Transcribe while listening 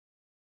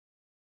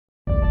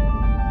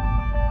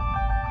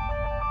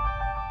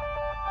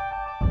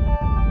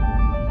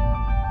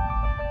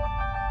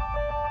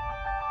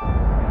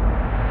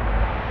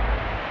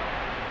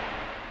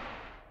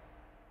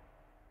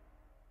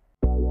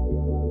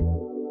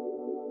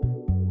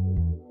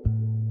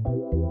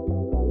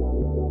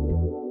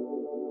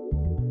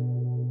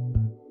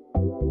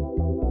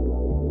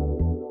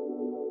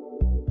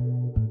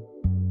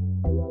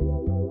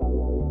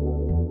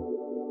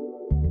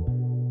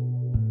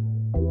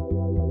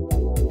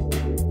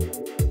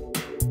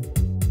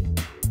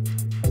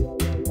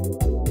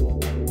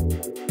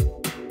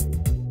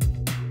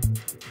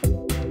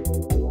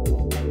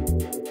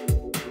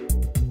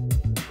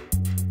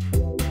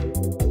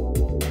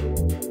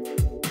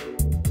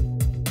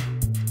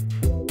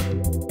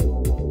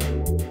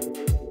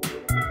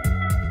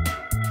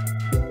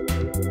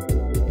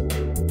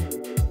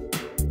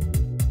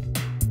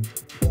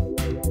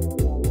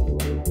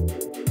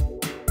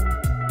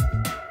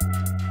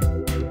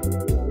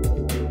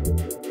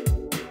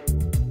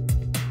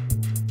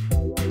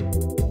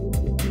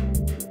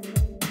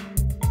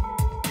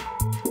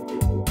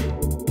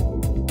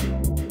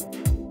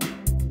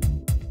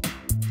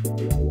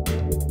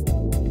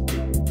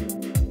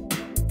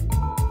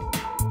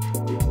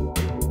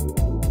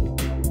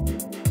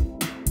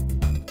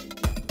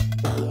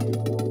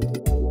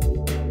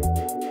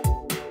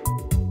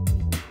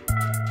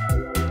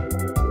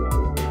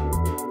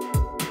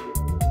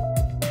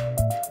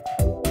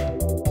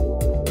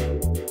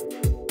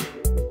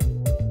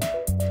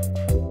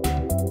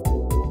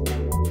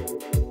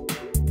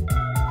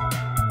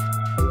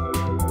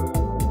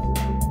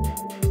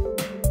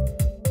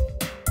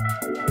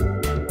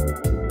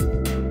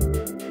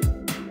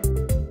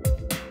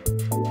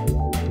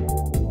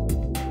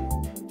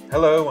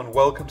Hello and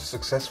welcome to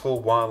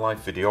Successful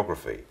Wildlife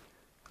Videography.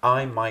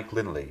 I'm Mike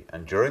Linley,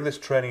 and during this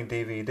training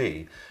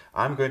DVD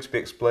I'm going to be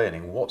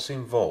explaining what's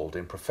involved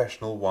in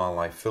professional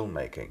wildlife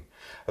filmmaking,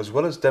 as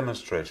well as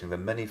demonstrating the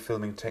many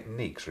filming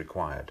techniques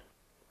required.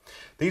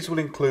 These will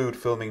include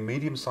filming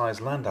medium-sized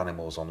land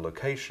animals on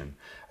location,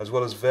 as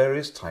well as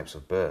various types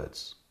of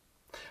birds.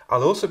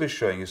 I'll also be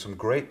showing you some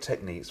great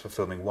techniques for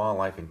filming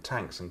wildlife in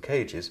tanks and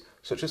cages,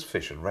 such as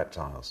fish and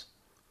reptiles.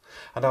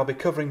 And I'll be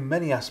covering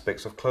many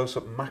aspects of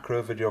close-up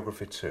macro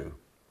videography too.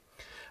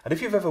 And if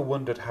you've ever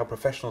wondered how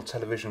professional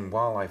television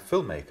wildlife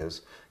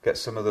filmmakers get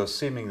some of those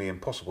seemingly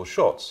impossible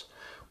shots,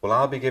 well,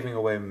 I'll be giving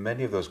away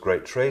many of those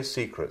great trade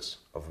secrets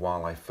of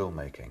wildlife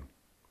filmmaking.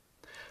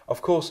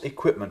 Of course,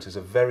 equipment is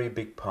a very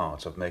big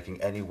part of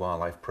making any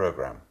wildlife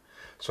program,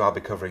 so I'll be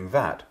covering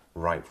that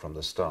right from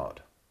the start.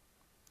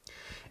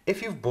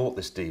 If you've bought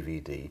this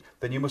DVD,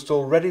 then you must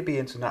already be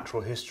into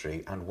natural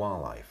history and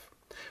wildlife,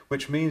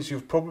 which means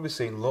you've probably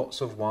seen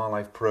lots of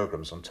wildlife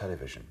programs on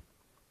television.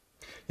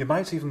 You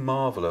might even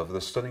marvel over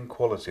the stunning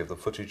quality of the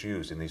footage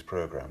used in these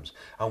programs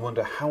and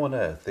wonder how on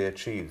earth they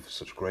achieve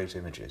such great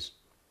images.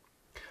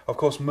 Of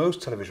course,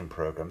 most television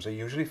programs are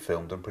usually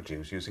filmed and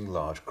produced using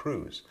large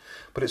crews,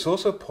 but it's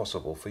also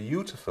possible for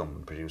you to film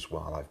and produce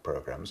wildlife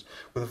programs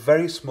with a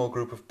very small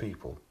group of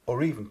people,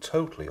 or even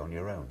totally on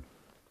your own.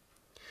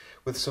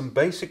 With some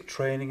basic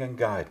training and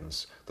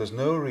guidance, there's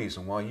no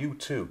reason why you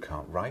too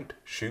can't write,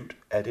 shoot,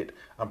 edit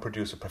and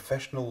produce a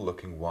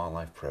professional-looking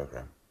wildlife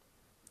program.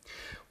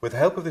 With the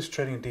help of this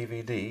training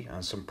DVD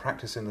and some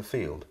practice in the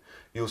field,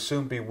 you'll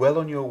soon be well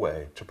on your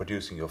way to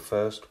producing your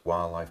first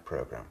wildlife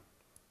program.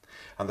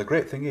 And the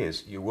great thing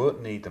is, you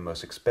won't need the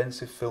most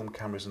expensive film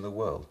cameras in the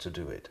world to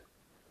do it.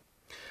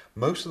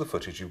 Most of the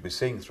footage you'll be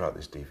seeing throughout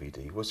this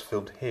DVD was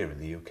filmed here in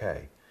the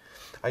UK.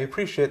 I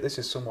appreciate this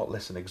is somewhat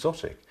less than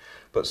exotic,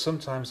 but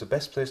sometimes the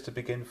best place to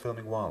begin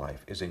filming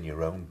wildlife is in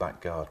your own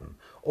back garden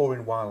or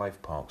in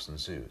wildlife parks and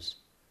zoos.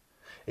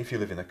 If you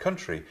live in the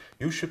country,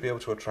 you should be able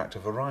to attract a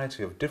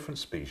variety of different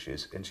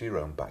species into your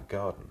own back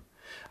garden,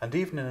 and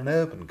even in an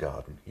urban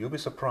garden you'll be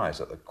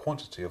surprised at the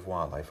quantity of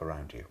wildlife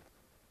around you.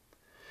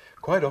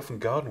 Quite often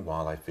garden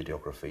wildlife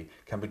videography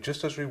can be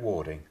just as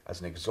rewarding as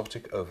an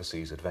exotic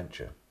overseas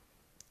adventure.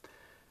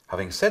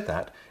 Having said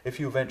that,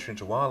 if you venture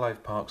into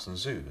wildlife parks and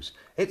zoos,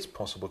 it's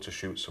possible to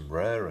shoot some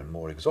rare and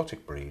more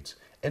exotic breeds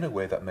in a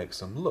way that makes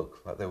them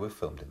look like they were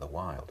filmed in the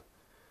wild.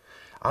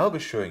 I'll be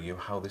showing you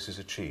how this is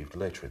achieved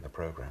later in the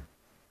program.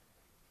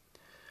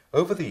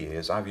 Over the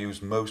years, I've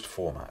used most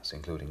formats,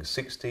 including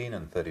 16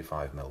 and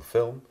 35mm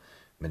film,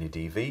 mini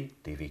DV,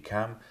 DV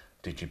cam,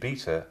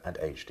 digibeta and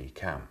HD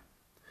cam.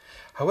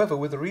 However,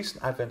 with the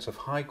recent advent of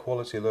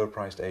high-quality,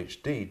 low-priced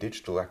HD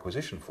digital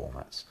acquisition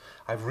formats,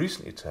 I've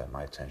recently turned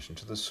my attention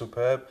to the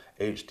superb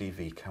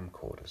HDV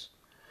camcorders.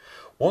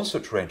 One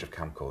such range of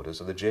camcorders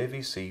are the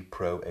JVC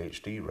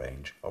ProHD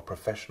range of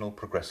professional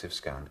progressive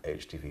scan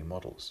HDV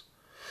models.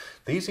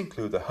 These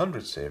include the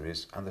 100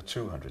 series and the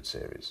 200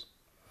 series.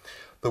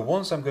 The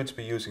ones I'm going to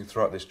be using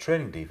throughout this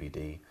training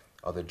DVD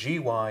are the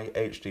GY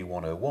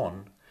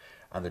HD101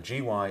 and the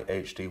GY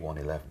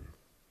HD111.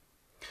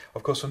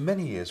 Of course, for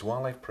many years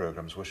wildlife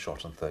programs were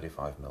shot on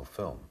 35mm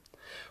film,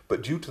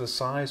 but due to the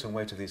size and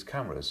weight of these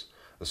cameras,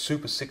 the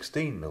Super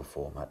 16mm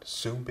format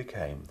soon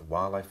became the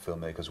wildlife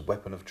filmmaker's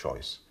weapon of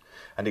choice,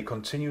 and it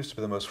continues to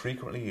be the most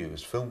frequently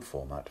used film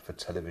format for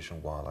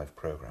television wildlife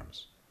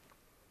programs.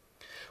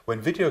 When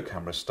video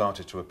cameras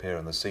started to appear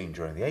on the scene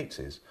during the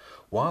 80s,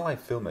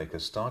 wildlife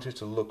filmmakers started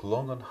to look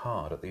long and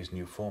hard at these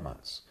new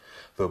formats,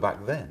 though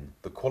back then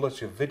the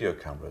quality of video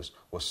cameras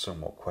was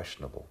somewhat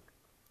questionable,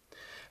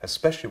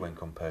 especially when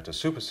compared to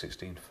Super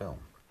 16 film.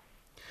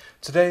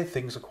 Today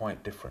things are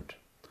quite different.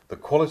 The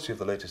quality of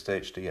the latest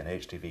HD and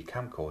HDV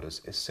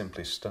camcorders is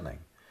simply stunning,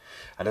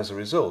 and as a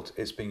result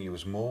it's being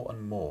used more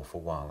and more for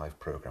wildlife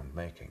program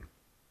making.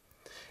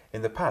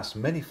 In the past,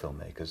 many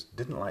filmmakers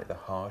didn't like the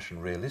harsh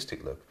and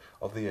realistic look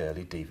of the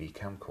early DV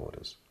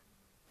camcorders.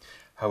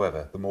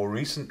 However, the more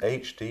recent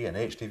HD and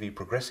HDV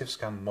progressive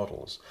scan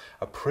models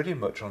are pretty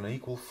much on an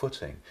equal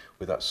footing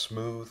with that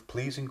smooth,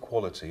 pleasing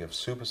quality of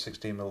Super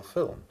 16mm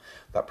film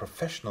that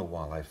professional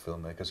wildlife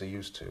filmmakers are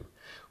used to,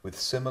 with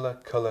similar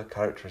colour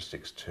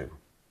characteristics too.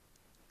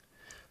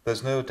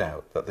 There's no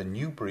doubt that the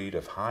new breed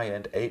of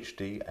high-end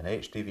HD and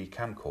HDV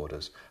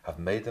camcorders have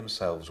made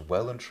themselves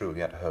well and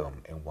truly at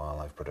home in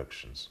wildlife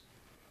productions.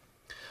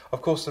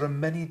 Of course, there are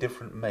many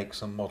different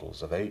makes and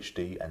models of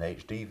HD and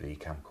HDV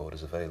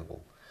camcorders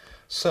available,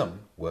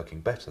 some working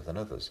better than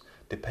others,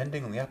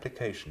 depending on the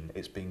application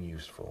it's being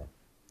used for.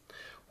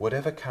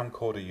 Whatever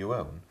camcorder you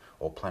own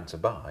or plan to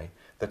buy,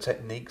 the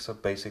techniques are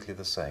basically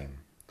the same.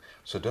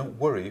 So don't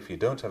worry if you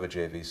don't have a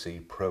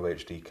JVC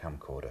ProHD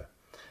camcorder.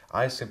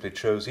 I simply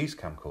chose these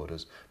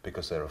camcorders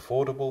because they're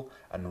affordable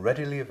and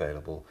readily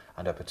available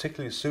and are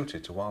particularly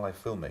suited to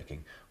wildlife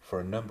filmmaking for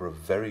a number of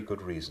very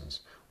good reasons,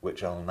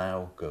 which I'll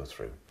now go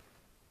through.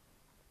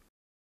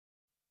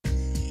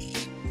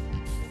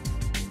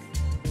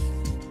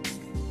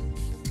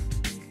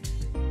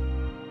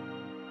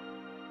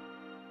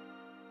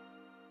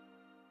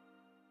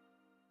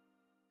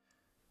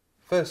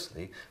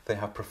 Firstly, they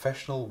have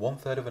professional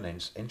 1/3 of an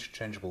inch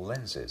interchangeable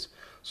lenses,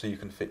 so you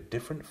can fit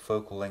different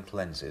focal length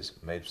lenses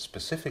made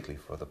specifically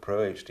for the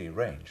ProHD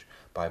range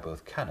by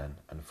both Canon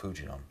and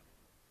Fujinon.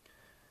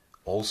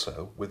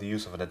 Also, with the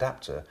use of an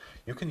adapter,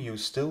 you can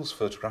use stills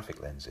photographic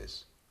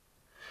lenses.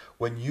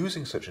 When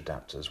using such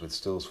adapters with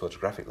stills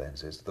photographic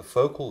lenses, the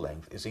focal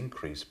length is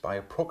increased by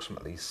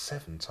approximately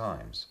 7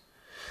 times.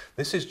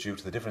 This is due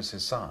to the difference in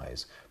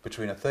size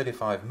between a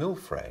 35mm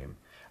frame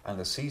and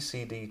the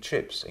CCD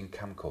chips in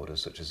camcorders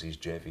such as these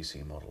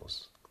JVC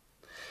models.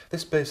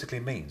 This basically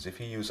means if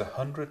you use a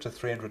 100 to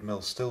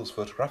 300mm stills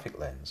photographic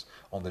lens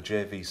on the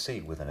JVC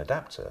with an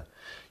adapter,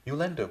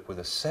 you'll end up with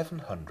a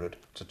 700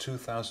 to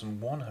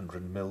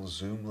 2100mm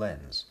zoom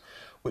lens,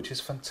 which is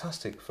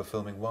fantastic for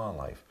filming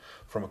wildlife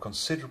from a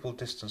considerable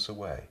distance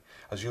away,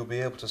 as you'll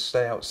be able to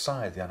stay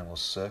outside the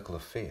animal's circle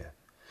of fear,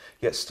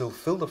 yet still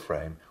fill the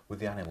frame with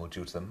the animal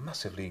due to the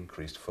massively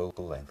increased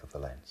focal length of the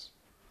lens.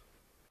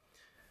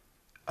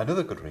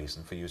 Another good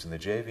reason for using the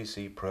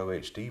JVC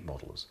ProHD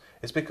models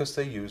is because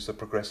they use the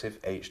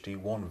progressive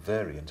HD1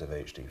 variant of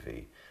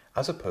HDV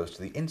as opposed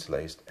to the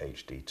interlaced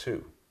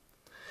HD2.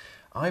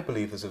 I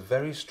believe there's a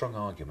very strong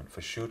argument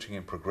for shooting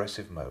in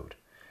progressive mode,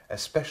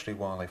 especially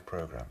wildlife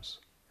programs.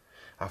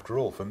 After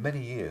all, for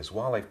many years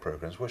wildlife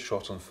programs were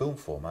shot on film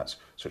formats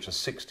such as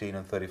 16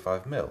 and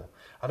 35mm,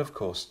 and of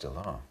course still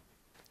are.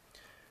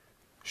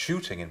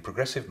 Shooting in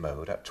progressive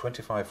mode at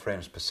 25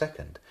 frames per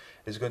second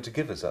is going to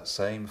give us that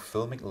same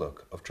filmic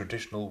look of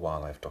traditional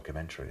wildlife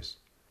documentaries.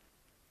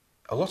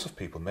 A lot of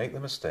people make the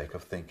mistake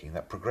of thinking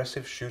that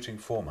progressive shooting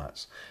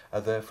formats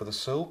are there for the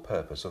sole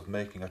purpose of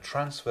making a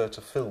transfer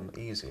to film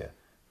easier.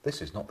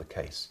 This is not the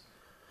case.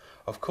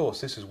 Of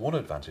course, this is one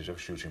advantage of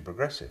shooting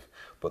progressive,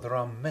 but there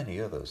are many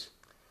others.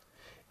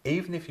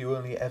 Even if you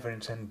only ever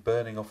intend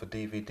burning off a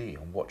DVD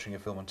and watching a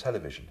film on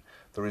television,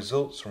 the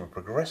results from a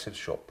progressive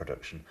shot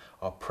production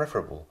are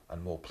preferable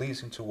and more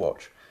pleasing to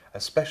watch,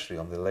 especially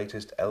on the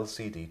latest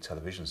LCD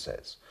television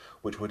sets,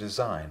 which were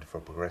designed for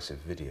progressive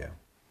video.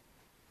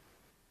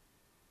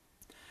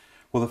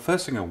 Well, the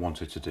first thing I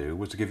wanted to do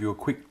was to give you a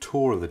quick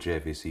tour of the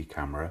JVC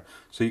camera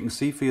so you can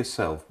see for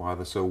yourself why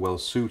they're so well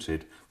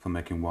suited for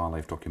making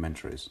wildlife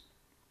documentaries.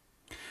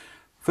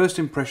 First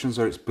impressions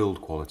are its build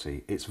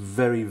quality. It's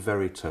very,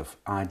 very tough,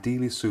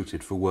 ideally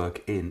suited for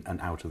work in and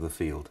out of the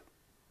field.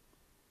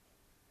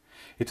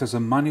 It has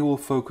a manual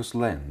focus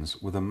lens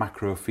with a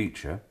macro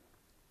feature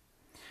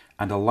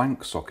and a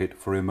lank socket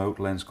for remote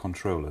lens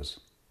controllers.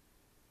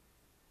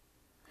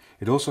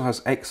 It also has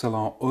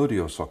XLR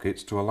audio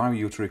sockets to allow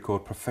you to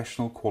record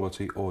professional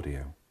quality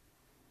audio.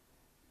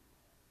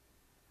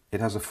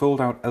 It has a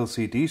fold-out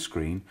LCD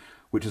screen,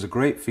 which is a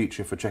great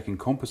feature for checking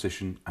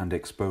composition and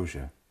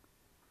exposure.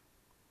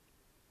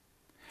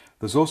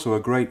 There's also a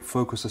great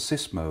focus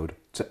assist mode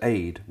to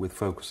aid with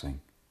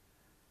focusing.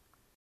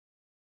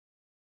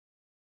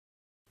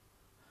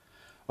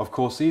 Of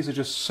course, these are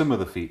just some of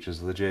the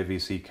features of the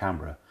JVC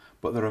camera,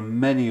 but there are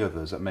many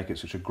others that make it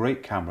such a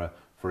great camera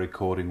for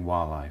recording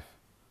wildlife.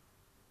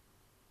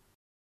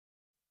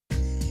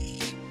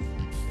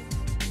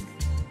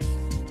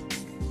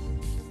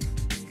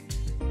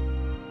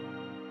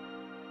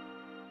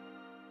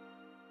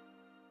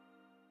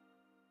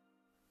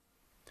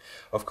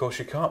 Of course,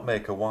 you can't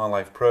make a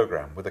wildlife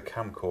program with a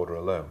camcorder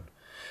alone.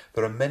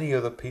 There are many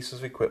other pieces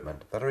of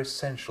equipment that are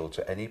essential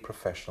to any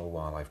professional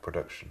wildlife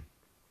production.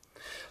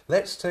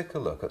 Let's take a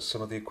look at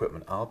some of the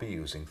equipment I'll be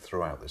using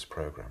throughout this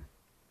program.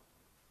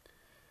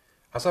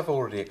 As I've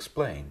already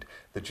explained,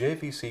 the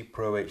JVC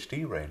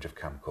ProHD range of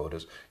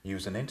camcorders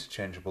use an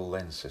interchangeable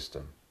lens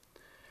system.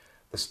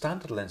 The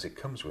standard lens it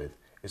comes with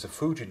is a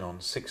Fujinon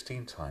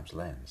 16x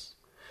lens.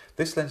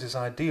 This lens is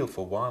ideal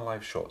for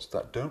wildlife shots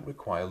that don't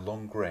require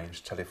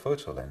long-range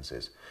telephoto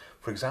lenses,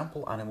 for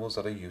example animals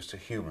that are used to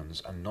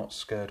humans and not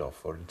scared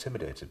off or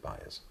intimidated by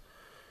us.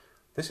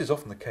 This is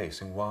often the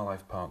case in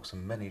wildlife parks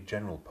and many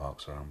general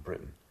parks around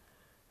Britain.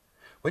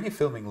 When you're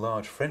filming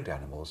large friendly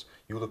animals,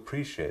 you will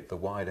appreciate the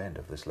wide end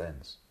of this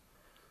lens.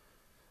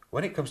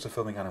 When it comes to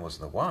filming animals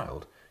in the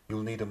wild,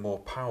 you'll need a more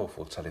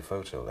powerful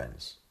telephoto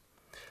lens.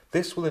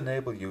 This will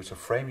enable you to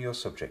frame your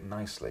subject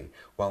nicely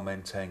while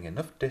maintaining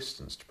enough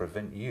distance to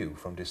prevent you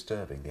from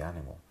disturbing the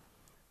animal.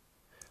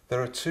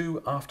 There are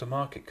two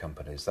aftermarket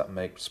companies that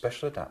make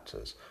special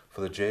adapters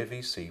for the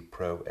JVC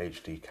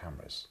ProHD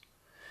cameras.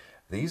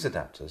 These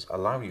adapters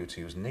allow you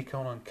to use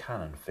Nikon and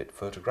Canon fit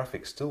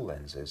photographic still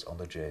lenses on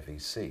the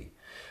JVC,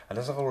 and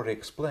as I've already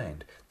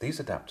explained, these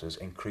adapters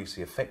increase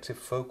the effective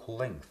focal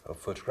length of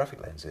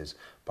photographic lenses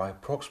by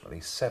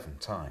approximately 7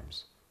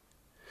 times.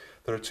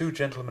 There are 2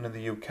 gentlemen in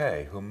the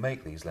UK who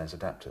make these lens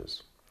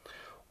adapters.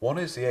 One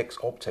is the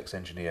ex-Optex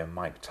engineer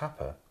Mike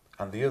Tapper,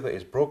 and the other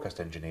is broadcast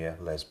engineer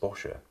Les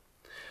Boscher.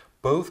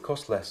 Both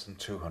cost less than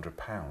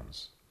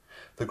 £200.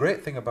 The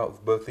great thing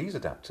about both these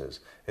adapters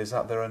is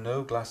that there are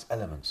no glass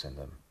elements in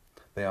them.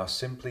 They are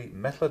simply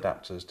metal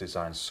adapters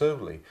designed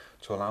solely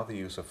to allow the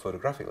use of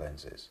photographic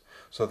lenses,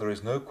 so there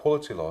is no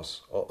quality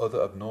loss or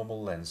other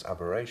abnormal lens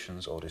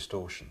aberrations or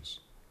distortions.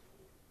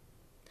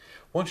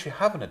 Once you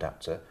have an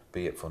adapter,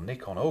 be it for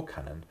Nikon or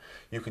Canon,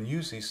 you can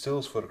use these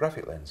stills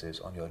photographic lenses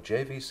on your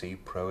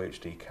JVC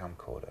ProHD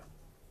Camcorder.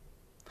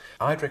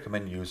 I'd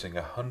recommend using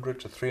a 100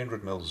 to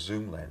 300mm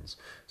zoom lens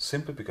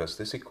simply because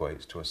this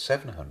equates to a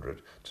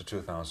 700 to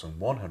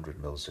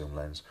 2100mm zoom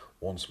lens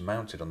once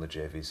mounted on the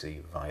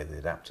JVC via the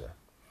adapter.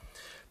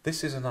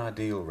 This is an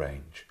ideal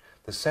range.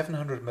 The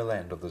 700mm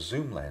end of the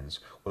zoom lens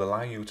will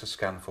allow you to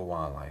scan for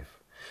wildlife.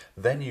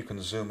 Then you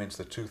can zoom into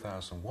the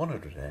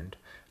 2100 end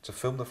to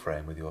film the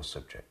frame with your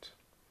subject.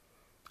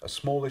 A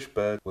smallish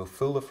bird will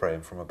fill the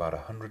frame from about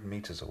 100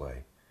 meters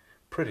away.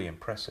 Pretty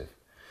impressive.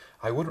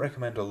 I wouldn't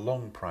recommend a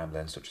long prime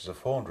lens such as a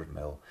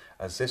 400mm,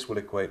 as this will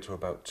equate to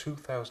about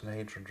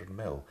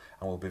 2800mm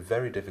and will be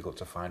very difficult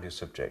to find your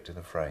subject in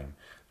the frame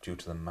due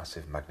to the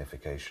massive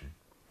magnification.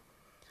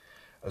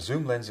 A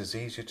zoom lens is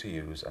easier to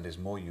use and is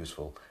more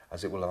useful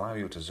as it will allow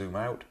you to zoom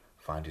out,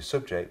 find your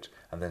subject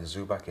and then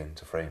zoom back in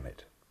to frame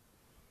it.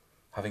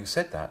 Having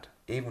said that,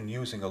 even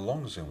using a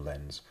long zoom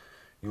lens,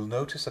 you'll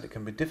notice that it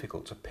can be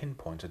difficult to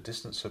pinpoint a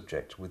distant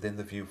subject within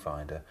the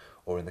viewfinder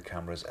or in the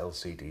camera's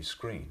LCD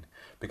screen,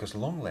 because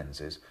long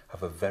lenses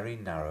have a very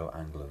narrow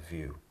angle of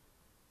view.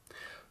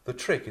 The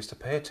trick is to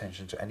pay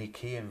attention to any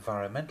key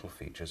environmental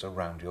features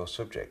around your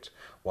subject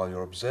while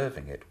you're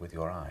observing it with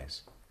your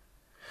eyes.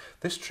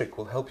 This trick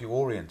will help you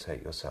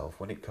orientate yourself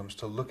when it comes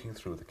to looking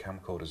through the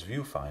camcorder's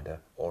viewfinder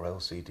or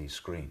LCD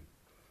screen.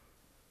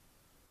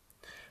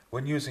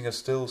 When using a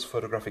stills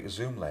photographic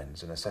zoom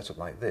lens in a setup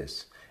like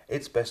this,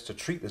 it's best to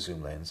treat the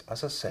zoom lens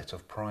as a set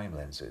of prime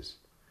lenses.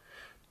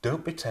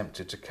 Don't be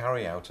tempted to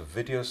carry out a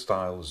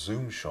video-style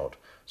zoom shot,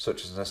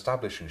 such as an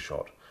establishing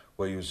shot,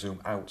 where you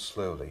zoom out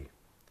slowly.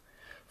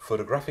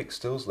 Photographic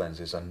stills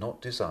lenses are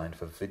not designed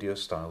for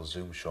video-style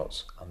zoom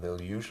shots, and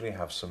they'll usually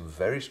have some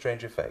very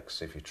strange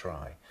effects if you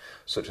try,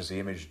 such as the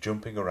image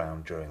jumping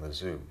around during the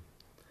zoom.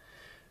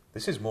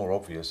 This is more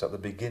obvious at the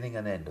beginning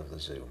and end of the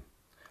zoom,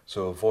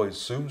 so avoid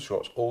zoom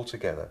shots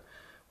altogether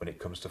when it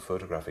comes to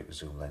photographic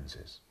zoom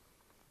lenses.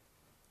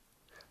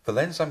 The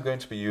lens I'm going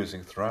to be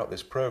using throughout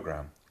this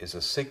program is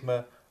a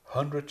Sigma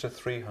 100 to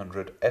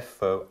 300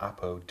 f/4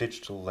 apo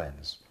digital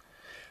lens.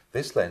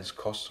 This lens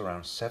costs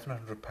around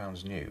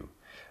 £700 new,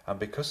 and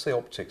because the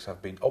optics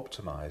have been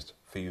optimised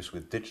for use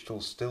with digital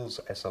stills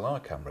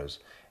SLR cameras,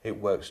 it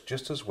works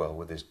just as well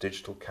with this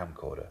digital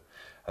camcorder,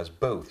 as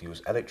both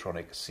use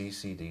electronic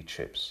CCD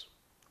chips.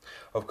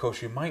 Of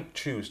course, you might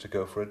choose to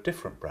go for a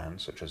different brand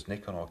such as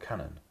Nikon or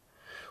Canon.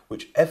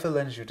 Whichever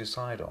lens you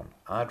decide on,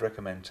 I'd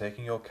recommend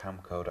taking your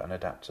camcorder and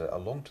adapter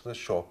along to the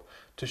shop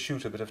to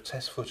shoot a bit of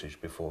test footage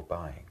before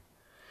buying.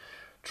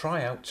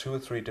 Try out 2 or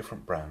 3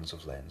 different brands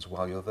of lens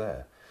while you're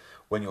there.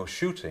 When you're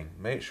shooting,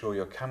 make sure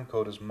your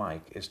camcorder's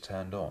mic is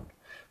turned on,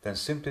 then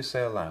simply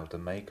say aloud the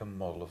make and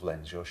model of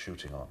lens you're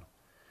shooting on.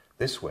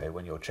 This way,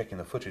 when you're checking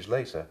the footage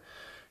later,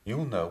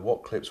 you'll know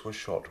what clips were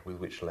shot with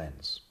which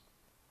lens.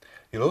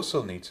 You'll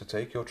also need to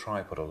take your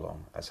tripod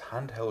along, as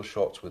handheld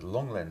shots with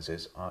long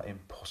lenses are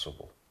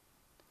impossible.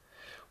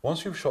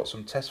 Once you've shot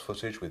some test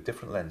footage with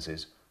different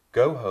lenses,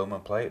 go home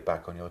and play it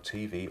back on your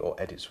TV or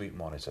Edit Suite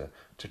monitor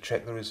to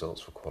check the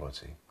results for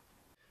quality.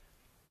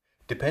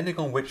 Depending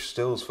on which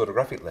stills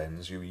photographic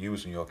lens you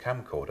use in your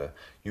camcorder,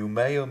 you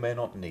may or may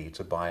not need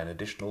to buy an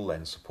additional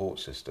lens support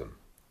system.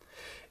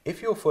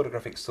 If your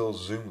photographic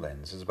stills zoom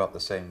lens is about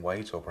the same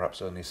weight or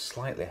perhaps only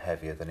slightly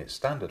heavier than its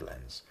standard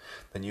lens,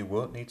 then you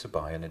won't need to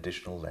buy an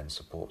additional lens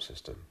support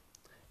system.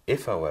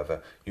 If,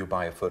 however, you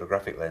buy a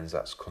photographic lens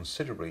that's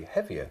considerably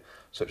heavier,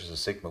 such as the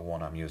Sigma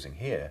one I'm using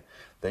here,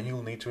 then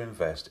you'll need to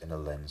invest in a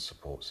lens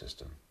support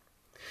system.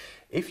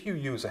 If you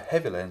use a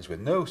heavy lens with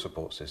no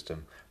support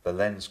system, the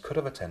lens could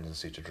have a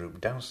tendency to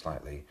droop down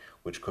slightly,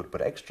 which could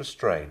put extra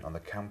strain on the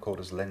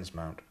camcorder's lens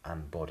mount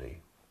and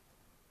body.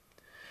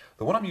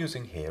 The one I'm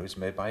using here is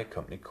made by a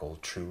company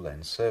called True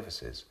Lens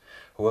Services,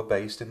 who are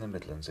based in the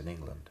Midlands in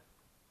England.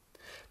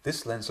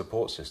 This lens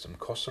support system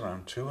costs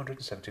around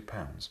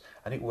 £270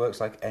 and it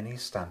works like any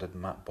standard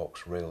matte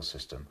box rail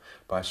system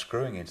by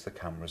screwing into the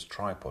camera's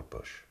tripod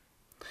bush.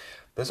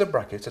 There's a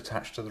bracket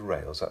attached to the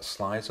rails that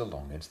slides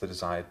along into the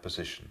desired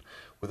position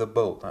with a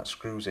bolt that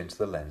screws into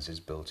the lens's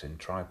built-in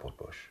tripod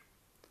bush.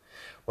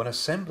 When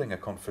assembling a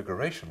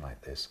configuration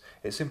like this,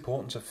 it's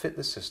important to fit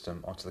the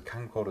system onto the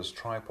camcorder's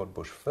tripod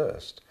bush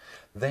first,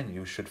 then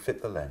you should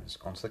fit the lens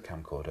onto the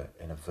camcorder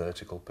in a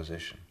vertical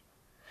position.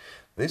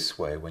 This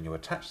way, when you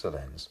attach the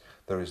lens,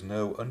 there is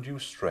no undue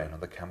strain on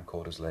the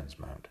camcorder's lens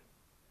mount.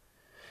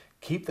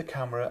 Keep the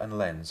camera and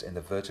lens in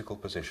the vertical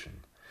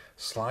position.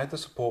 Slide the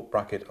support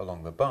bracket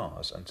along the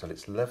bars until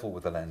it's level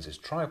with the lens's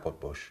tripod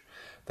bush,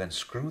 then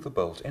screw the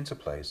bolt into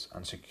place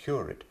and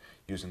secure it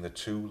using the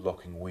two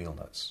locking wheel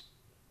nuts.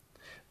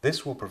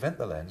 This will prevent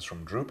the lens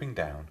from drooping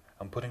down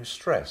and putting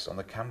stress on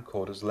the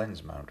camcorder's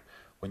lens mount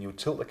when you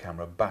tilt the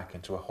camera back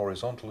into a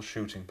horizontal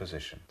shooting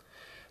position.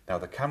 Now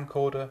the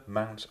camcorder,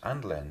 mount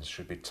and lens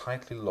should be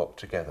tightly locked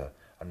together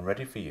and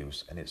ready for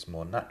use in its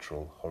more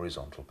natural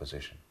horizontal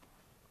position.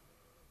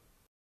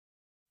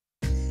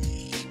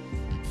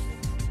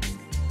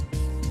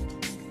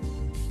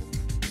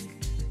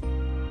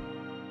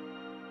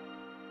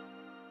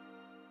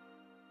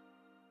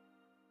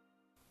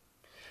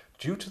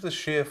 Due to the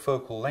sheer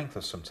focal length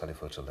of some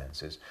telephoto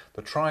lenses,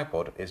 the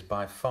tripod is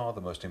by far the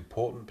most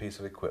important piece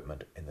of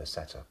equipment in the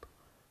setup.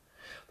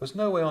 There's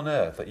no way on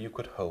earth that you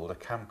could hold a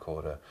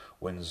camcorder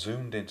when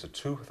zoomed into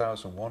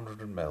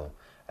 2100mm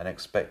and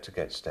expect to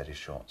get steady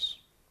shots.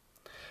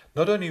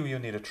 Not only will you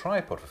need a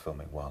tripod for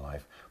filming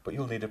wildlife, but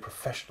you'll need a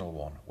professional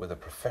one with a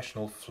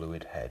professional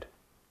fluid head.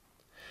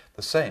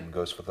 The same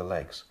goes for the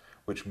legs,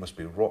 which must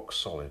be rock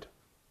solid.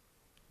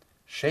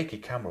 Shaky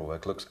camera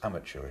work looks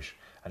amateurish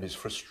and is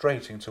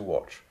frustrating to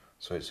watch,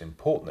 so it's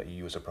important that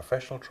you use a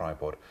professional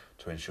tripod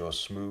to ensure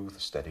smooth,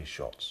 steady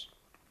shots.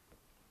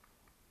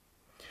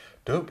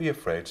 Don't be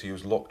afraid to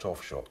use locked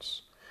off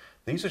shots.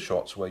 These are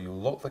shots where you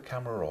lock the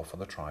camera off on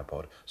the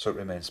tripod so it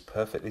remains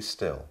perfectly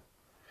still.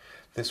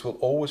 This will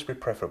always be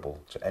preferable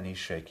to any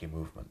shaky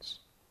movements.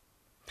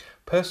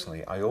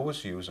 Personally, I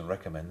always use and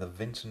recommend the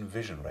Vinton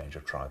Vision range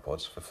of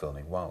tripods for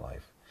filming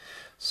wildlife,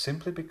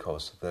 simply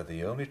because they're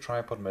the only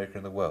tripod maker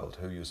in the world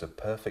who use a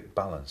perfect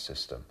balance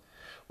system,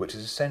 which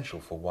is essential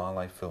for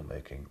wildlife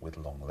filmmaking with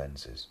long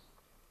lenses.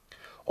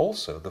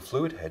 Also, the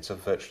fluid heads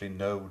have virtually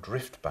no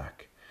drift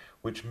back,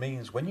 which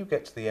means when you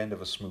get to the end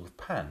of a smooth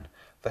pan,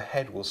 the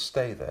head will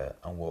stay there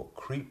and won't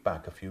creep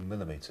back a few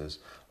millimeters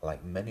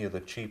like many other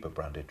cheaper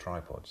branded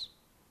tripods.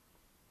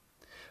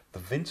 The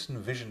Vinton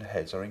Vision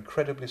heads are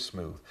incredibly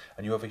smooth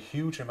and you have a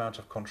huge amount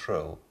of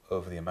control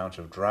over the amount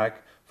of drag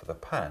for the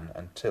pan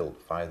and tilt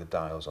via the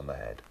dials on the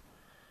head.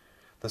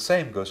 The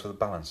same goes for the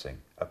balancing.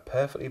 A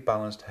perfectly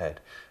balanced head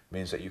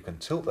means that you can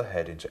tilt the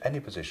head into any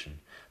position,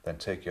 then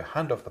take your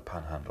hand off the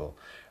pan handle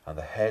and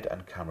the head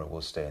and camera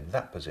will stay in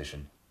that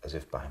position as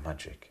if by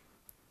magic.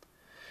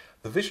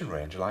 The Vision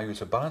range allows you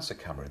to balance the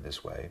camera in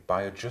this way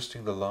by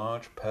adjusting the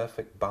large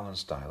perfect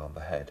balance dial on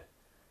the head.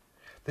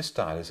 This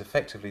dial is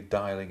effectively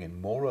dialing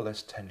in more or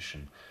less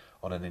tension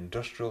on an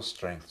industrial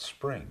strength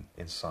spring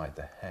inside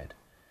the head.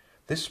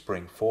 This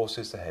spring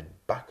forces the head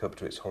back up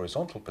to its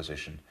horizontal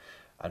position,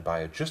 and by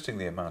adjusting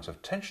the amount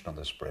of tension on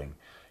the spring,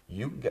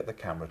 you can get the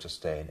camera to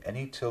stay in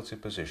any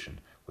tilted position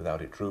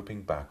without it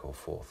drooping back or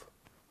forth.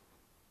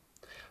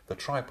 The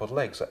tripod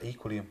legs are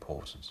equally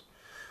important.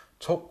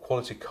 Top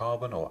quality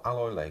carbon or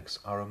alloy legs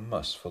are a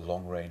must for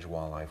long-range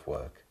wildlife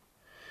work.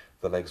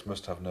 The legs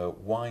must have no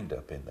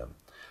wind-up in them,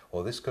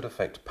 or this could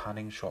affect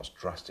panning shots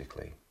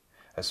drastically,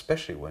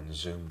 especially when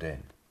zoomed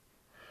in.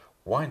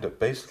 Wind-up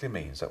basically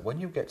means that when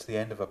you get to the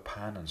end of a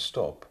pan and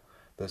stop,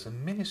 there's a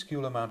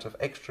minuscule amount of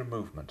extra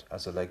movement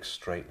as the legs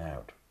straighten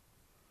out.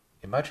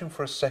 Imagine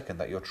for a second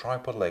that your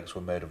tripod legs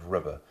were made of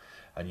rubber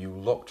and you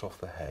locked off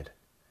the head.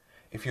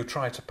 If you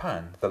try to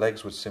pan, the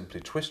legs would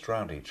simply twist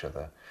round each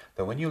other,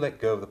 then when you let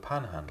go of the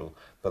pan handle,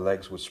 the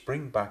legs would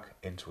spring back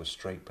into a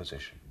straight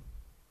position.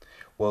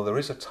 Well, there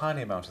is a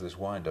tiny amount of this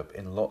wind-up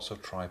in lots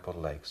of tripod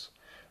legs.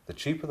 The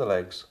cheaper the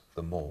legs,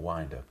 the more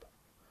wind-up.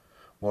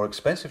 More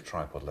expensive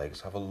tripod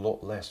legs have a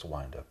lot less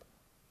wind-up.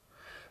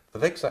 The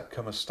legs that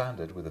come as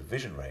standard with a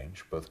Vision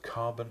range, both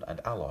carbon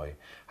and alloy,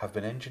 have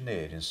been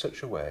engineered in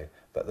such a way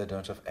that they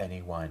don't have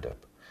any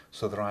wind-up,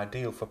 so they're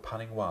ideal for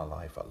panning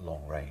wildlife at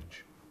long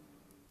range.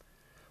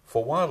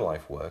 For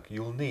wildlife work,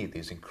 you'll need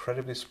these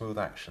incredibly smooth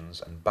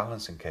actions and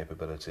balancing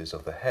capabilities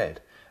of the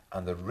head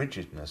and the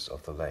rigidness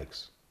of the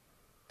legs.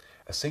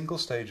 A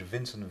single-stage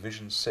Vinton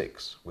Vision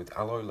 6 with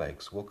alloy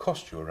legs will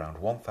cost you around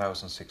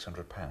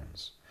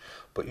 £1,600,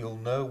 but you'll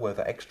know where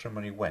the extra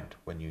money went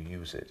when you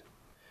use it.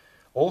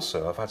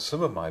 Also, I've had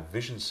some of my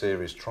Vision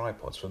series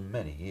tripods for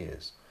many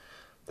years.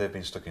 They've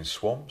been stuck in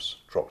swamps,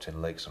 dropped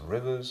in lakes and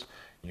rivers,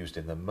 used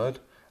in the mud,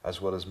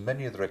 as well as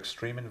many other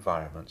extreme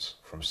environments,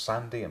 from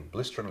sandy and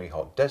blisteringly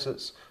hot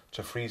deserts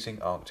to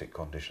freezing Arctic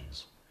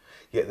conditions.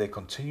 Yet they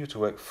continue to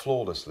work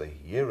flawlessly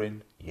year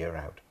in, year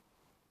out.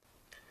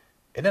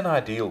 In an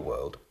ideal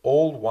world,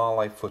 all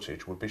wildlife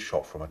footage would be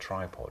shot from a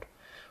tripod,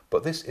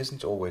 but this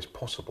isn't always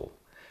possible,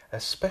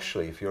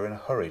 especially if you're in a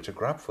hurry to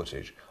grab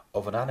footage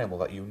of an animal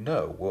that you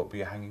know won't be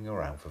hanging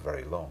around for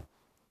very long.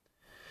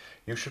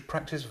 You should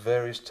practice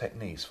various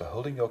techniques for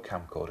holding your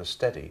camcorder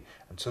steady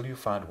until you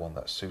find one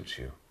that suits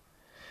you.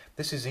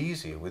 This is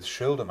easier with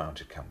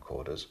shoulder-mounted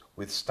camcorders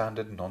with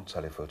standard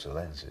non-telephoto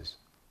lenses.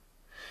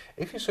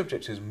 If your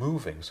subject is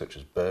moving, such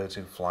as birds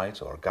in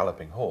flight or a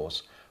galloping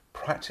horse,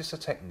 practice the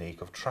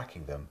technique of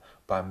tracking them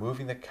by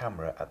moving the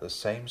camera at the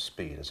same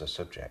speed as a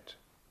subject.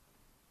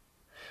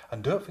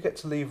 And don't forget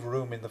to leave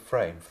room in the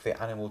frame for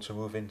the animal to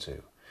move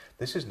into.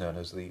 This is known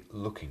as the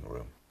looking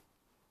room.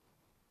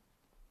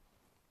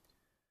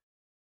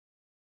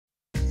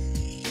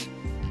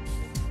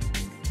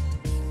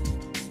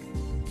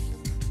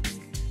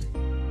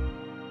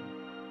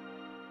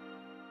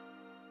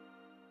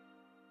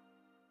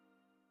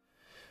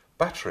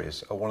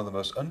 Batteries are one of the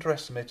most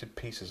underestimated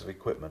pieces of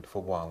equipment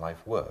for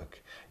wildlife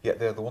work, yet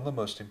they are one of the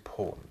most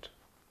important.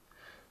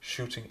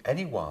 Shooting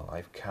any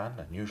wildlife can,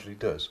 and usually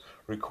does,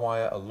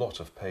 require a lot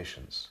of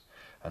patience,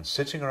 and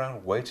sitting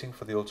around waiting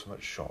for the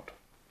ultimate shot.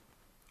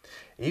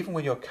 Even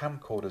when your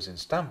camcorder is in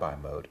standby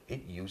mode,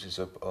 it uses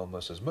up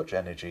almost as much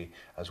energy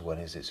as when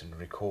it's in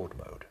record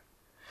mode.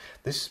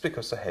 This is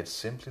because the heads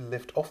simply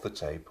lift off the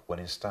tape when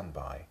in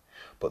standby,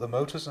 but the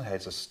motors and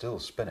heads are still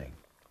spinning.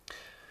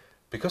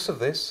 Because of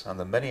this, and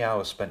the many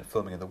hours spent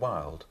filming in the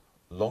wild,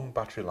 long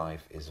battery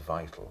life is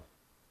vital.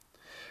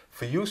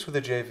 For use with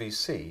the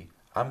JVC,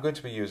 I'm going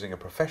to be using a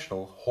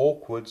professional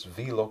Hawkwood's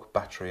V-Lock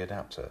battery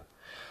adapter,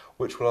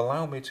 which will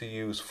allow me to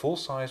use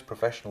full-size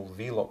professional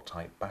V-Lock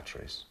type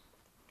batteries.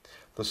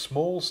 The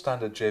small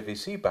standard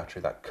JVC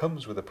battery that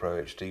comes with the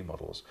ProHD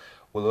models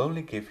will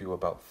only give you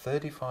about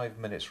 35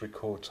 minutes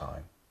record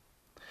time.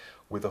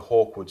 With the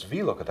Hawkwood's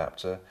V-Lock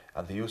adapter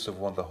and the use of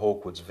one of the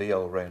Hawkwood's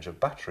VL range of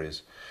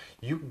batteries,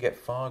 you can get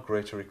far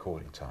greater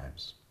recording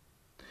times.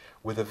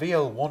 With a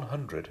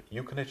VL100,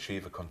 you can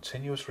achieve a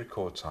continuous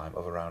record time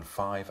of around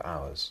 5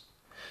 hours.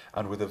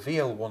 And with a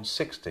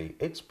VL160,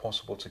 it's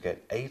possible to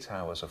get 8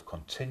 hours of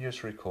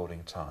continuous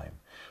recording time,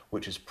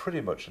 which is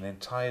pretty much an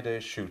entire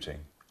day's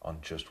shooting on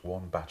just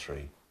one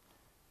battery.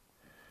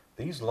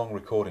 These long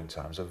recording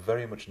times are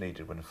very much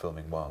needed when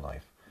filming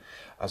wildlife,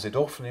 as it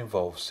often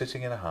involves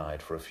sitting in a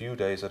hide for a few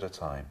days at a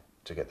time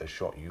to get the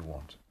shot you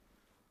want.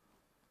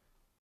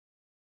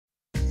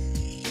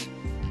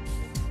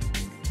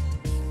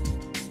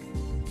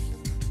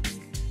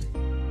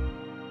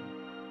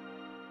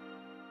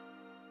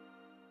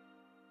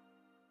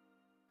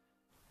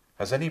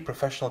 As any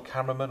professional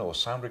cameraman or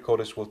sound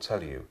recordist will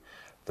tell you,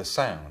 the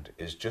sound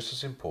is just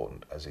as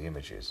important as the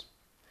images.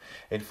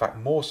 In fact,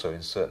 more so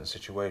in certain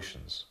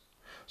situations.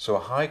 So a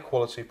high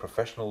quality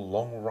professional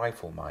long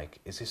rifle mic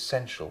is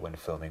essential when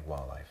filming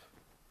wildlife.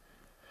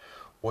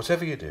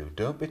 Whatever you do,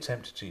 don't be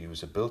tempted to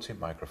use a built-in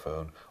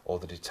microphone or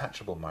the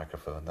detachable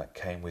microphone that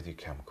came with your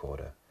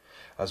camcorder,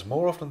 as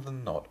more often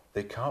than not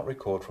they can't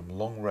record from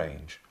long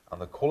range and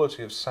the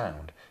quality of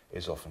sound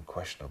is often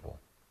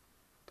questionable.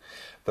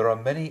 There are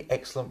many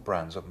excellent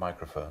brands of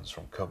microphones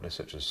from companies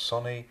such as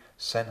Sony,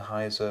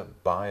 Sennheiser,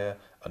 Bayer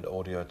and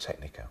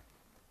Audio-Technica.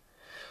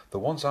 The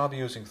ones I'll be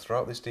using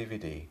throughout this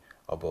DVD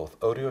are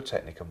both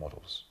Audio-Technica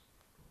models.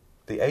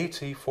 The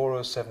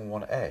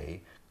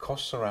AT4071A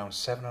costs around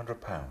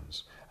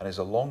 £700 and is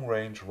a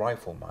long-range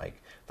rifle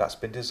mic that's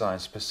been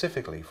designed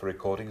specifically for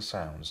recording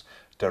sounds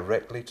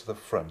directly to the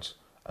front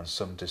and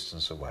some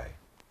distance away.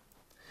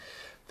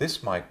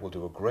 This mic will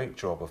do a great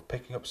job of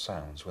picking up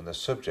sounds when the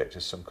subject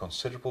is some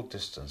considerable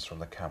distance from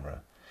the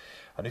camera,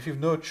 and if you've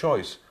no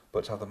choice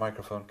but to have the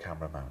microphone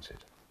camera mounted.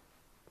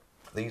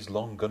 These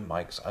long gun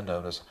mics are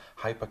known as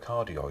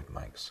hypercardioid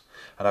mics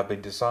and have been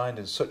designed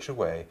in such a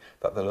way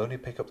that they'll only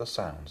pick up the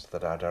sounds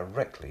that are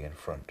directly in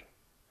front.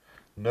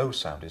 No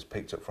sound is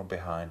picked up from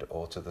behind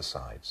or to the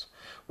sides,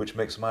 which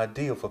makes them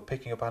ideal for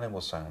picking up animal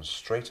sounds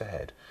straight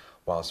ahead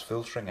whilst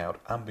filtering out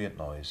ambient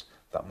noise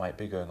that might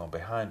be going on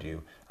behind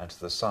you and to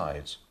the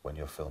sides when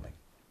you're filming.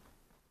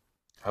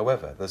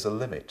 However, there's a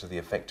limit to the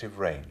effective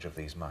range of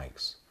these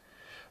mics.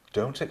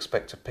 Don't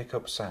expect to pick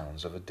up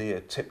sounds of a deer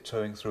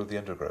tiptoeing through the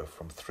undergrowth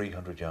from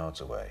 300 yards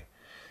away.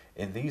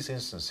 In these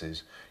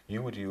instances,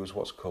 you would use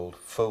what's called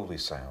Foley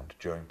sound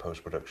during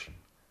post-production.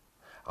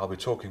 I'll be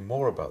talking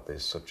more about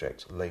this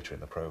subject later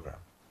in the program.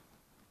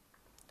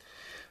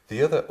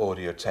 The other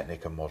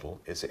Audio-Technica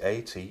model is the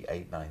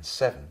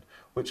AT897,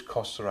 which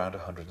costs around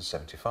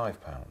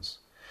 £175.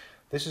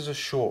 This is a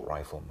short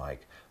rifle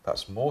mic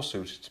that's more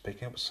suited to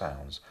picking up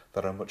sounds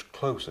that are much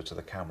closer to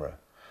the camera,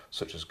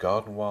 such as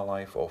garden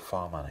wildlife or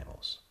farm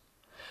animals.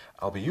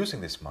 I'll be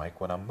using this mic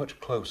when I'm much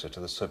closer to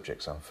the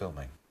subjects I'm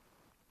filming.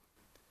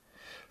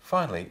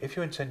 Finally, if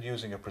you intend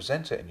using a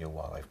presenter in your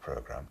wildlife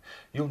program,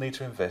 you'll need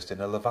to invest in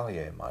a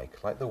lavalier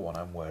mic like the one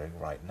I'm wearing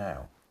right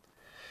now.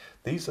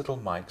 These little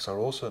mics are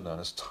also known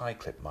as tie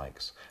clip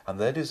mics, and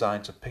they're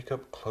designed to pick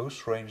up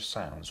close range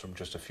sounds from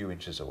just a few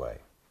inches away.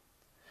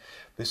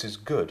 This is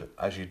good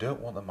as you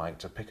don't want the mic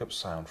to pick up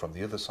sound from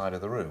the other side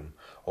of the room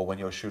or when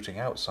you're shooting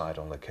outside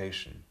on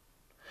location.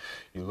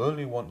 You'll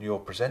only want your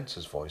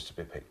presenter's voice to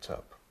be picked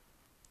up.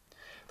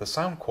 The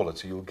sound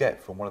quality you'll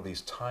get from one of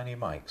these tiny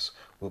mics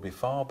will be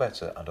far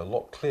better and a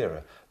lot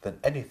clearer than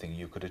anything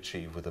you could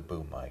achieve with a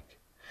boom mic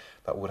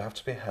that would have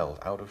to be held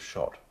out of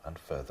shot and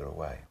further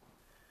away.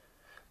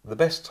 The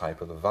best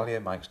type of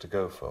lavalier mics to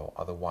go for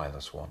are the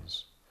wireless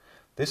ones.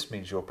 This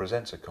means your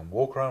presenter can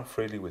walk around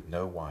freely with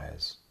no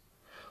wires.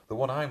 The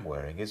one I'm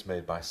wearing is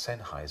made by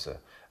Sennheiser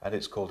and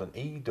it's called an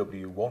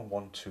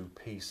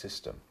EW112P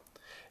system.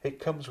 It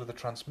comes with a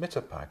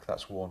transmitter pack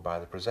that's worn by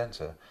the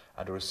presenter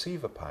and a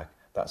receiver pack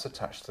that's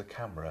attached to the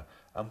camera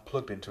and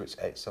plugged into its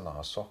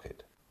XLR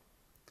socket.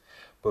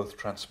 Both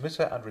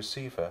transmitter and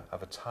receiver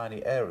have a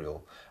tiny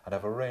aerial and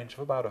have a range of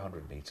about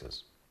 100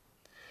 meters.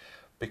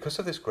 Because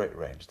of this great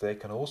range, they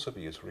can also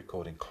be used for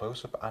recording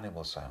close-up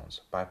animal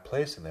sounds by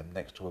placing them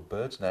next to a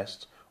bird's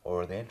nest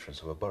or at the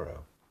entrance of a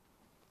burrow.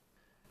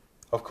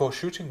 Of course,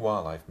 shooting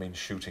wildlife means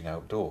shooting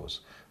outdoors,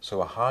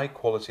 so a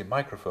high-quality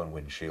microphone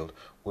windshield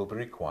will be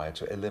required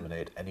to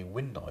eliminate any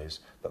wind noise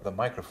that the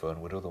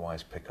microphone would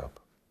otherwise pick up.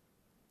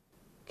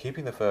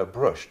 Keeping the fur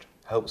brushed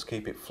helps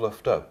keep it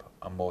fluffed up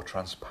and more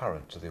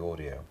transparent to the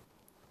audio.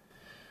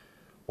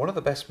 One of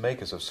the best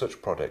makers of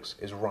such products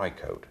is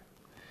Rycote.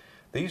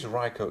 These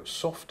Rycote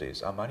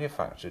Softies are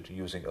manufactured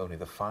using only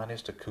the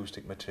finest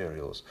acoustic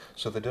materials,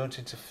 so they don't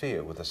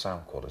interfere with the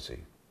sound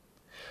quality.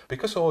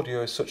 Because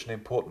audio is such an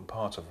important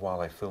part of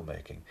wildlife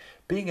filmmaking,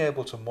 being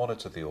able to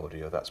monitor the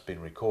audio that's been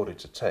recorded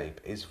to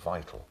tape is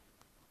vital.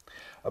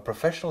 A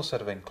professional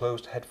set of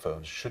enclosed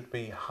headphones should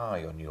be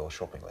high on your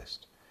shopping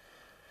list.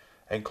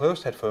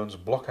 Enclosed headphones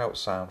block out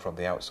sound from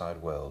the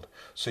outside world,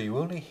 so you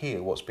only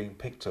hear what's being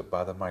picked up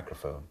by the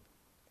microphone.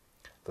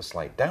 The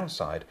slight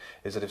downside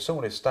is that if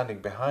someone is standing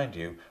behind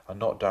you and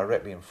not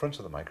directly in front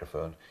of the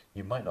microphone,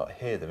 you might not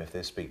hear them if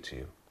they speak to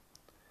you.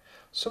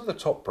 Some of the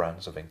top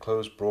brands of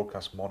enclosed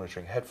broadcast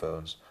monitoring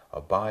headphones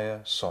are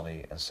Bayer,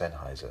 Sony and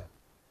Sennheiser.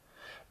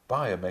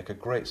 Bayer make a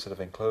great set of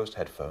enclosed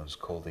headphones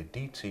called the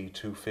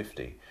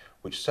DT250,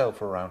 which sell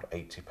for around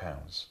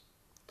 £80.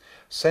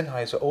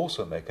 Sennheiser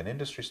also make an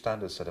industry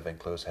standard set of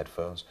enclosed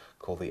headphones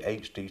called the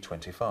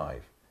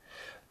HD25.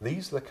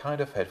 These are the kind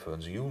of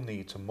headphones you'll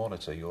need to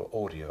monitor your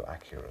audio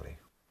accurately.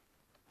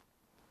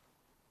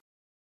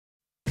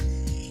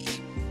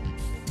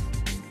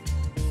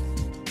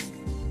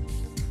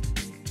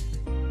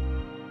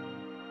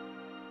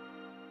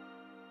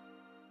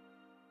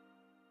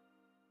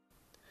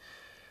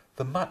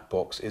 The matte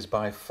box is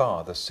by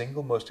far the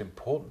single most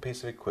important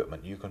piece of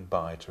equipment you can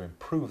buy to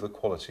improve the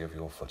quality of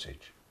your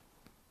footage.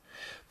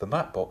 The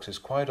matte box is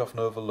quite often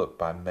overlooked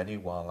by many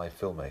wildlife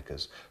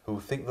filmmakers who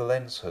think the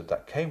lens hood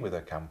that came with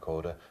their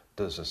camcorder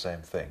does the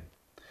same thing.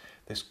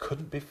 This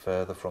couldn't be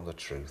further from the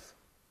truth.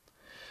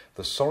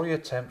 The sorry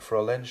attempt for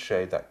a lens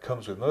shade that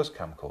comes with most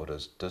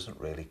camcorders doesn't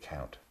really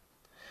count.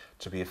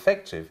 To be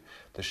effective,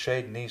 the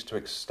shade needs to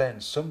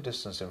extend some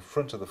distance in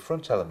front of the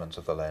front element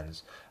of the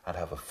lens and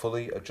have a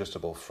fully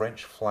adjustable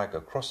French flag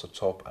across the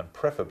top and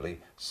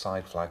preferably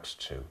side flags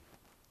too.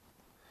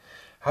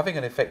 Having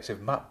an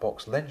effective matte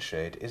box lens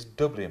shade is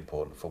doubly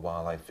important for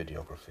wildlife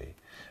videography,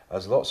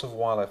 as lots of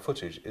wildlife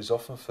footage is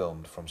often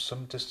filmed from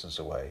some distance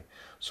away,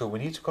 so we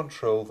need to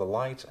control the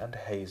light and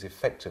haze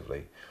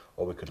effectively,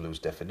 or we could lose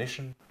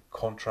definition,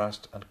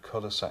 contrast and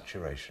colour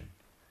saturation.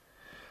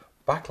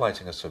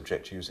 Backlighting a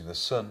subject using the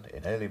sun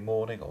in early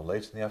morning or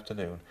late in the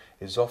afternoon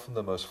is often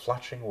the most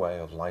flattering way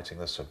of lighting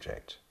the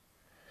subject.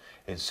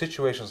 In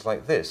situations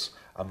like this,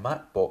 a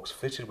matte box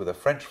fitted with a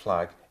French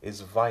flag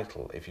is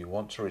vital if you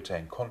want to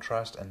retain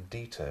contrast and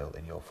detail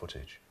in your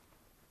footage.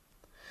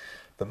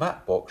 The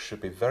matte box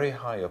should be very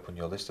high up on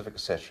your list of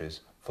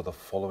accessories for the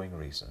following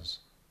reasons.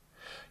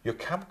 Your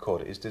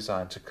camcorder is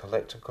designed to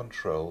collect and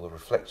control the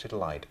reflected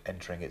light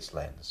entering its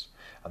lens,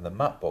 and the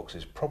matte box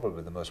is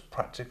probably the most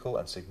practical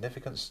and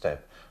significant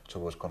step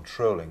towards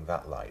controlling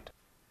that light.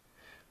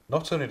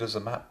 Not only does the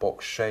matte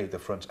box shade the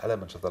front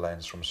element of the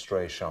lens from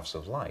stray shafts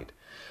of light,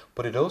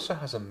 but it also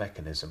has a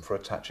mechanism for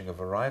attaching a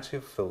variety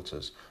of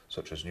filters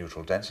such as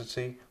neutral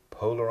density,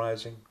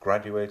 polarizing,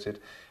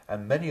 graduated,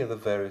 and many other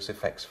various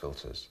effects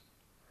filters.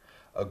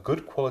 A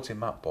good quality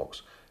matte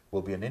box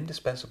will be an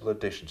indispensable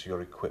addition to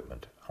your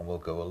equipment and will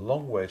go a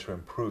long way to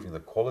improving the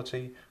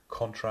quality,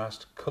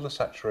 contrast, colour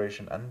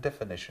saturation and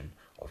definition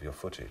of your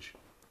footage.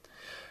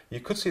 You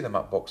could see the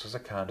matte box as a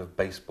kind of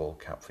baseball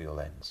cap for your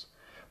lens.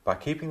 By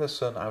keeping the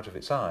sun out of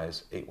its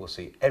eyes, it will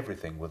see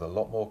everything with a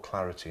lot more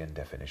clarity and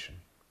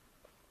definition.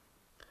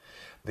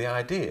 The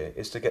idea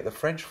is to get the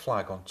French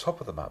flag on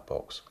top of the matte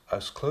box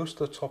as close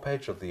to the top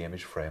edge of the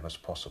image frame as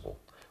possible,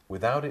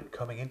 without it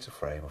coming into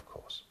frame, of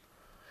course.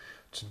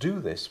 To do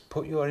this,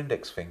 put your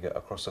index finger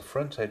across the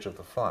front edge of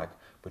the flag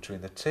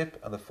between the tip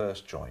and the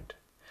first joint.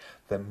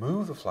 Then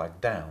move the flag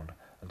down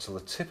until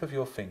the tip of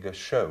your finger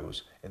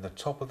shows in the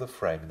top of the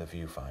frame in the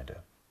viewfinder.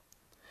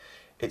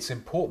 It's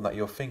important that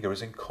your finger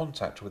is in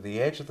contact with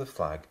the edge of the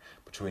flag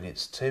between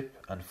its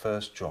tip and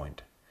first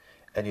joint.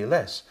 Any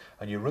less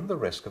and you run the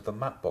risk of the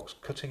matte box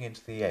cutting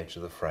into the edge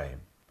of the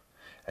frame.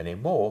 Any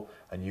more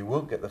and you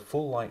won't get the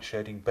full light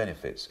shading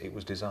benefits it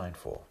was designed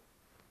for.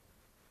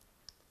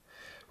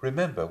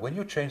 Remember, when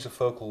you change the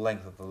focal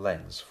length of the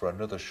lens for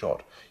another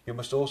shot, you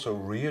must also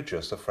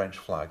readjust the French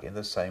flag in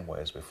the same way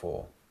as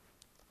before.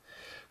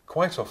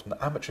 Quite often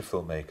amateur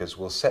filmmakers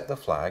will set the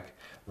flag,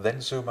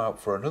 then zoom out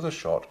for another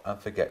shot and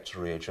forget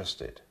to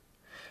readjust it.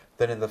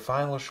 Then in the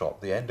final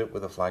shot they end up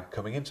with the flag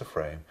coming into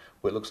frame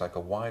where it looks like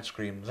a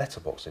widescreen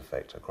letterbox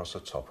effect across the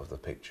top of the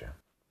picture.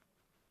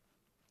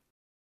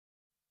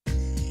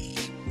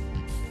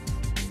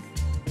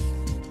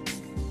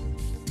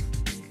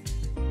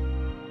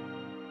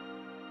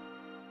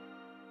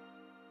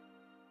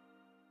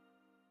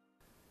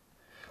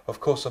 Of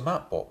course, a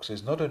matte box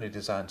is not only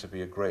designed to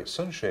be a great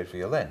sunshade for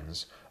your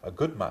lens, a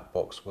good matte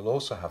box will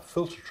also have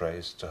filter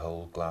trays to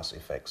hold glass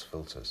effects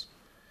filters.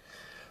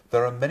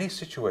 There are many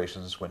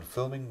situations when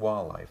filming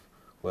wildlife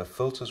where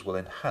filters will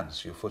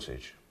enhance your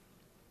footage.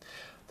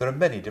 There are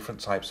many different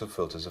types of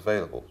filters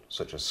available,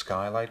 such as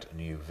skylight and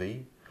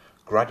UV,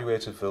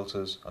 graduated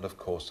filters, and of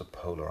course the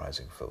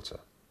polarizing filter.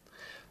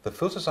 The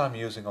filters I'm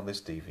using on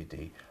this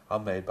DVD are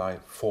made by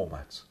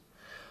Format.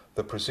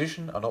 The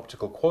precision and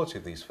optical quality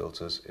of these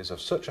filters is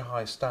of such a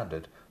high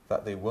standard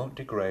that they won't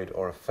degrade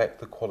or affect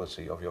the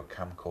quality of your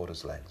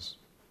camcorder's lens.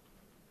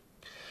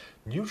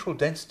 Neutral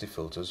density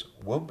filters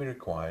won't be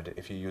required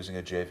if you're using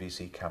a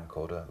JVC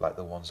camcorder like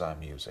the ones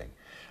I'm using,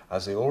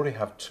 as they already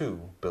have two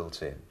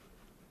built in.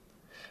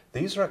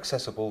 These are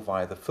accessible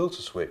via the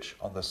filter switch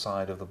on the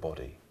side of the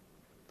body.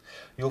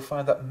 You'll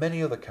find that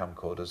many other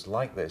camcorders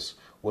like this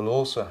will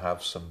also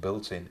have some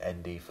built-in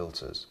ND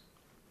filters.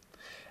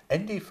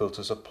 ND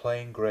filters are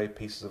plain grey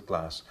pieces of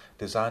glass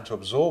designed to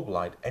absorb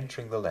light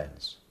entering the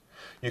lens.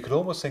 You could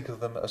almost think of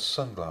them as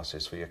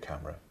sunglasses for your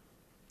camera.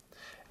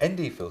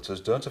 ND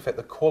filters don't affect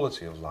the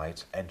quality of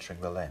light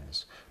entering the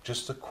lens,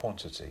 just the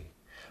quantity.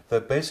 They're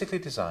basically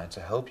designed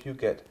to help you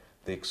get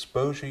the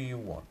exposure you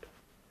want.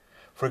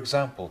 For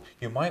example,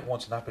 you might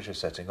want an aperture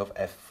setting of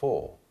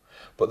f4,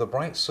 but the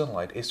bright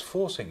sunlight is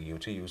forcing you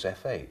to use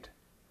f8.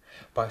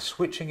 By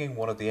switching in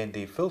one of the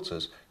ND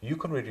filters, you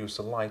can reduce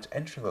the light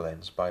entering the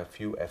lens by a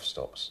few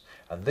f-stops,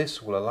 and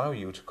this will allow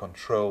you to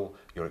control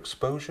your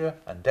exposure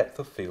and depth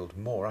of field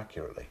more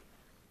accurately.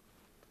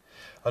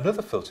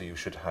 Another filter you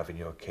should have in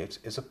your kit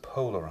is a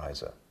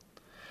polarizer.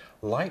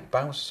 Light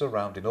bounces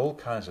around in all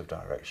kinds of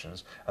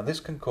directions, and this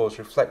can cause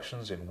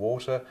reflections in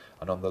water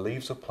and on the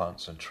leaves of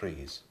plants and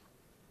trees.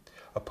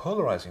 A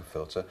polarizing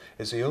filter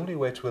is the only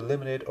way to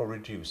eliminate or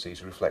reduce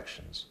these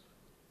reflections.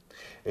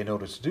 In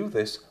order to do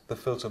this, the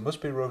filter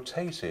must be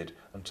rotated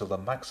until the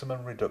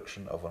maximum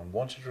reduction of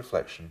unwanted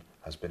reflection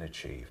has been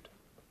achieved.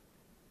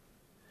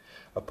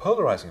 A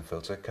polarizing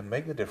filter can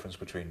make the difference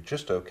between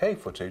just okay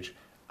footage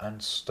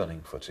and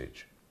stunning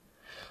footage.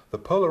 The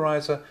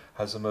polarizer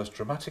has the most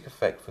dramatic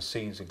effect for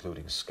scenes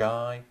including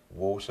sky,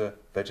 water,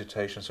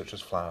 vegetation such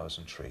as flowers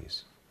and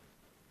trees.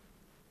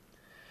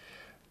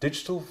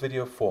 Digital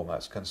video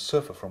formats can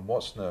suffer from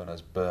what's known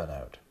as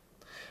burnout.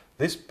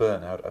 This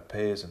burnout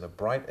appears in the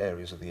bright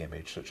areas of the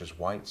image, such as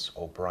whites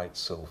or bright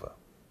silver.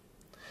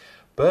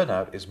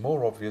 Burnout is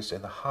more obvious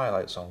in the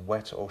highlights on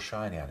wet or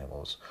shiny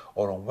animals,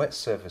 or on wet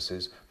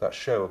surfaces that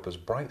show up as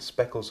bright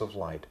speckles of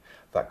light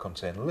that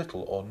contain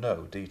little or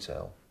no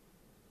detail.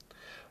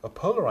 A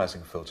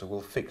polarizing filter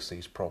will fix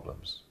these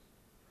problems.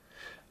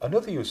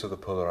 Another use of the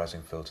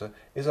polarizing filter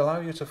is allow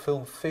you to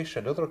film fish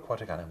and other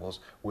aquatic animals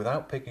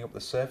without picking up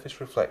the surface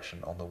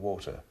reflection on the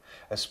water,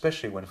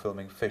 especially when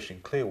filming fish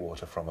in clear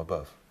water from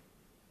above.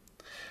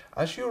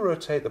 As you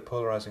rotate the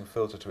polarizing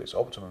filter to its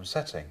optimum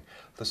setting,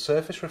 the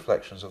surface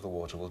reflections of the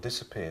water will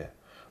disappear,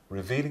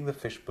 revealing the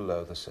fish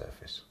below the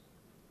surface.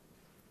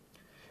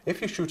 If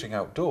you're shooting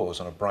outdoors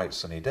on a bright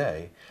sunny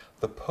day,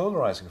 the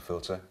polarizing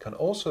filter can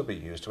also be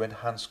used to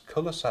enhance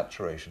colour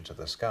saturation to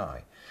the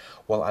sky,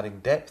 while adding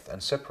depth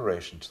and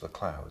separation to the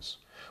clouds,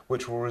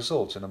 which will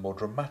result in a more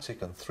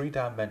dramatic and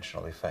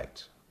three-dimensional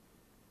effect.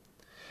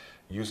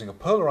 Using a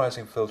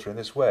polarizing filter in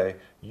this way,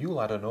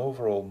 you'll add an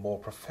overall more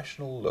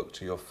professional look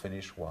to your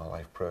finished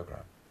wildlife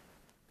program.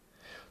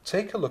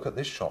 Take a look at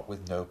this shot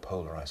with no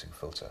polarizing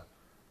filter.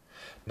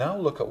 Now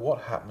look at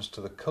what happens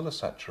to the colour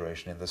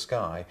saturation in the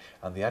sky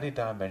and the added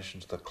dimension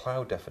to the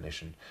cloud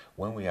definition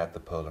when we add the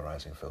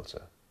polarizing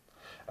filter.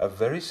 A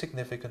very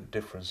significant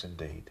difference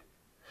indeed.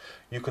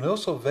 You can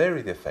also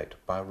vary the effect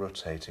by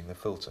rotating the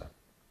filter.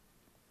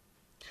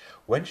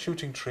 When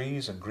shooting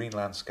trees and green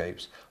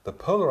landscapes, the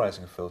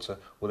polarizing filter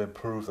will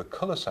improve the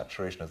colour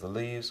saturation of the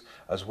leaves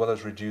as well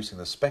as reducing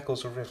the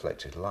speckles of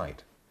reflected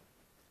light.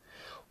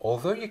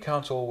 Although you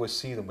can't always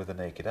see them with the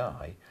naked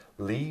eye,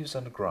 leaves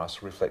and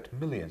grass reflect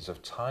millions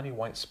of tiny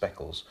white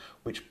speckles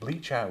which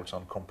bleach out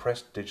on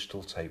compressed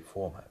digital tape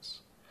formats.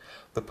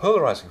 The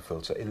polarizing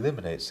filter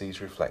eliminates these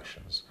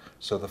reflections,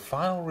 so the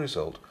final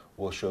result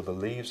will show the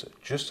leaves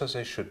just as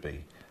they should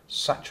be,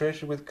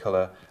 saturated with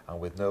colour and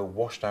with no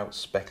washed out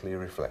speckly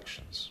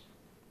reflections.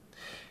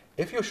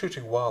 If you're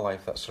shooting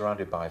wildlife that's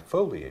surrounded by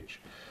foliage,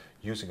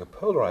 using a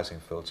polarizing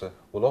filter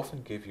will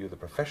often give you the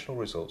professional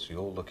results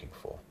you're looking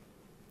for.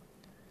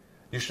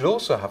 You should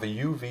also have a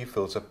UV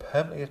filter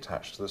permanently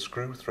attached to the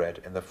screw thread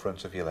in the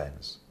front of your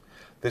lens.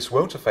 This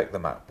won't affect the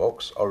matte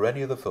box or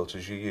any of the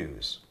filters you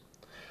use.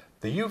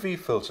 The UV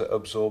filter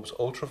absorbs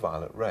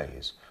ultraviolet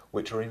rays,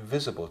 which are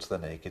invisible to the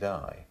naked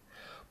eye.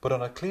 But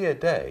on a clear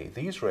day,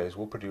 these rays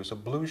will produce a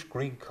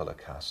bluish-green colour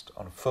cast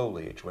on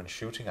foliage when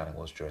shooting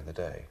animals during the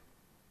day.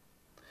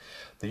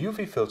 The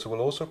UV filter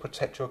will also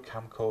protect your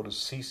camcorder's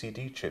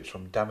CCD chips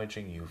from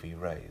damaging UV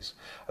rays,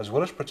 as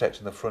well as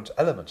protecting the front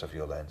element of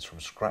your lens from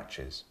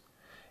scratches.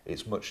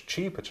 It's much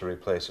cheaper to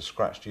replace a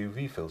scratched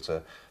UV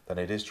filter than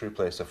it is to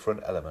replace the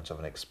front element of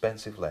an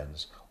expensive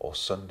lens or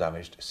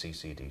sun-damaged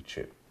CCD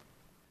chip.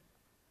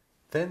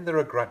 Then there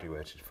are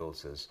graduated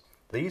filters.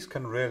 These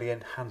can really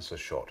enhance a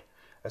shot,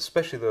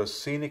 especially those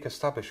scenic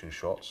establishing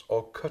shots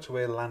or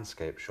cutaway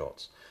landscape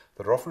shots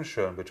that are often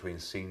shown between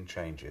scene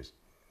changes.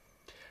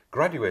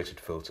 Graduated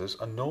filters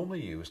are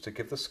normally used to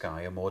give the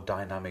sky a more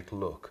dynamic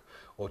look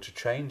or to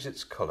change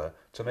its colour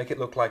to make it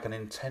look like an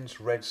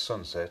intense red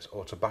sunset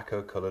or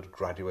tobacco-coloured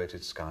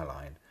graduated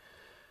skyline.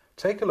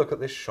 Take a look at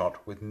this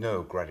shot with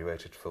no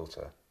graduated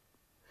filter.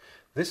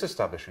 This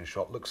establishing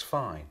shot looks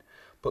fine,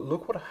 but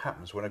look what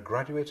happens when a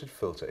graduated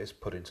filter is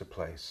put into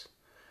place.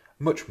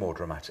 Much more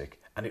dramatic,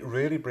 and it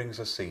really brings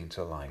a scene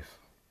to life.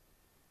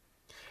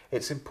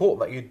 It's important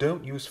that you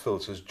don't use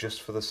filters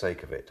just for the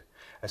sake of it,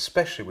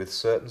 especially with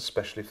certain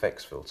special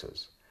effects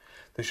filters.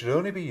 They should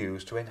only be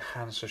used to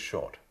enhance a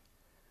shot.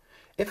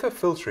 If a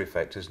filter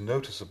effect is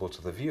noticeable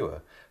to the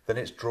viewer, then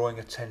it's drawing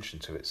attention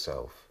to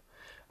itself,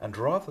 and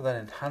rather than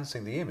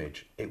enhancing the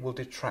image, it will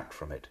detract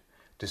from it,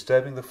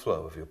 disturbing the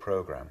flow of your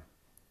program.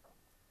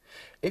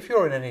 If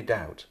you're in any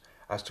doubt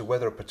as to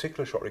whether a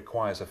particular shot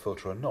requires a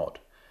filter or not,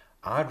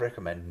 I'd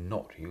recommend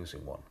not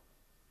using one.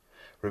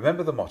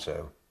 Remember the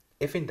motto,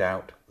 if in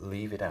doubt,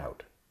 leave it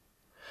out.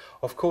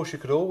 Of course, you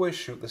could always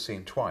shoot the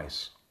scene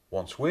twice,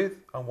 once with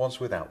and once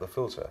without the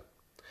filter.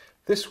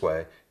 This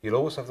way, you'll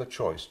always have the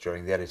choice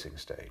during the editing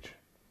stage.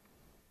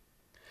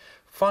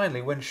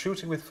 Finally, when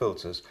shooting with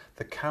filters,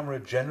 the camera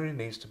generally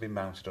needs to be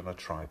mounted on a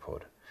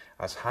tripod,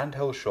 as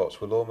handheld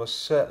shots will almost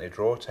certainly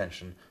draw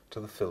attention to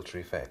the filter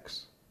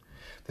effects.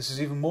 This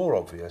is even more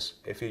obvious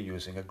if you're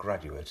using a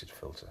graduated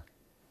filter.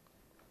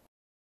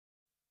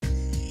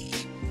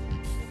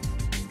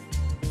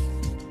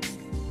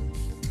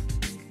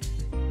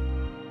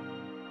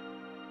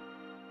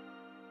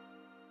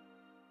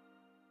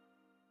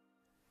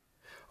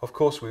 Of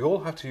course, we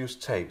all have to use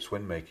tapes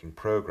when making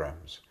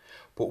programs,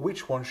 but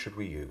which one should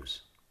we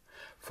use?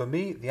 For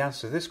me, the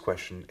answer to this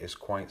question is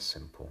quite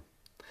simple.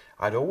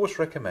 I'd always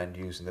recommend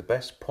using the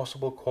best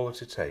possible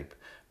quality tape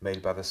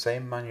made by the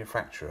same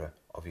manufacturer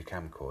of your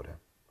camcorder.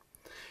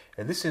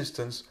 In this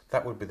instance,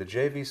 that would be the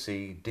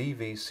JVC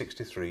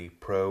DV63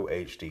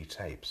 ProHD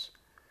tapes.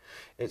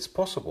 It's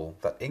possible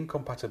that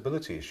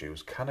incompatibility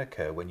issues can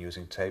occur when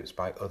using tapes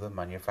by other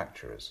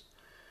manufacturers.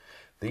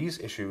 These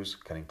issues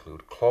can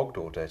include clogged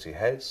or dirty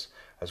heads,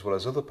 as well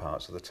as other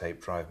parts of the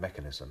tape drive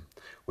mechanism,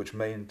 which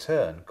may in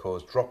turn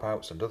cause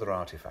dropouts and other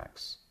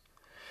artifacts.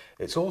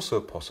 It's also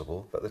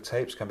possible that the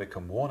tapes can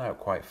become worn out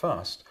quite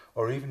fast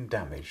or even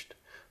damaged,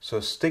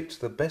 so stick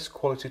to the best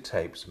quality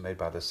tapes made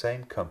by the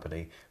same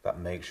company that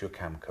makes your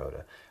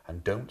camcorder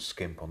and don't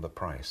skimp on the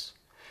price.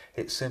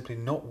 It's simply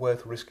not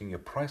worth risking your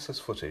priceless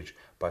footage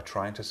by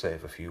trying to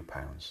save a few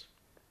pounds.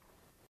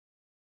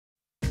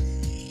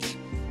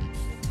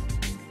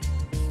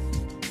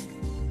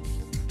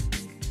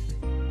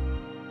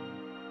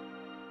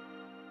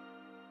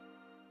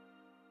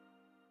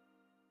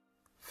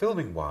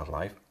 Filming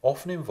wildlife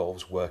often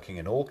involves working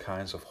in all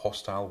kinds of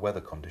hostile weather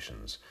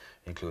conditions,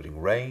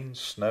 including rain,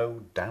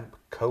 snow, damp,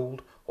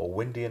 cold or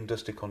windy and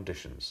dusty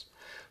conditions,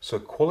 so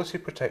quality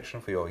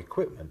protection for your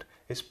equipment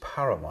is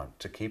paramount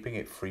to keeping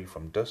it free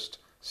from dust,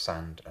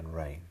 sand and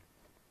rain.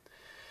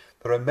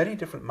 There are many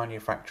different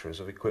manufacturers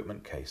of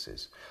equipment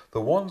cases. The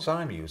ones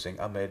I'm using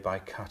are made by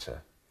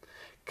Kata.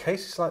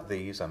 Cases like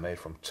these are made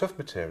from tough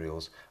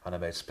materials and are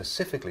made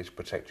specifically to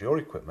protect your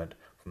equipment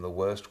from the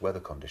worst weather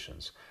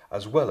conditions,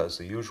 as well as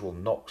the usual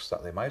knocks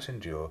that they might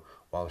endure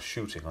while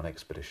shooting on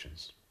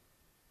expeditions.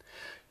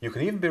 You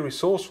can even be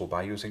resourceful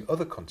by using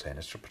other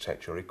containers to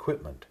protect your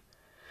equipment.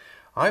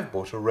 I've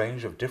bought a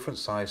range of different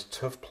sized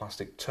tough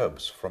plastic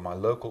tubs from my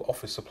local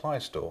office supply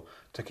store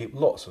to keep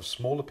lots of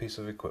smaller pieces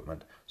of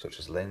equipment such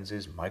as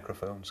lenses,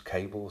 microphones,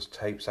 cables,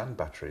 tapes and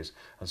batteries,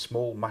 and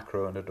small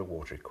macro and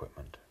underwater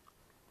equipment.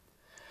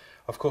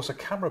 Of course, a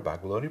camera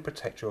bag will only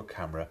protect your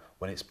camera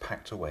when it's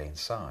packed away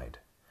inside.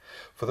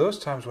 For those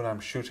times when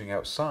I'm shooting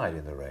outside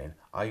in the rain,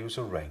 I use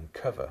a rain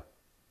cover.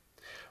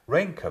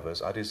 Rain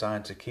covers are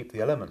designed to keep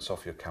the elements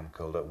off your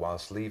camcorder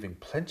whilst leaving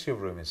plenty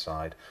of room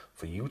inside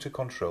for you to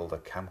control the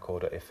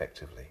camcorder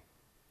effectively.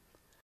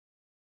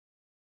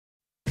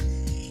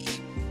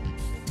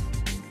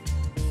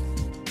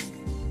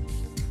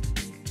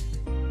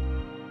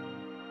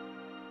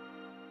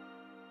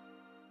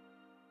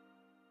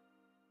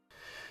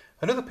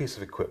 Another piece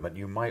of equipment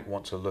you might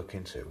want to look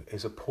into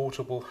is a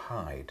portable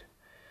hide.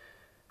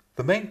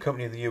 The main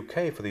company in the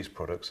UK for these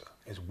products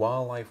is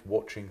Wildlife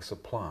Watching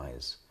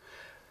Supplies.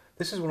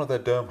 This is one of their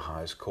dome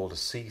hides called a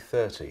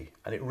C30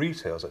 and it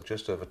retails at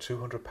just over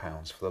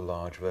 £200 for the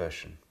large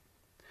version.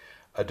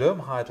 A dome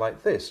hide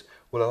like this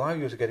will allow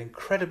you to get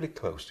incredibly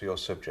close to your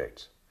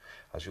subject,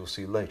 as you'll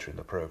see later in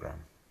the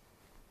programme.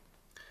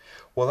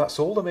 Well, that's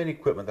all the main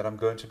equipment that I'm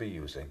going to be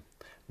using.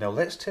 Now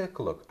let's take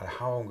a look at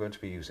how I'm going to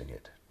be using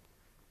it.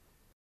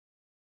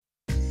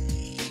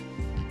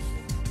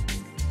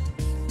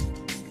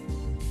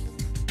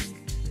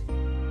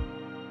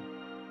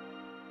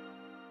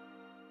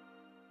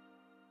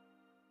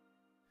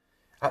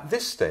 At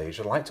this stage,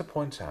 I'd like to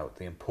point out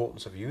the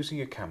importance of using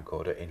your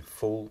camcorder in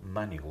full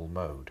manual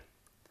mode.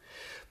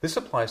 This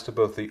applies to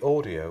both the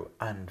audio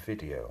and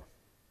video.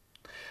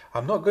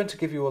 I'm not going to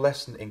give you a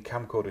lesson in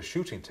camcorder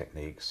shooting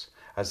techniques,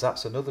 as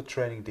that's another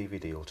training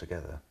DVD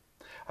altogether.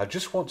 I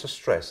just want to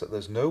stress that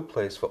there's no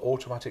place for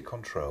automatic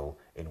control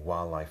in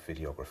wildlife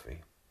videography.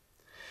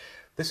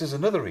 This is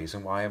another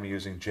reason why I'm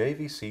using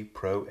JVC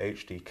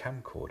ProHD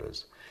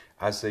Camcorders,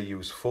 as they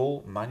use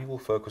full manual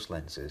focus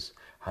lenses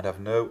and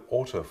have no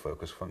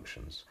autofocus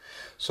functions,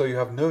 so you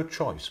have no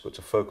choice but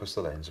to focus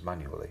the lens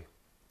manually.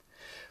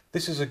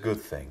 This is a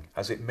good thing,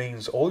 as it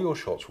means all your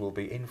shots will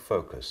be in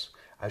focus,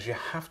 as you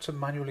have to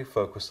manually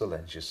focus the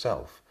lens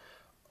yourself,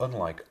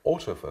 unlike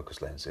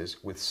autofocus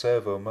lenses with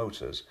servo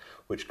motors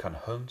which can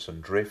hunt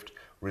and drift,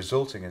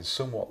 resulting in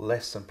somewhat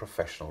less than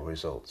professional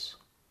results.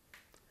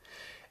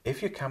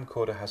 If your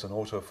camcorder has an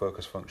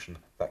autofocus function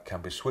that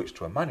can be switched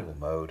to a manual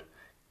mode,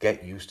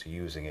 get used to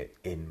using it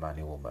in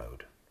manual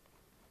mode.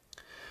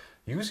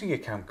 Using your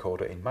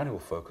camcorder in manual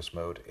focus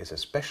mode is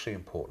especially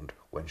important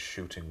when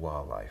shooting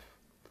wildlife.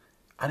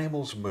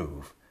 Animals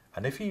move,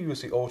 and if you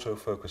use the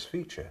autofocus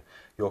feature,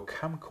 your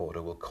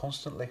camcorder will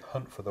constantly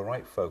hunt for the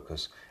right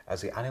focus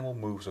as the animal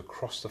moves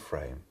across the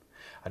frame,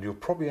 and you'll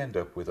probably end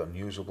up with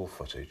unusable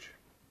footage.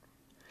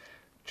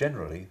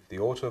 Generally, the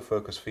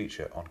autofocus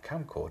feature on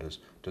camcorders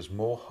does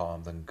more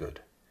harm than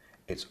good.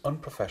 It's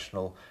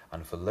unprofessional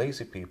and for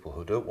lazy people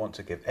who don't want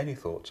to give any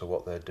thought to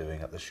what they're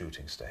doing at the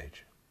shooting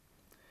stage.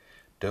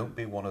 Don't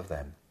be one of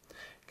them.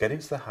 Get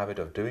into the habit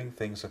of doing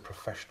things the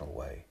professional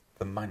way,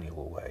 the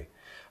manual way,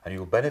 and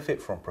you'll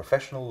benefit from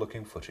professional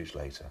looking footage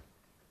later.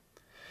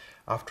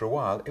 After a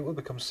while, it will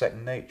become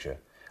second nature,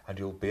 and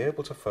you'll be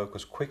able to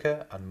focus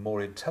quicker and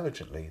more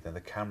intelligently than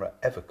the camera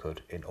ever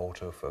could in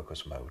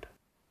autofocus mode.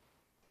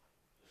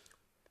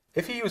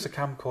 If you use a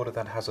camcorder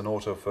that has an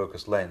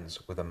autofocus lens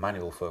with a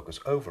manual focus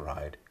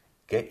override,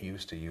 get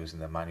used to using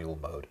the manual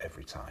mode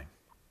every time.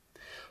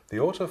 The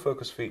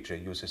autofocus feature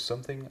uses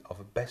something of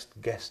a best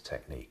guess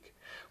technique,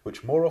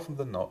 which more often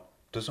than not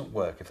doesn't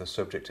work if the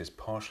subject is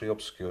partially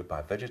obscured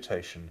by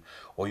vegetation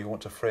or you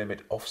want to frame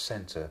it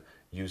off-center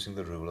using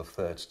the rule of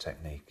thirds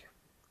technique.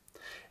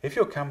 If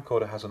your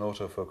camcorder has an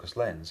autofocus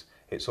lens,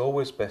 it's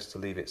always best to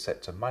leave it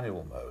set to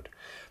manual mode,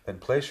 then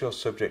place your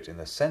subject in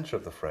the center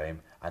of the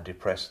frame and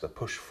depress the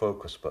push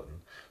focus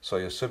button so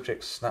your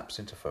subject snaps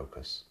into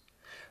focus.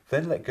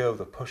 Then let go of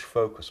the push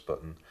focus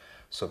button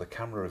so the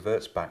camera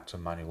reverts back to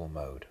manual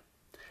mode.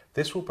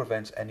 This will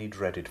prevent any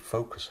dreaded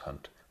focus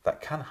hunt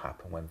that can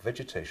happen when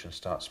vegetation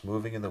starts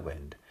moving in the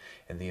wind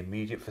in the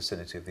immediate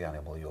vicinity of the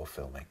animal you're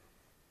filming.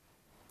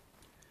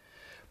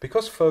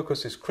 Because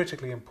focus is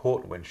critically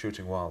important when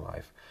shooting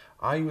wildlife,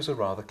 I use a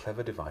rather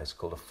clever device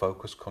called a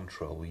focus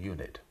control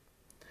unit.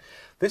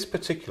 This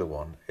particular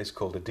one is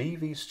called a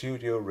DV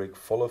Studio Rig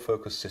Follow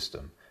Focus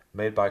System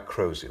made by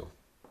Croziel.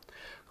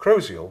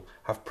 Croziel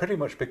have pretty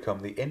much become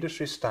the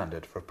industry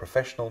standard for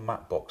professional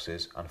matte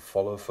boxes and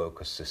follow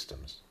focus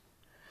systems.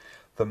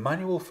 The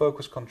manual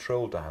focus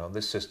control dial on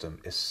this system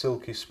is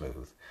silky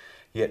smooth,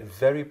 yet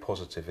very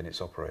positive in its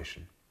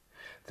operation.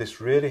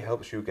 This really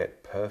helps you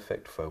get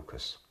perfect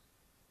focus.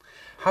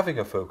 Having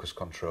a focus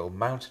control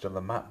mounted on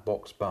the matte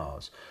box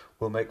bars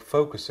will make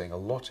focusing a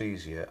lot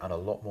easier and a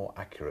lot more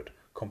accurate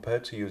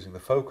compared to using the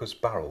focus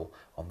barrel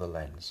on the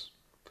lens,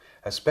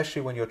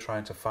 especially when you're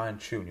trying to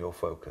fine-tune your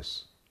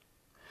focus.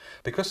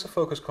 Because the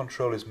focus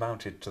control is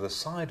mounted to the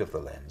side of the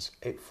lens,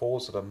 it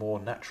falls at a more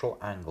natural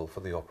angle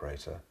for the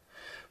operator,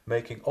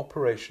 making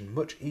operation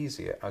much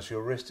easier as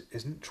your wrist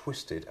isn't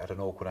twisted at an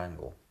awkward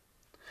angle.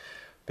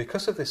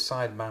 Because of this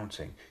side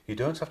mounting, you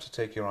don't have to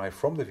take your eye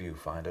from the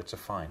viewfinder to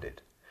find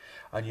it,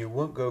 and you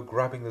won't go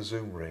grabbing the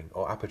zoom ring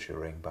or aperture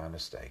ring by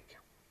mistake.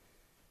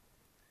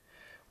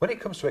 When it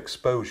comes to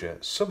exposure,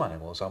 some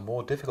animals are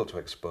more difficult to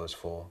expose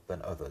for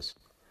than others.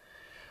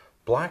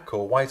 Black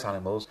or white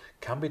animals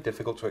can be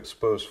difficult to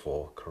expose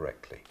for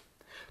correctly.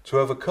 To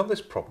overcome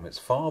this problem, it's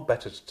far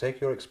better to take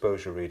your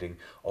exposure reading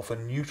off a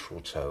neutral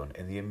tone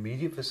in the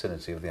immediate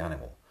vicinity of the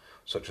animal,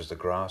 such as the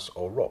grass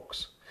or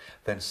rocks,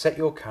 then set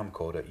your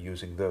camcorder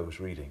using those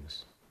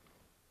readings.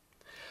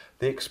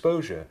 The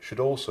exposure should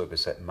also be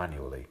set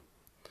manually.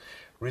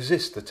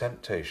 Resist the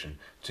temptation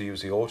to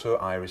use the auto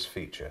iris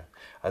feature,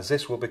 as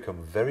this will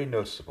become very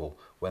noticeable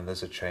when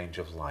there's a change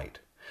of light,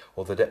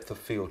 or the depth of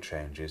field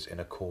changes in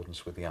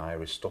accordance with the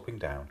iris stopping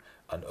down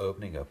and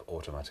opening up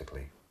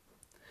automatically.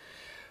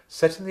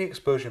 Setting the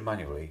exposure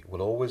manually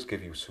will always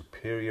give you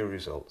superior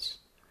results.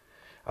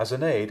 As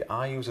an aid,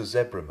 I use a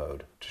zebra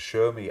mode to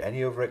show me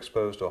any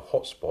overexposed or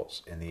hot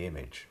spots in the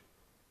image.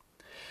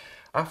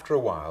 After a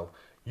while,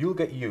 you'll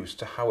get used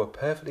to how a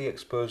perfectly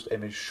exposed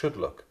image should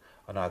look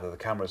on either the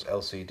camera's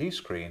LCD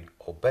screen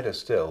or, better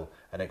still,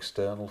 an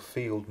external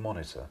field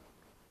monitor.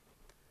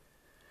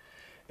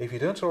 If you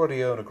don't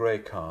already own a grey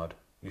card,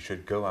 you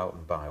should go out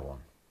and buy one.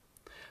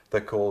 They're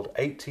called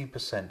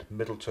 18%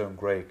 middle tone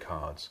grey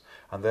cards,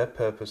 and their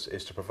purpose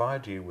is to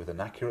provide you with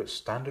an accurate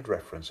standard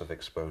reference of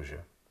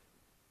exposure.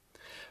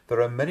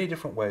 There are many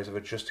different ways of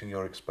adjusting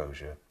your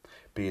exposure,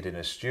 be it in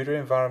a studio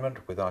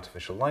environment with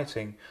artificial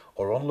lighting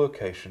or on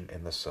location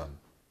in the sun.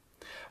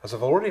 As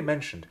I've already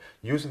mentioned,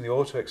 using the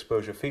auto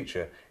exposure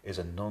feature is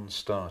a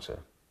non-starter.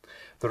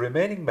 The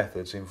remaining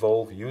methods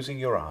involve using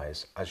your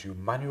eyes as you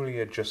manually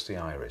adjust the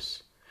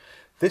iris.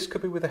 This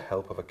could be with the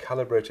help of a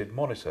calibrated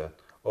monitor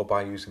or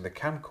by using the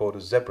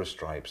camcorder zebra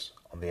stripes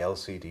on the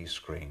LCD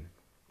screen.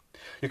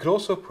 You could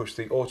also push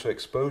the auto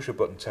exposure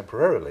button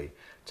temporarily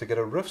to get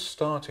a rough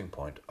starting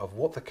point of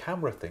what the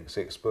camera thinks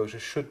the exposure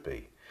should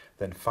be,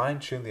 then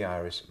fine-tune the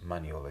iris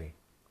manually.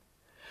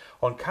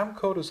 On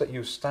camcorders that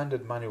use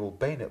standard manual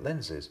bayonet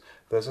lenses,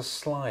 there's a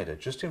slider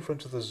just in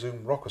front of the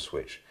zoom rocker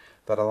switch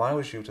that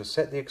allows you to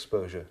set the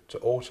exposure to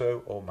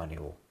auto or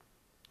manual.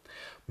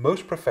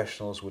 Most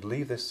professionals would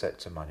leave this set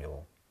to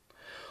manual,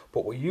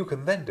 but what you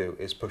can then do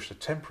is push the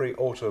temporary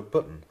auto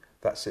button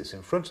that sits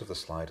in front of the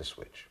slider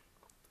switch.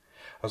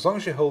 As long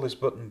as you hold this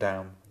button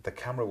down, the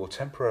camera will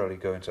temporarily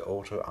go into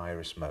auto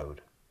iris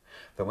mode.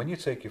 Then when you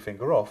take your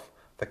finger off,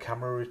 the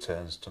camera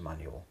returns to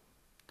manual.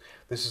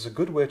 This is a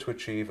good way to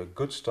achieve a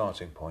good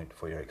starting point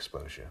for your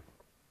exposure.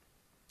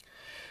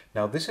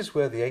 Now this is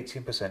where the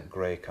 18%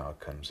 grey card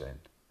comes in.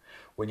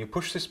 When you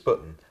push this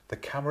button, the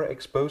camera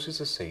exposes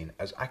the scene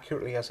as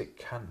accurately as it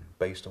can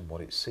based on what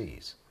it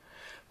sees.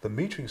 The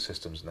metering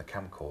systems in the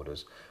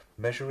camcorders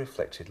measure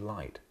reflected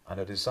light and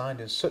are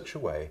designed in such a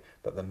way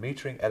that the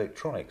metering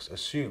electronics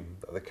assume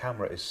that the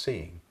camera is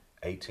seeing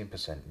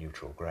 18%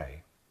 neutral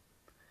grey.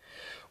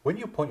 When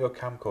you point your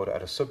camcorder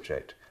at a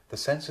subject, the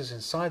sensors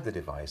inside the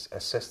device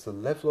assess the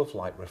level of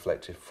light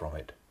reflected from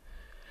it.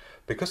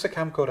 Because the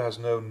camcorder has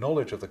no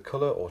knowledge of the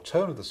colour or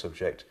tone of the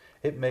subject,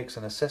 it makes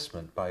an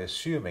assessment by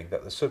assuming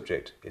that the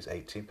subject is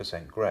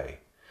 18% grey,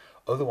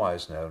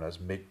 otherwise known as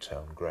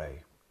mid-tone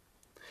grey.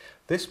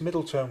 This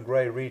middle tone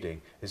grey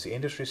reading is the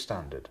industry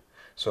standard,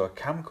 so a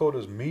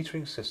camcorder's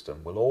metering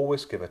system will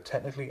always give a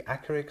technically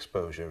accurate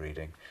exposure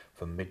reading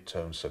for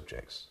mid-tone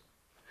subjects.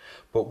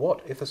 But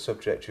what if the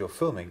subject you're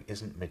filming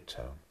isn't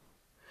mid-tone?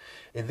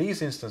 In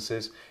these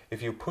instances,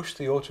 if you push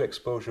the auto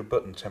exposure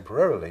button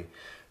temporarily,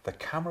 the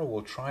camera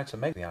will try to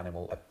make the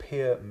animal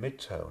appear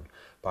mid-tone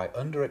by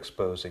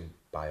underexposing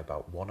by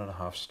about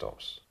 1.5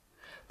 stops.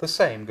 The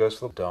same goes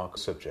for the dark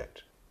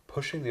subject.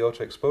 Pushing the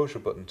auto exposure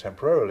button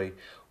temporarily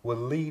will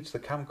lead to the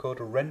camcorder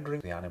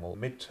rendering the animal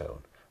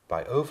mid-tone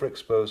by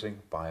overexposing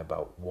by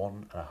about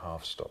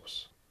 1.5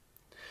 stops.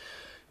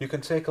 You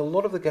can take a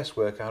lot of the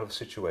guesswork out of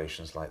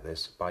situations like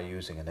this by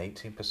using an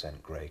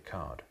 18% grey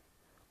card.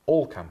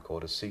 All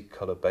camcorders see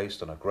colour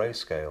based on a grey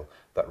scale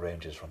that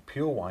ranges from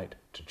pure white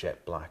to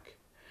jet black.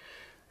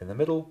 In the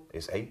middle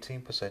is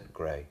 18%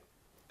 grey.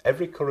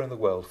 Every colour in the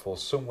world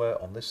falls somewhere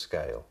on this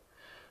scale.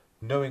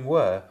 Knowing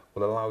where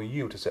will allow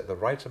you to set the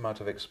right amount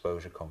of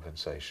exposure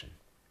compensation.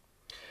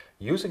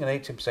 Using an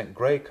 18%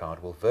 grey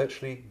card will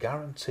virtually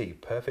guarantee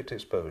perfect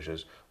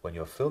exposures when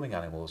you're filming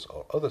animals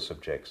or other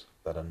subjects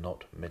that are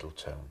not middle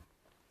tone.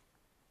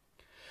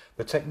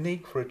 The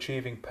technique for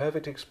achieving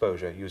perfect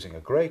exposure using a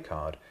grey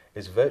card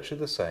is virtually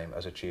the same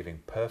as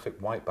achieving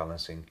perfect white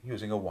balancing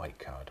using a white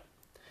card.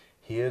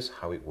 Here's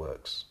how it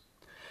works.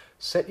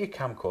 Set your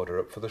camcorder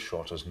up for the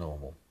shot as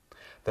normal.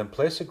 Then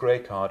place a grey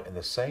card in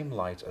the same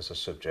light as the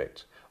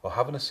subject or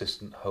have an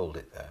assistant hold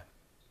it there.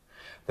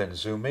 Then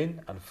zoom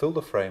in and fill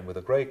the frame with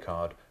a grey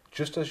card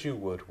just as you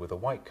would with a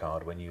white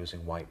card when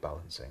using white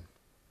balancing.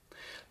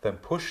 Then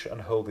push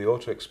and hold the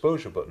auto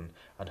exposure button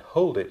and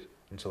hold it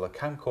until the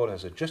camcorder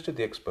has adjusted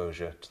the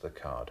exposure to the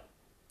card.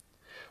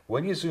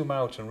 When you zoom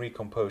out and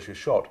recompose your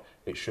shot,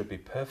 it should be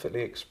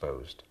perfectly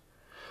exposed.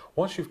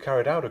 Once you've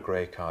carried out a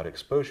grey card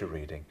exposure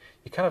reading,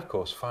 you can of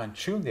course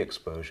fine-tune the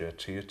exposure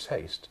to your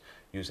taste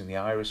using the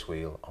iris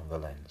wheel on the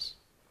lens.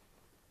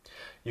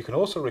 You can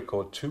also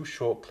record 2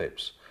 short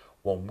clips,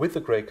 one with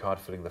the grey card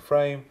filling the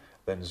frame,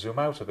 then zoom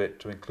out of it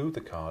to include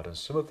the card and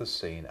some of the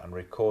scene and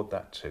record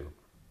that too.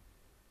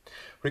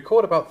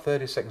 Record about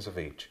 30 seconds of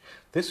each.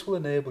 This will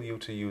enable you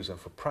to use them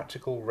for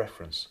practical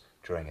reference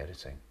during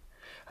editing,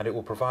 and it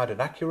will provide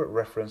an accurate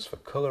reference for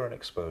colour and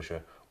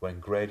exposure when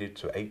graded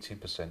to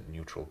 18%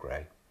 neutral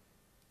grey.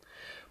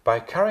 By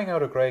carrying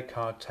out a grey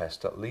card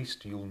test, at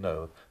least you'll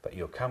know that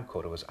your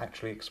camcorder was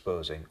actually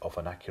exposing off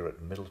an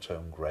accurate middle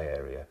tone grey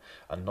area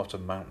and not a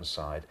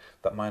mountainside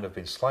that might have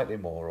been slightly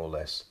more or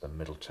less than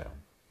middle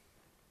tone.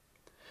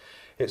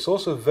 It's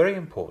also very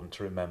important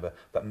to remember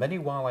that many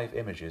wildlife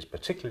images,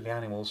 particularly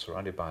animals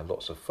surrounded by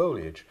lots of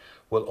foliage,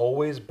 will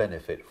always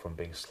benefit from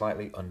being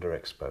slightly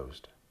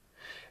underexposed.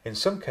 In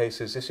some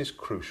cases this is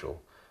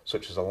crucial,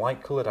 such as a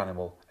light-coloured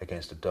animal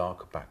against a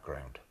dark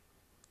background.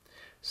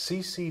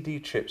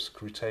 CCD chips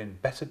retain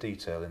better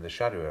detail in the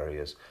shadow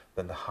areas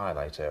than the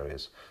highlight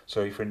areas,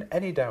 so if you're in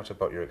any doubt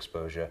about your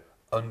exposure,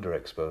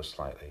 underexpose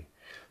slightly.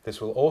 This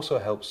will also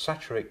help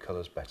saturate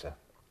colours better.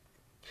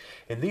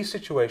 In these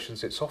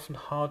situations it's often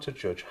hard to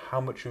judge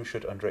how much you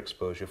should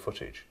underexpose your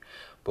footage,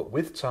 but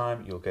with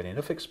time you'll gain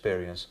enough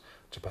experience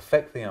to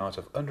perfect the art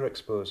of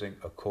underexposing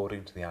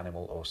according to the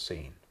animal or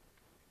scene.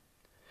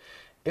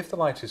 If the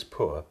light is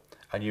poor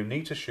and you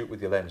need to shoot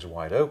with your lens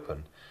wide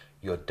open,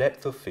 your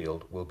depth of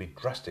field will be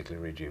drastically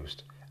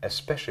reduced,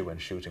 especially when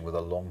shooting with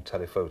a long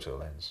telephoto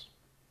lens.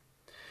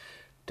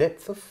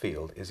 Depth of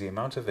field is the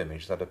amount of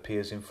image that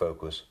appears in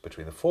focus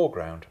between the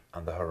foreground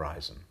and the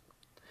horizon.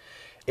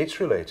 It's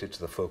related to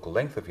the focal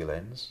length of your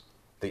lens,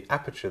 the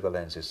aperture the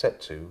lens is set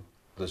to,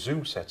 the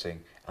zoom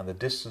setting, and the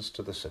distance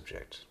to the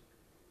subject.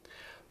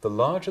 The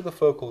larger the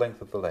focal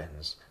length of the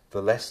lens,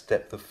 the less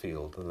depth of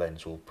field the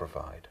lens will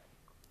provide.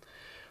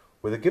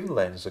 With a given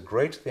lens, the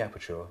greater the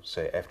aperture,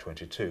 say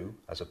f22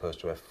 as opposed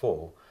to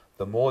f4,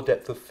 the more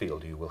depth of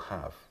field you will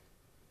have.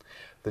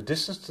 The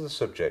distance to the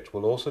subject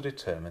will also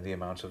determine the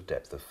amount of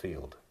depth of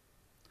field.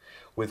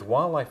 With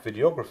wildlife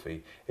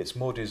videography, it's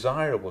more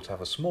desirable to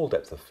have a small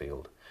depth of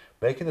field,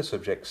 making the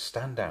subject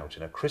stand out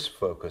in a crisp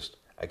focus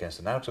against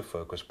an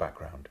out-of-focus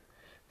background.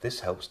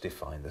 This helps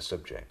define the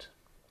subject.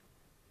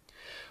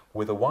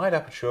 With a wide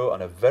aperture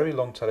and a very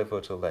long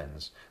telephoto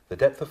lens, the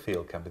depth of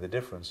field can be the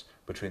difference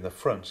between the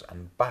front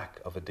and back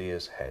of a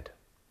deer's head.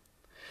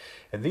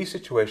 In these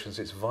situations,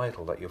 it's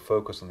vital that you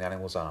focus on the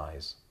animal's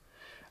eyes,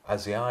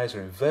 as the eyes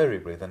are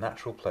invariably the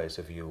natural place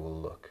a viewer will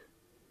look.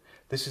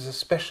 This is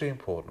especially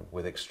important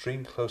with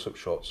extreme close-up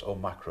shots or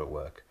macro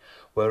work,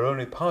 where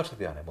only part of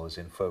the animal is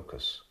in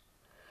focus.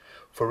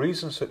 For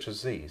reasons such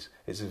as these,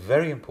 it's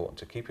very important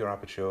to keep your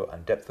aperture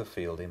and depth of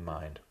field in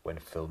mind when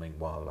filming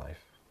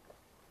wildlife.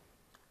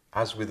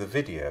 As with the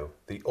video,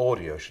 the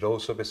audio should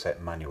also be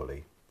set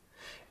manually.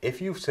 If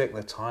you've taken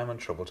the time and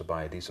trouble to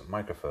buy a decent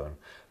microphone,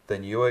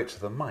 then you owe it to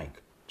the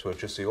mic to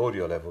adjust the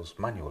audio levels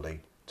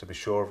manually to be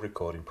sure of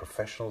recording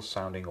professional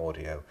sounding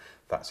audio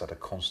that's at a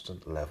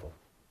constant level.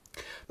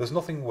 There's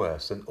nothing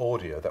worse than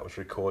audio that was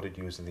recorded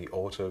using the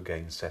auto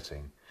gain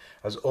setting,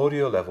 as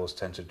audio levels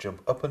tend to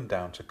jump up and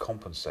down to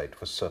compensate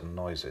for sudden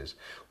noises,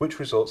 which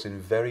results in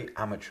very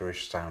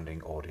amateurish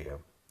sounding audio.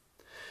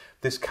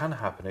 This can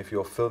happen if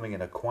you're filming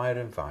in a quiet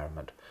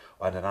environment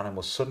and an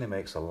animal suddenly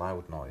makes a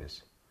loud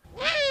noise.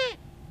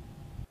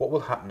 What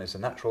will happen is the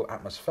natural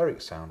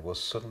atmospheric sound will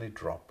suddenly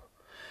drop.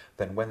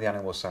 Then when the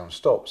animal sound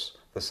stops,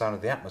 the sound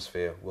of the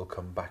atmosphere will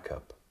come back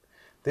up.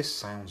 This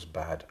sounds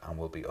bad and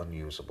will be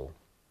unusable.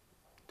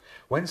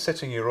 When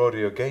setting your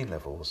audio gain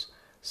levels,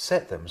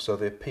 set them so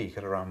they peak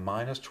at around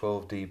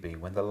 -12 dB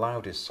when the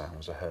loudest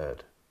sounds are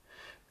heard.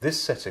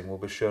 This setting will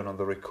be shown on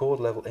the record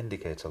level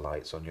indicator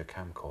lights on your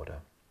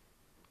camcorder.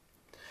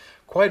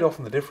 Quite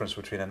often the difference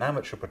between an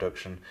amateur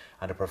production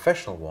and a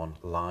professional one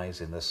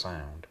lies in the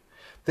sound.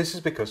 This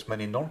is because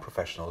many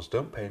non-professionals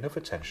don't pay enough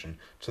attention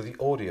to the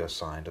audio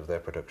side of their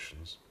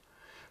productions.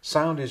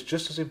 Sound is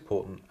just as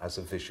important as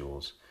the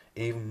visuals,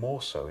 even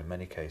more so in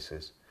many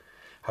cases.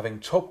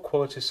 Having top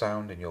quality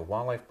sound in your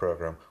wildlife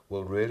program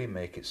will really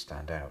make it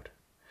stand out.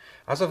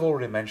 As I've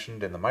already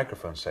mentioned in the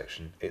microphone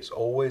section, it's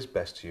always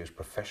best to use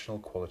professional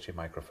quality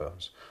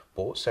microphones,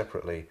 bought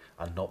separately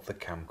and not the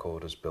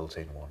camcorder's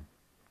built-in one.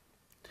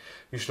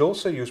 You should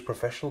also use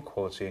professional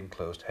quality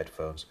enclosed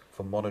headphones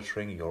for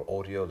monitoring your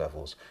audio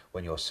levels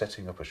when you're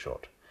setting up a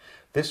shot.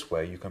 This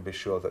way you can be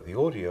sure that the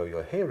audio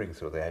you're hearing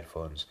through the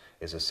headphones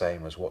is the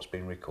same as what's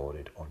being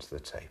recorded onto the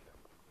tape.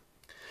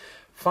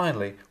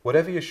 Finally,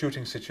 whatever your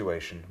shooting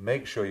situation,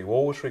 make sure you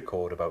always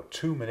record about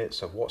 2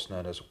 minutes of what's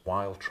known as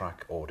wild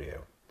track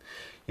audio.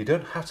 You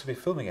don't have to be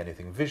filming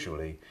anything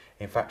visually,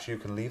 in fact you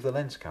can leave the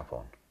lens cap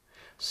on.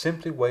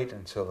 Simply wait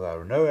until there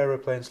are no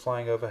aeroplanes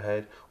flying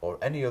overhead or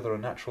any other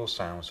unnatural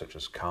sounds such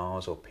as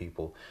cars or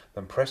people,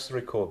 then press the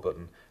record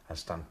button and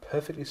stand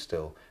perfectly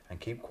still and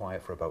keep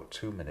quiet for about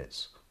 2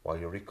 minutes while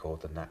you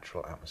record the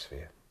natural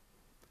atmosphere.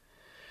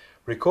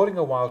 Recording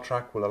a wild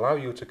track will allow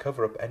you to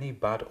cover up any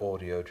bad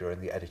audio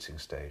during the editing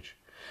stage.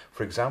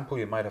 For example,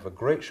 you might have a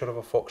great shot of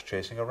a fox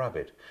chasing a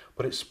rabbit,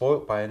 but it's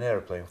spoilt by an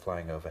aeroplane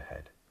flying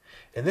overhead.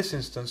 In this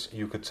instance,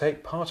 you could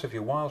take part of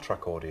your wild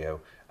track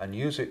audio and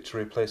use it to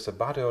replace the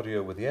bad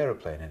audio with the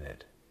aeroplane in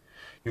it.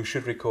 You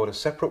should record a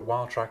separate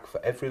wild track for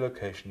every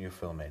location you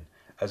film in,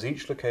 as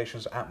each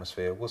location's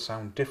atmosphere will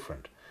sound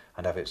different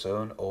and have its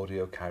own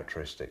audio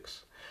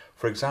characteristics.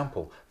 For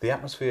example, the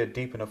atmosphere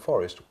deep in a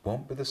forest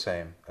won't be the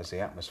same as the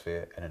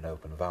atmosphere in an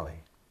open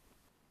valley.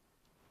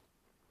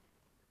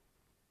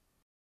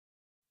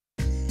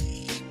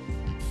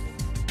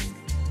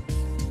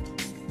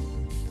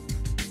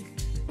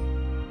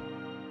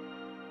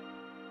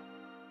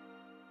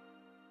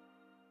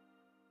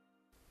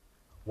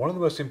 One of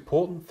the most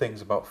important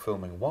things about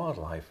filming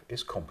wildlife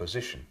is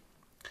composition.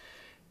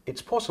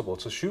 It's possible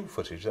to shoot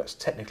footage that's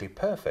technically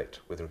perfect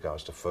with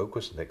regards to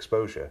focus and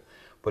exposure,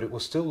 but it will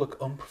still look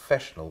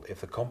unprofessional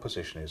if the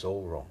composition is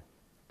all wrong.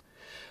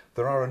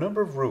 There are a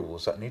number of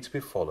rules that need to be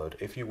followed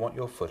if you want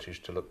your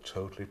footage to look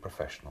totally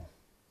professional.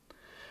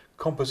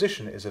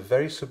 Composition is a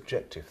very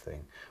subjective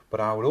thing, but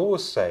I would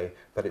always say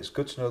that it's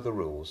good to know the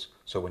rules,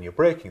 so when you're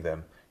breaking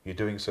them, you're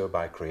doing so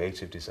by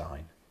creative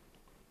design.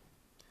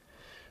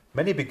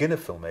 Many beginner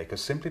filmmakers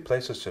simply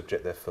place a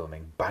subject they're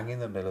filming bang in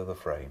the middle of the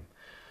frame.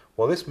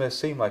 While this may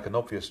seem like an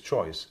obvious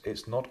choice,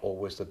 it's not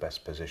always the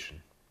best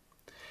position.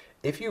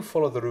 If you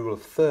follow the rule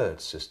of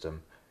thirds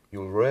system,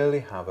 you'll rarely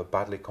have a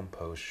badly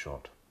composed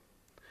shot.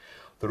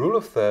 The rule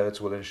of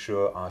thirds will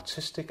ensure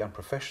artistic and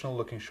professional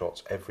looking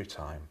shots every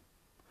time.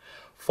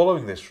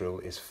 Following this rule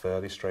is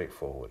fairly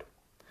straightforward.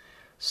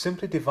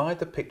 Simply divide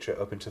the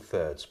picture up into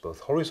thirds,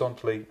 both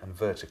horizontally and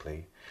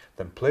vertically,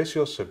 then place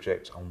your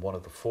subject on one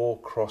of the 4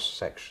 cross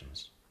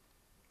sections.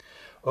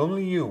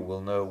 Only you will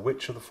know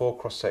which of the 4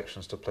 cross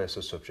sections to place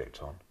the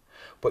subject on,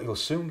 but you'll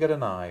soon get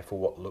an eye for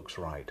what looks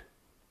right.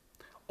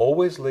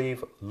 Always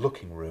leave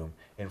looking room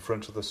in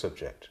front of the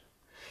subject.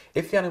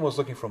 If the animal is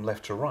looking from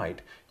left to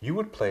right, you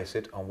would place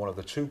it on one of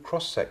the 2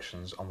 cross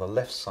sections on the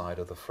left side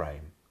of the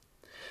frame.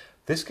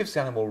 This gives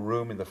the animal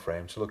room in the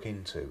frame to look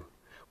into,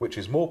 which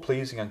is more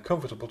pleasing and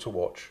comfortable to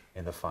watch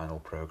in the final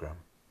program.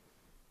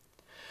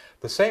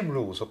 The same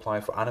rules apply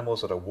for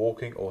animals that are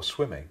walking or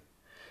swimming.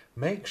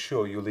 Make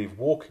sure you leave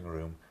walking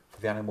room for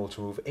the animal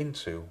to move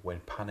into when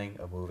panning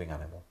a moving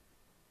animal.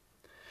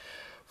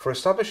 For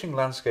establishing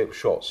landscape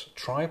shots,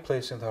 try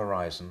placing the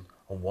horizon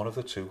on one of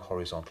the 2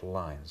 horizontal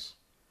lines.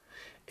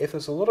 If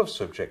there's a lot of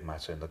subject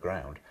matter in the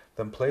ground,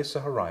 then place the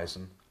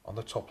horizon on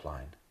the top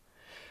line.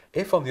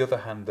 If, on the other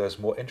hand, there's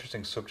more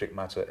interesting subject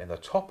matter in the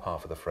top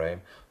half of the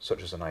frame,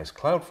 such as a nice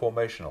cloud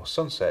formation or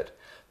sunset,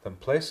 then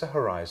place the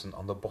horizon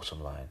on the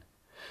bottom line.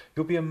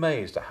 You'll be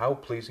amazed at how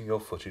pleasing your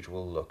footage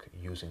will look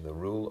using the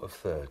rule of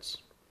thirds.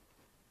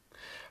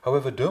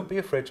 However, don't be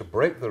afraid to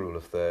break the rule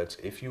of thirds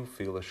if you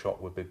feel the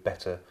shot would be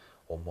better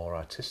or more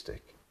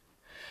artistic.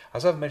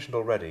 As I've mentioned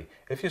already,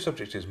 if your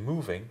subject is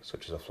moving,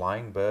 such as a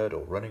flying bird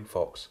or running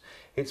fox,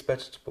 it's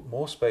better to put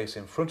more space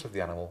in front of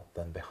the animal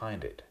than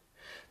behind it.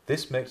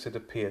 This makes it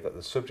appear that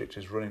the subject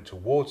is running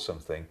towards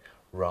something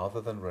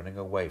rather than running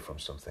away from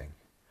something.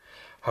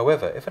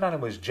 However, if an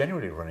animal is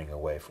genuinely running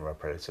away from a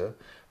predator,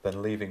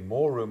 then leaving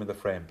more room in the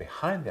frame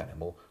behind the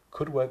animal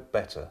could work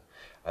better,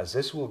 as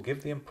this will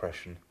give the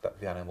impression that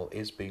the animal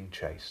is being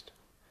chased.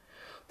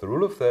 The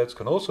rule of thirds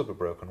can also be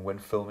broken when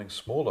filming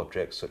small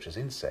objects such as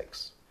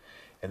insects.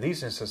 In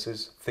these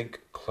instances,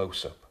 think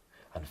close-up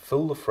and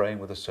fill the frame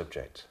with a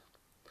subject.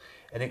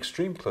 In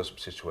extreme close-up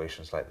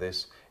situations like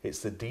this, it's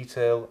the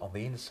detail on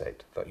the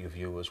insect that your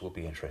viewers will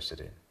be interested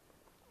in.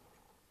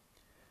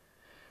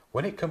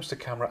 When it comes to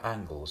camera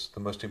angles, the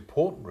most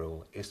important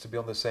rule is to be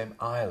on the same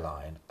eye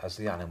line as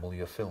the animal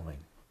you're filming.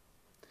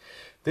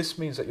 This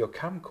means that your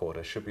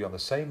camcorder should be on the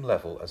same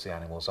level as the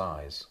animal's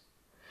eyes.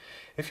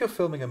 If you're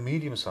filming a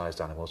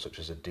medium-sized animal such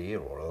as a deer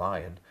or a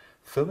lion,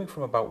 filming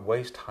from about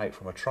waist height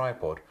from a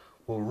tripod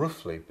will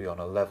roughly be on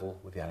a level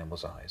with the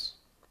animal's eyes.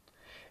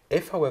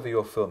 If, however,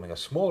 you're filming a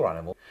smaller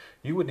animal,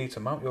 you would need to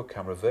mount your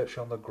camera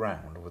virtually on the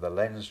ground with a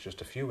lens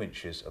just a few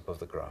inches above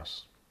the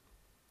grass.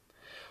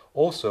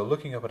 Also,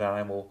 looking up at an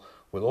animal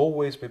will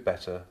always be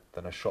better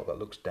than a shot that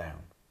looks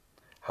down.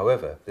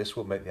 However, this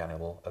will make the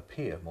animal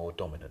appear more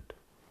dominant.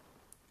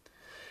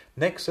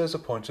 Next, there's a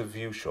point of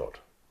view shot,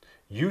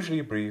 usually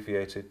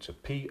abbreviated to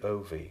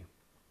POV.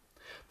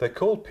 They're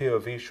called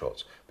POV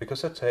shots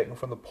because they're taken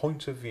from the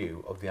point of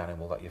view of the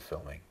animal that you're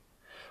filming.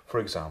 For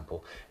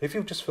example, if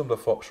you've just filmed a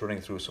fox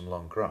running through some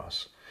long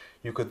grass,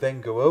 you could then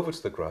go over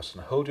to the grass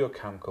and hold your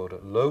camcorder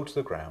low to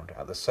the ground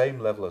at the same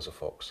level as a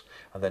fox,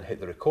 and then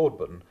hit the record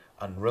button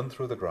and run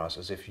through the grass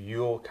as if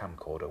your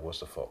camcorder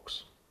was the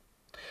fox.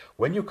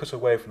 When you cut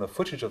away from the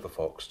footage of the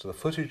fox to the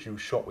footage you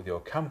shot with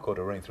your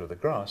camcorder running through the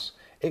grass,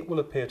 it will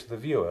appear to the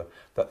viewer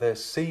that they're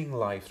seeing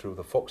life through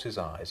the fox's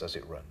eyes as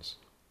it runs.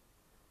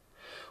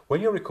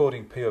 When you're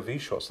recording POV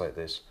shots like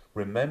this,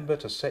 remember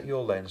to set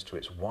your lens to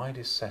its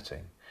widest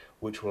setting,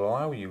 which will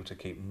allow you to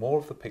keep more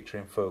of the picture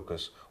in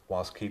focus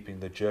whilst keeping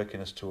the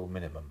jerkiness to a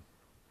minimum.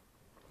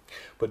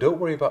 But don't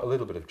worry about a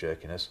little bit of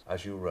jerkiness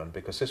as you run,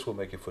 because this will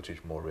make your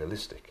footage more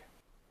realistic.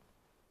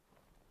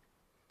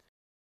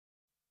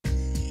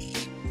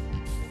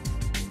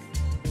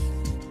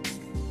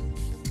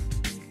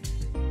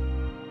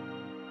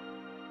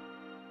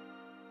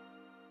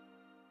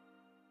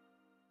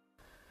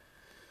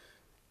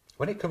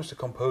 When it comes to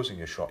composing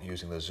your shot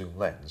using the zoom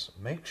lens,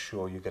 make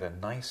sure you get a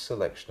nice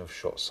selection of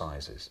shot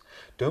sizes.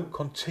 Don't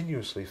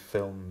continuously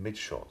film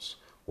mid-shots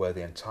where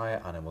the entire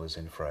animal is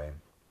in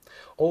frame.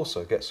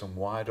 Also get some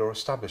wide or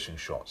establishing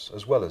shots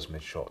as well as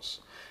mid-shots,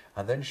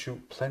 and then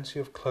shoot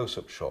plenty of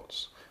close-up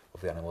shots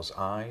of the animal's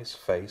eyes,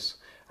 face,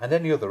 and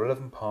any other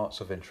relevant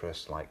parts of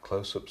interest like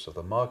close-ups of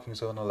the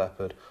markings on a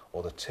leopard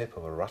or the tip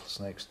of a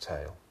rattlesnake's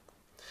tail.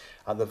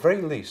 At the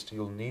very least,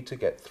 you'll need to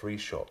get 3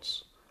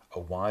 shots. A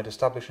wide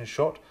establishing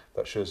shot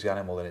that shows the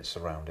animal in its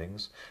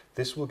surroundings.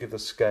 This will give the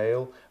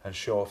scale and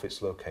show off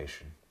its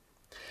location.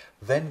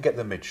 Then get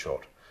the mid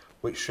shot,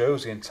 which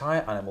shows the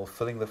entire animal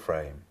filling the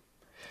frame.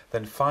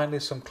 Then finally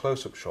some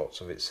close-up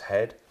shots of its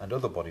head and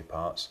other body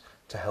parts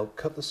to help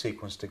cut the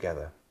sequence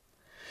together.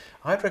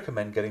 I'd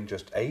recommend getting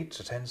just 8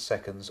 to 10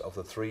 seconds of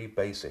the 3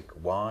 basic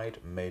wide,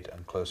 mid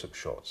and close-up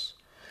shots.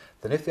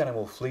 Then if the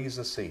animal flees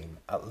the scene,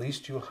 at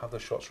least you'll have the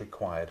shots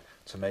required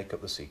to make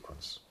up the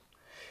sequence.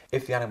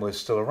 If the animal is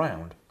still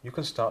around, you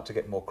can start to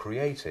get more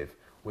creative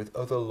with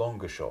other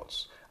longer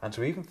shots, and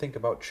to even think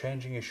about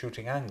changing your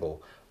shooting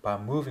angle by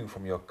moving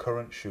from your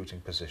current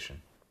shooting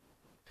position.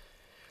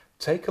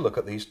 Take a look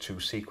at these 2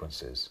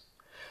 sequences.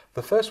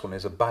 The first one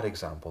is a bad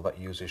example that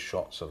uses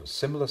shots of a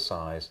similar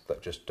size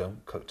that just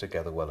don't cut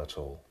together well at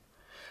all.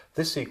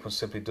 This sequence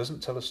simply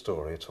doesn't tell a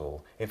story at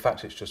all. In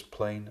fact, it's just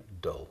plain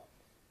dull.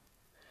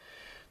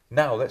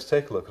 Now let's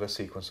take a look at a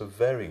sequence of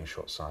varying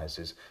shot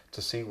sizes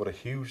to see what a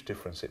huge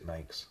difference it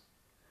makes.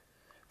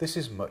 This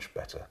is much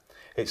better.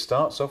 It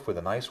starts off with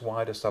a nice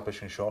wide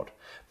establishing shot,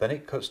 then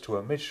it cuts to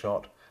a mid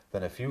shot,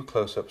 then a few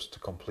close-ups to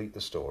complete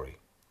the story.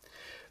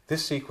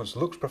 This sequence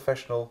looks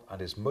professional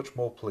and is much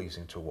more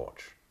pleasing to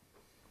watch.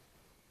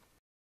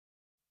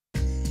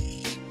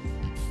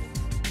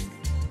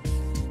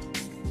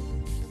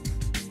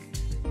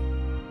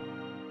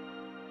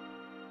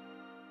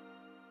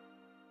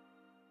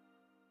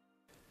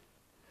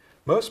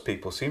 Most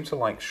people seem to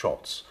like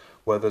shots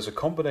where there's a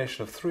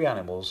combination of 3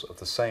 animals of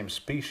the same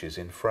species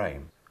in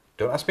frame.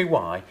 Don't ask me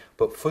why,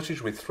 but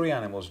footage with 3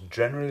 animals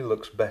generally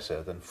looks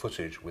better than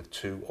footage with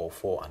 2 or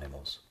 4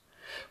 animals.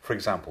 For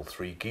example,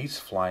 3 geese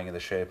flying in the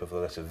shape of the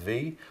letter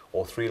V,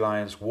 or 3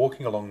 lions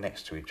walking along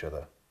next to each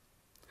other.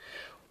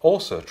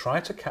 Also,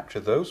 try to capture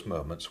those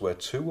moments where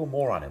 2 or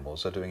more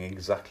animals are doing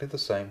exactly the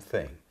same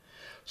thing,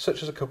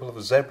 such as a couple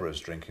of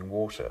zebras drinking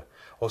water,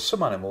 or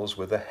some animals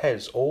with their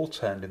heads all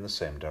turned in the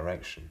same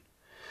direction.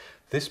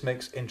 This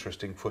makes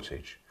interesting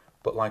footage,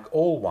 but like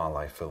all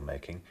wildlife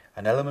filmmaking,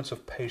 an element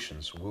of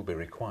patience will be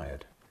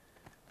required.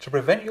 To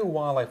prevent your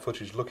wildlife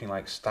footage looking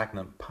like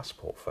stagnant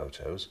passport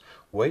photos,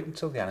 wait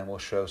until the animal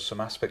shows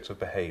some aspect of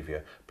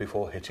behaviour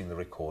before hitting the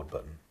record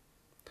button.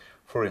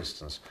 For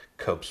instance,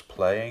 cubs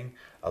playing,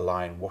 a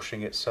lion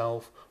washing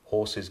itself,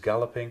 horses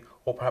galloping,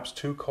 or perhaps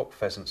 2 cock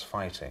pheasants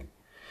fighting.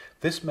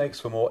 This makes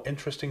for more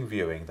interesting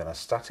viewing than a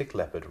static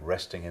leopard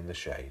resting in the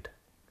shade.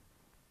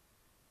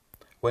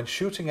 When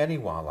shooting any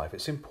wildlife,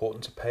 it's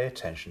important to pay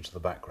attention to the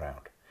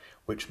background,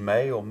 which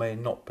may or may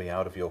not be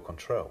out of your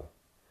control.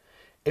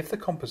 If the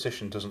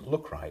composition doesn't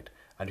look right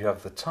and you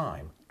have the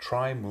time,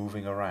 try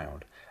moving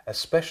around,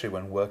 especially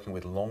when working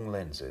with long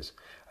lenses,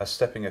 as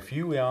stepping a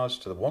few yards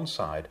to the one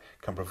side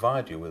can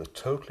provide you with a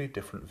totally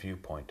different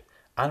viewpoint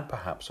and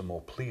perhaps a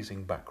more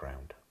pleasing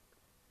background.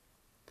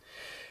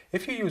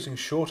 If you're using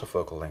shorter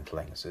focal length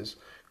lenses,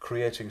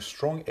 creating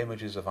strong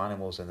images of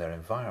animals in their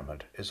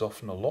environment is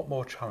often a lot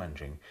more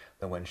challenging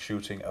than when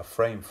shooting a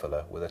frame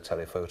filler with a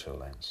telephoto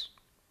lens.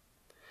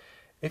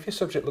 If your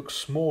subject looks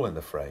small in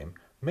the frame,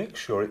 make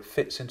sure it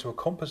fits into a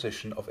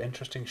composition of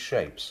interesting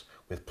shapes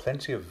with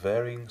plenty of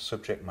varying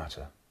subject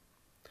matter.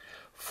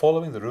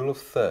 Following the rule of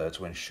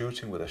thirds when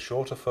shooting with a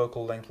shorter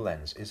focal length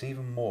lens is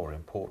even more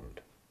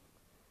important.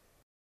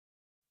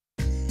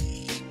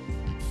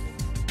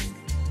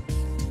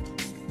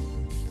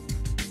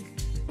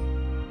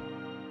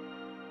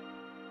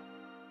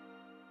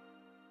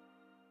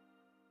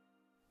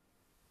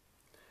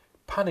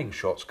 Panning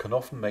shots can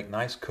often make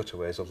nice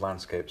cutaways of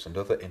landscapes and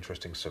other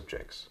interesting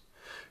subjects.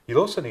 You'll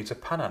also need to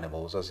pan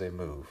animals as they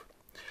move.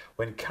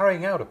 When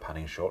carrying out a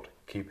panning shot,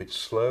 keep it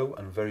slow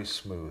and very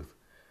smooth,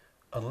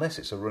 unless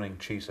it's a running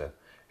cheetah,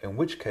 in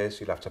which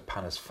case you'll have to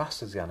pan as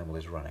fast as the animal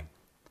is running.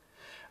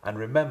 And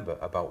remember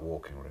about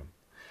walking room.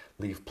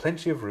 Leave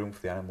plenty of room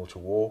for the animal to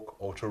walk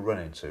or to run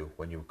into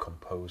when you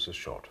compose a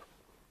shot.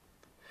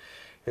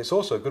 It's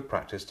also good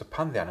practice to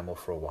pan the animal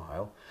for a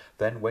while,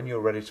 then when you're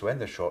ready to end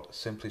the shot,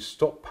 simply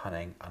stop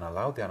panning and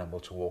allow the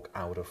animal to walk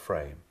out of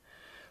frame,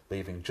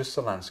 leaving just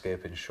the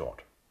landscape in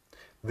shot.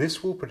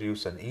 This will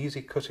produce an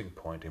easy cutting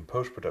point in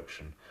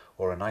post-production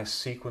or a nice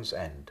sequence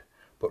end,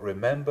 but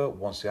remember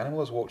once the animal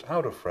has walked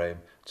out of frame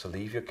to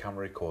leave your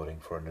camera recording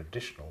for an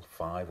additional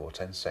 5 or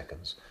 10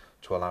 seconds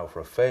to allow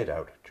for a fade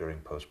out during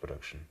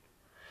post-production.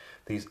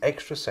 These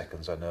extra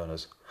seconds are known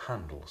as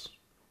handles.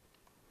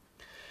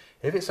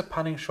 If it's a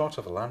panning shot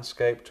of a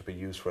landscape to be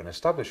used for an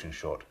establishing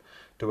shot,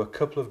 do a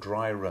couple of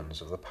dry runs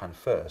of the pan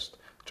first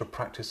to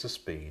practice the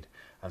speed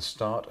and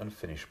start and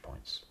finish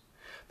points.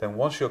 Then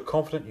once you're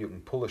confident you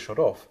can pull the shot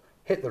off,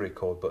 hit the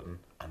record button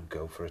and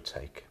go for a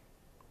take.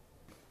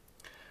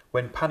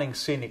 When panning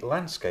scenic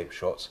landscape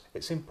shots,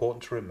 it's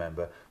important to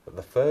remember that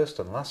the first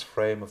and last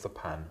frame of the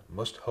pan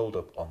must hold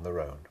up on their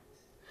own.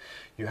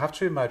 You have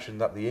to imagine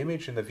that the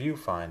image in the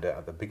viewfinder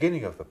at the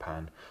beginning of the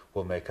pan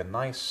will make a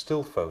nice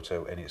still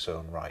photo in its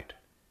own right.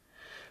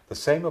 The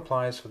same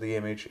applies for the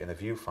image in the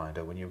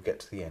viewfinder when you get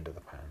to the end of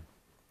the pan.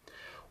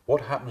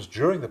 What happens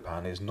during the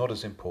pan is not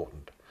as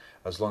important,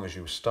 as long as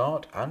you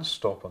start and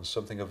stop on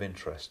something of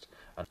interest,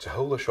 and to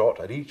hold the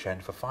shot at each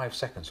end for 5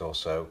 seconds or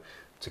so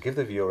to give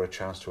the viewer a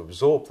chance to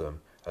absorb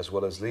them, as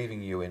well as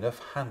leaving you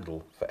enough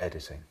handle for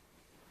editing.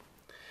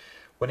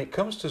 When it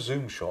comes to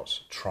zoom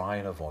shots, try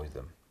and avoid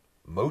them.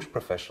 Most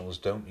professionals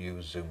don't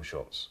use zoom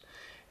shots.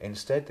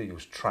 Instead, they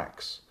use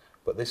tracks,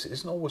 but this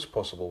isn't always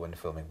possible when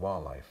filming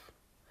wildlife.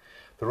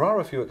 There are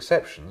a few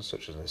exceptions,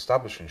 such as an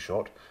establishing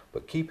shot,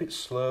 but keep it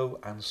slow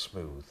and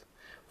smooth.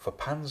 For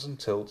pans and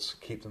tilts,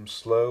 keep them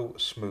slow,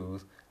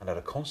 smooth, and at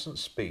a constant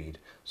speed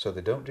so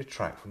they don't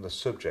detract from the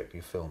subject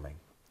you're filming.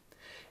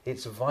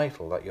 It's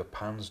vital that your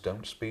pans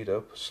don't speed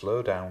up,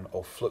 slow down,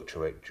 or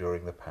fluctuate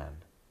during the pan.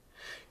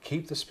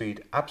 Keep the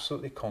speed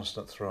absolutely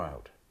constant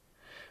throughout.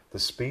 The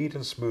speed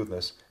and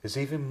smoothness is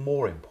even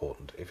more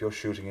important if you're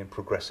shooting in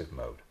progressive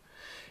mode.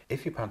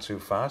 If you pan too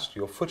fast,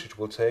 your footage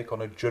will take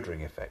on a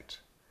juddering effect.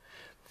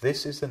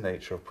 This is the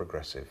nature of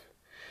progressive,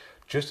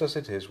 just as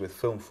it is with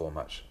film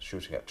formats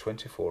shooting at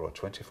 24 or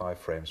 25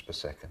 frames per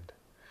second.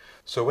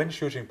 So when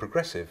shooting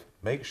progressive,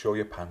 make sure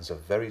your pans are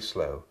very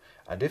slow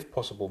and if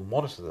possible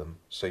monitor them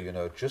so you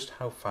know just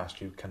how fast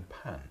you can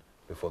pan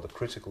before the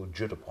critical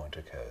judder point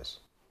occurs.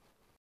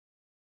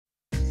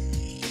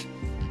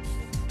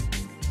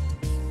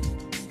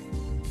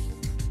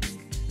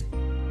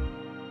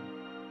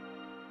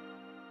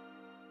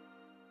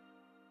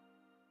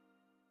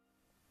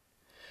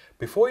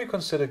 Before you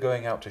consider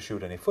going out to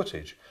shoot any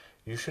footage,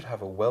 you should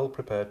have a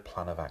well-prepared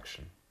plan of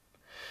action.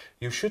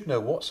 You should know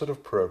what sort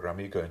of program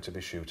you're going to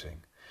be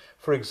shooting.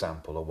 For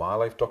example, a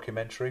wildlife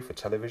documentary for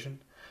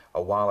television,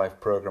 a wildlife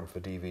program for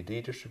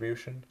DVD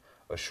distribution,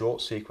 a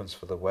short sequence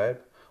for the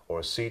web, or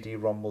a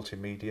CD-ROM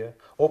multimedia,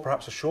 or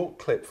perhaps a short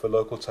clip for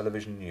local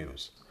television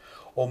news.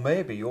 Or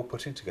maybe you're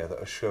putting together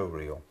a show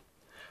reel.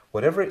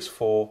 Whatever it's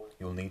for,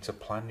 you'll need to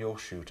plan your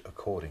shoot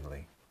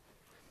accordingly.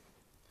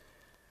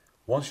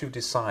 Once you've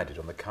decided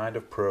on the kind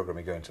of program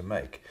you're going to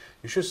make,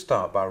 you should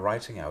start by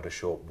writing out a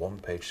short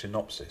one-page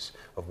synopsis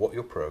of what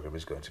your program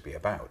is going to be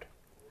about.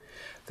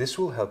 This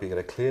will help you get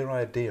a clear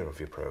idea of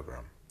your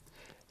program.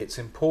 It's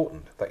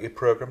important that your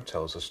program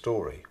tells a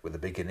story with a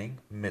beginning,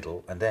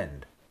 middle and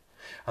end,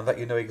 and that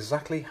you know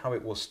exactly how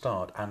it will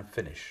start and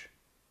finish.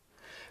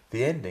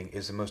 The ending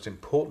is the most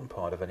important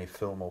part of any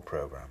film or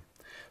program,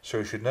 so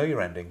you should know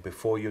your ending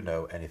before you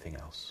know anything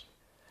else.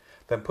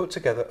 Then put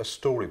together a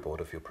storyboard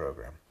of your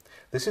program.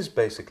 This is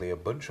basically a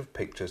bunch of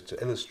pictures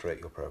to illustrate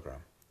your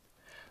program.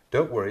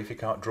 Don't worry if you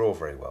can't draw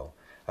very well,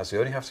 as they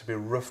only have to be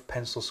rough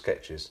pencil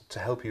sketches to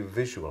help you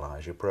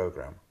visualize your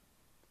program.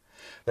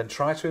 Then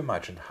try to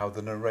imagine how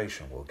the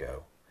narration will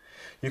go.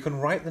 You can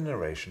write the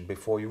narration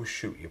before you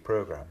shoot your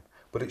program,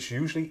 but it's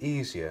usually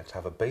easier to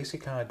have a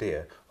basic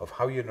idea of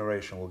how your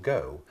narration will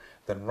go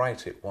than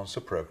write it once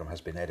the program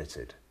has been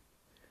edited.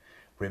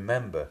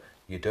 Remember,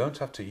 you don't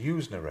have to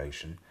use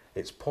narration.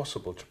 It's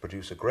possible to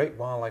produce a great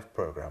wildlife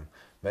program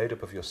made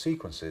up of your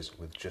sequences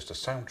with just a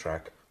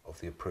soundtrack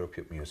of the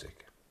appropriate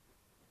music.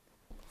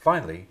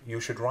 Finally, you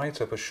should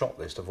write up a shot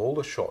list of all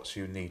the shots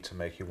you need to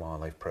make your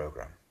wildlife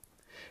program.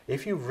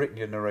 If you've written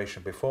your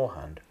narration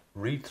beforehand,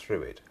 read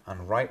through it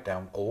and write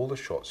down all the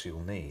shots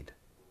you'll need.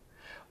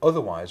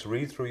 Otherwise,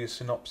 read through your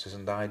synopsis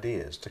and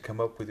ideas to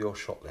come up with your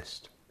shot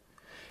list.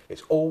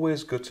 It's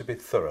always good to be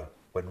thorough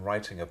when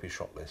writing up your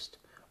shot list.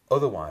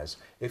 Otherwise,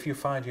 if you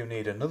find you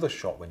need another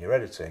shot when you're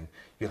editing,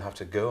 you'll have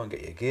to go and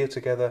get your gear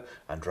together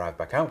and drive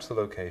back out to the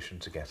location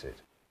to get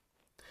it.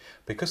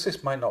 Because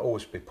this might not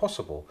always be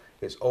possible,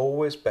 it's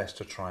always best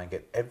to try and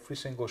get every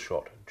single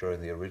shot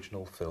during the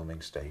original filming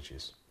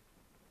stages.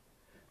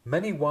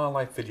 Many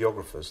wildlife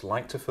videographers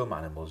like to film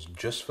animals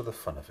just for the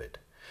fun of it,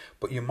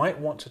 but you might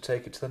want to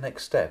take it to the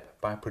next step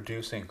by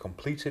producing a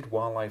completed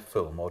wildlife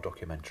film or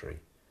documentary.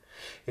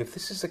 If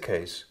this is the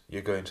case,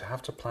 you're going to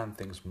have to plan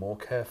things more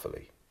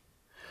carefully.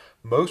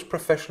 Most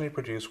professionally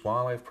produced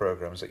wildlife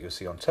programs that you'll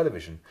see on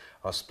television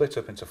are split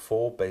up into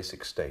 4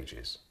 basic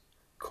stages: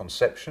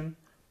 conception,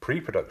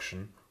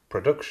 pre-production,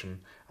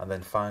 production, and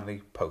then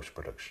finally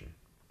post-production.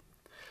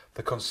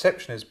 The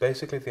conception is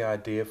basically the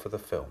idea for the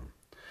film.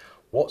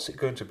 What's it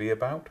going to be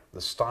about, the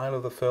style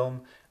of the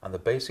film, and the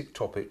basic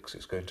topics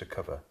it's going to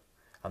cover,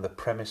 and the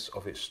premise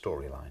of its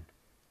storyline.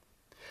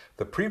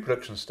 The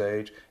pre-production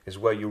stage is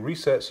where you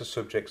research the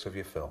subjects of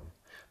your film,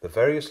 the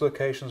various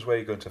locations where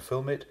you're going to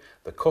film it,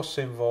 the costs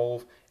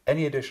involved,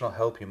 any additional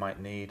help you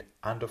might need,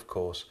 and of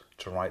course,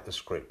 to write the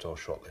script or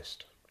shot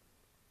list.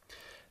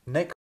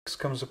 Next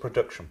comes the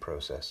production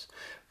process.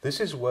 This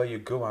is where you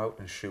go out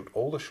and shoot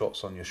all the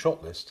shots on your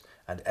shot list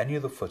and any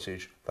of the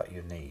footage that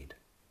you need.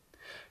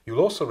 You'll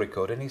also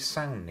record any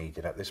sound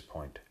needed at this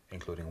point,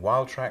 including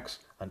wild tracks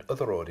and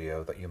other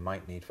audio that you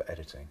might need for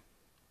editing.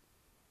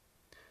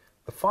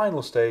 The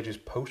final stage is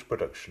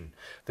post-production.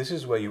 This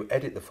is where you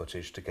edit the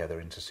footage together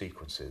into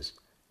sequences,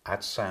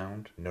 add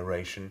sound,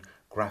 narration,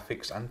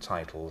 graphics and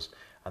titles,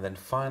 and then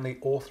finally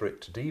author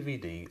it to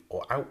DVD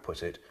or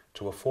output it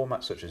to a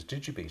format such as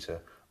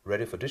Digibeta,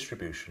 ready for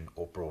distribution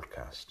or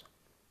broadcast.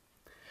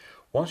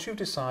 Once you've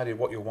decided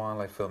what your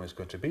wildlife film is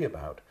going to be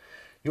about,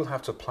 you'll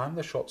have to plan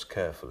the shots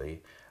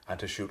carefully and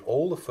to shoot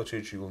all the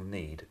footage you will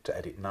need to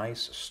edit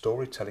nice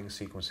storytelling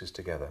sequences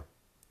together.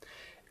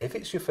 If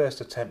it's your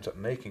first attempt at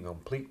making a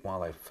complete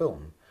wildlife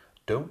film,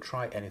 don't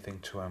try anything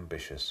too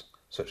ambitious,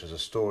 such as a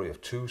story of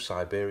 2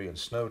 Siberian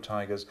snow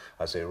tigers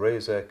as they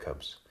raise their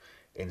cubs.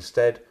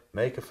 Instead,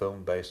 make a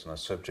film based on a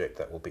subject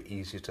that will be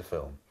easier to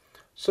film,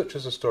 such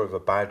as the story of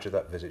a badger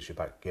that visits your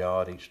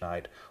backyard each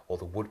night, or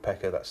the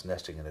woodpecker that's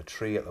nesting in a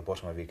tree at the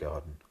bottom of your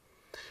garden.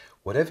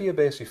 Whatever you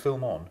base your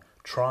film on,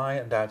 try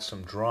and add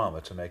some drama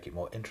to make it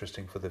more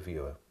interesting for the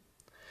viewer.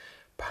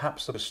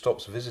 Perhaps the bird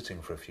stops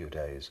visiting for a few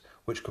days,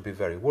 which could be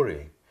very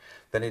worrying.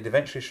 Then it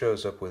eventually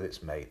shows up with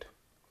its mate.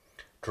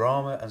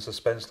 Drama and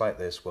suspense like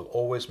this will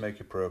always make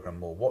your program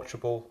more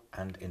watchable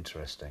and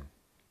interesting.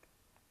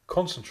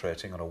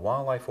 Concentrating on a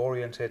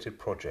wildlife-orientated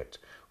project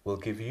will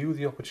give you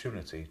the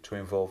opportunity to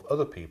involve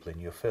other people in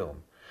your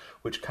film,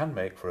 which can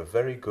make for a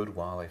very good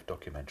wildlife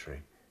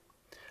documentary.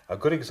 A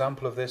good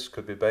example of this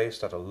could be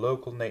based at a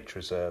local nature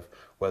reserve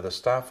where the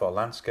staff are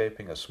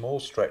landscaping a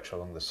small stretch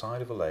along the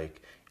side of a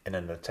lake in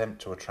an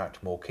attempt to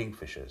attract more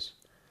kingfishers.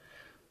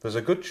 There's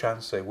a good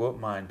chance they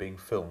won't mind being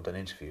filmed and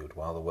interviewed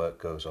while the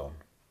work goes on.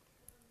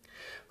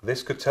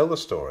 This could tell the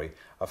story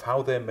of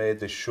how they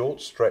made this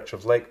short stretch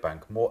of lake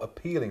bank more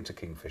appealing to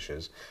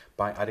kingfishers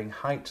by adding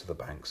height to the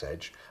bank's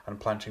edge and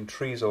planting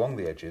trees along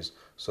the edges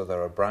so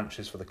there are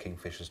branches for the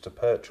kingfishers to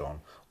perch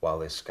on while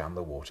they scan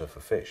the water for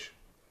fish.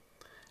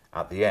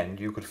 At the end,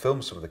 you could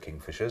film some of the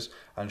kingfishers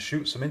and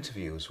shoot some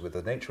interviews with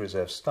the nature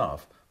reserve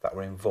staff that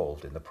were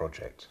involved in the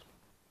project.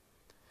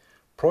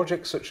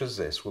 Projects such as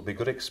this will be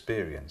good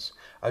experience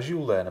as you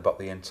learn about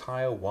the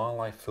entire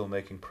wildlife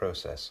filmmaking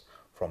process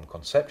from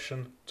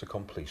conception to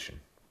completion.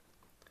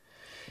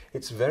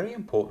 It's very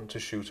important to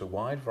shoot a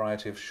wide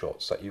variety of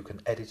shots that you can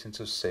edit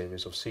into a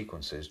series of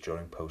sequences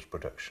during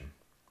post-production.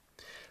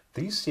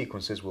 These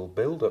sequences will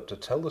build up to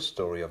tell the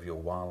story of your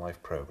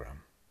wildlife program.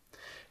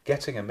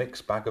 Getting a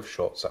mixed bag of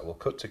shots that will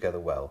cut together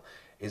well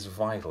is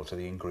vital to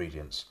the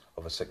ingredients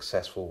of a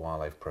successful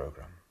wildlife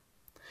program.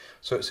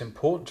 So it's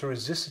important to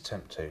resist the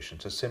temptation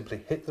to simply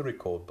hit the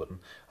record button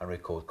and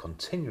record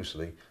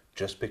continuously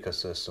just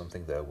because there's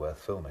something there worth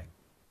filming.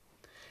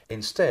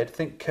 Instead,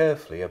 think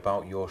carefully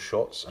about your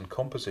shots and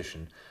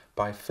composition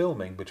by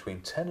filming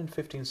between 10 and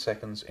 15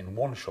 seconds in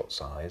one shot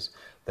size,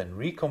 then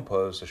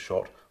recompose the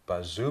shot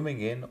by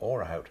zooming in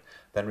or out,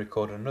 then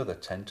record another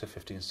 10 to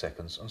 15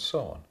 seconds and so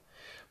on,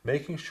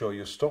 making sure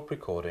you stop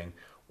recording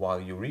while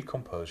you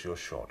recompose your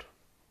shot.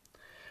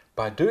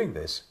 By doing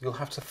this, you'll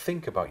have to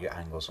think about your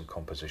angles and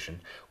composition,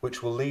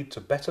 which will lead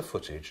to better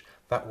footage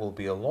that will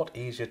be a lot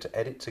easier to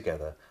edit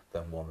together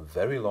than one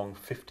very long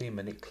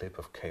 15-minute clip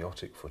of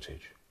chaotic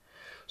footage.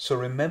 So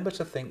remember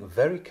to think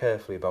very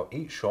carefully about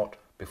each shot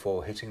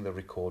before hitting the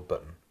record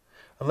button,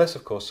 unless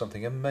of course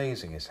something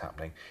amazing is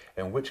happening,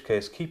 in which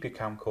case keep your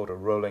camcorder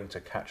rolling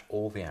to catch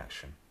all the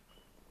action.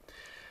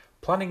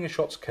 Planning your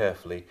shots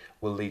carefully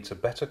will lead to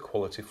better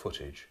quality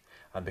footage,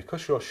 and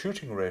because your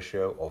shooting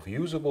ratio of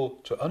usable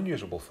to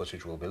unusable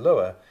footage will be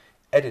lower,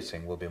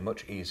 editing will be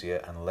much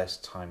easier and less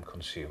time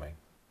consuming.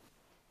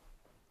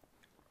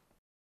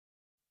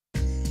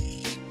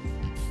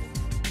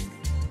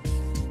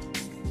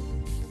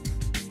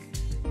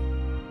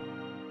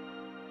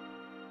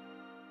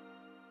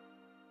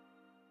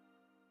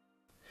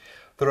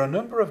 There are a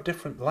number of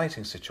different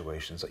lighting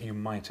situations that you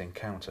might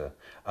encounter,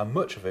 and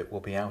much of it will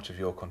be out of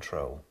your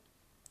control.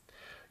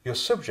 Your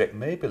subject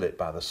may be lit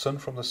by the sun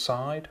from the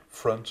side,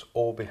 front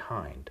or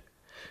behind.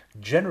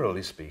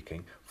 Generally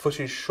speaking,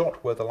 footage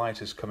shot where the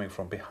light is coming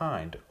from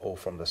behind or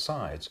from the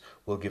sides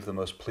will give the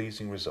most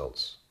pleasing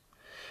results.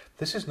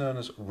 This is known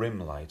as rim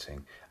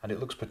lighting, and it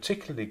looks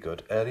particularly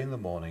good early in the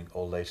morning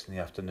or late in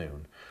the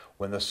afternoon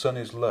when the sun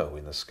is low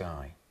in the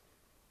sky.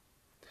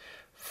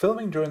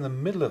 Filming during the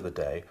middle of the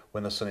day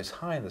when the sun is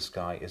high in the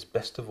sky is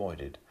best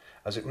avoided,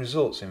 as it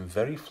results in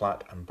very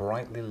flat and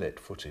brightly lit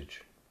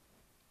footage.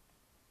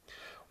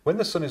 When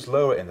the sun is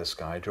lower in the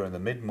sky during the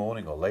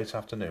mid-morning or late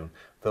afternoon,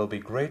 there will be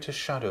greater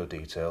shadow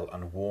detail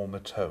and warmer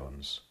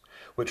tones,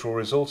 which will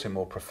result in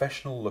more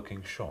professional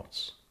looking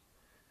shots.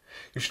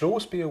 You should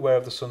always be aware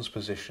of the sun's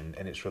position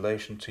in its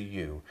relation to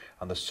you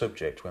and the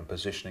subject when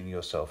positioning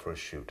yourself for a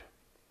shoot.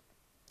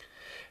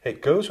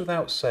 It goes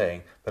without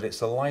saying that it's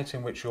the light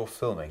in which you're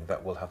filming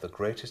that will have the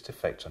greatest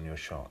effect on your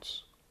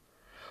shots.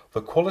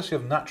 The quality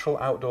of natural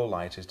outdoor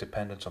light is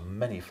dependent on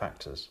many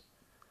factors.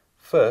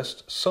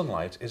 First,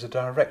 sunlight is a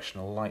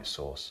directional light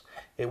source.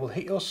 It will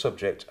hit your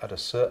subject at a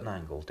certain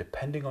angle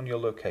depending on your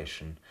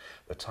location,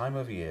 the time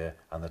of year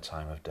and the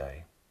time of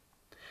day.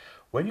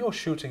 When you're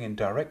shooting in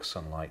direct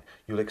sunlight,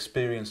 you'll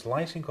experience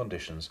lighting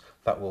conditions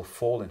that will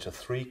fall into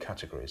three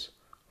categories: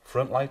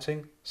 front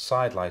lighting,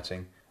 side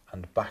lighting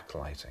and back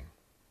lighting.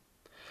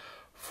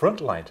 Front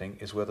lighting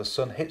is where the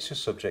sun hits your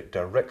subject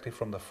directly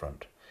from the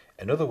front.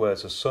 In other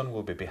words, the sun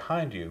will be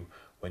behind you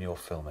when you're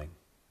filming.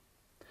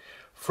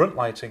 Front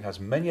lighting has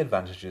many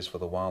advantages for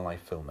the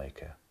wildlife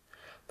filmmaker.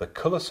 The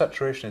colour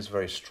saturation is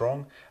very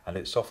strong, and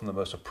it's often the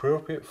most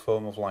appropriate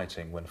form of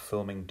lighting when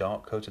filming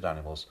dark-coated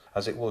animals,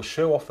 as it will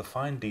show off the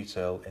fine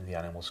detail in the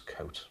animal's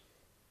coat.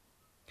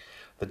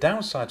 The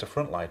downside to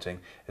front lighting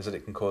is that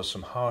it can cause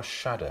some harsh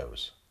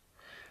shadows.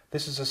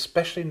 This is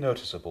especially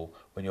noticeable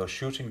when you're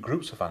shooting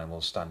groups of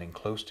animals standing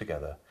close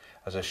together,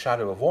 as a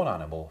shadow of one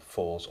animal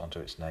falls onto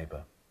its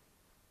neighbour.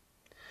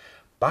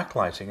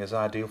 Backlighting is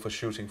ideal for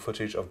shooting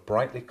footage of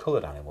brightly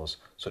coloured animals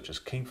such as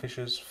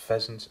kingfishers,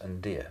 pheasants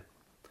and deer.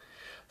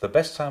 The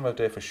best time of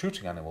day for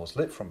shooting animals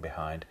lit from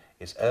behind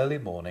is early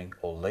morning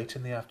or late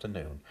in the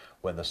afternoon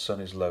when the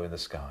sun is low in the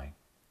sky.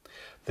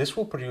 This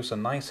will produce a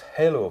nice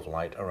halo of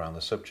light around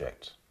the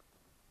subject.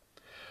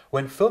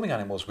 When filming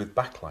animals with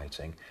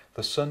backlighting,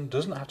 the sun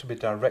doesn't have to be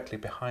directly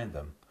behind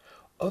them.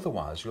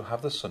 Otherwise, you'll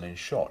have the sun in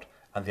shot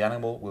and the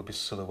animal will be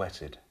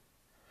silhouetted.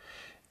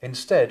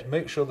 Instead,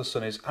 make sure the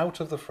sun is out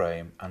of the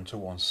frame and to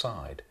one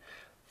side.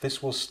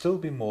 This will still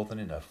be more than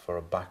enough for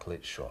a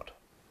backlit shot.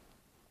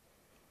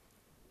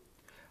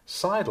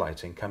 Side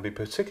lighting can be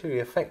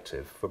particularly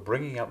effective for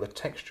bringing out the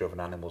texture of an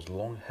animal's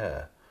long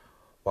hair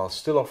while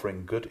still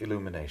offering good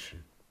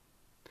illumination.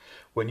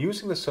 When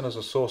using the sun as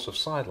a source of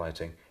side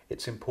lighting,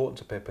 it's important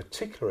to pay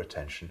particular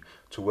attention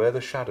to where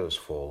the shadows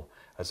fall,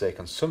 as they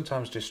can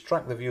sometimes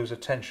distract the viewer's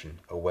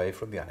attention away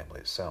from the animal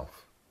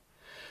itself.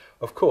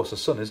 Of course, the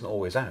sun isn't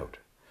always out.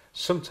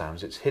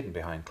 Sometimes it's hidden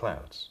behind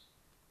clouds.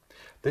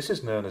 This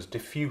is known as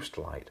diffused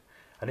light,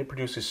 and it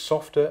produces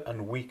softer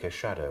and weaker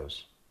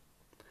shadows.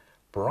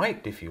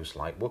 Bright diffuse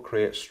light will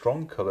create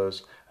strong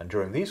colours, and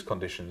during these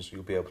conditions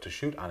you'll be able to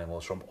shoot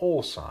animals from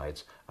all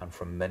sides and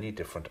from many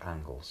different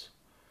angles.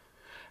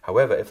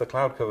 However, if the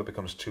cloud cover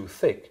becomes too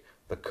thick,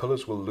 the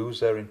colours will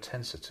lose their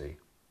intensity.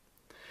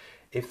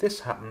 If this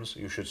happens,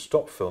 you should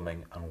stop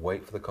filming and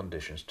wait for the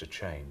conditions to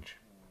change.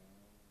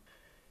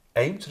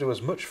 Aim to do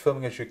as much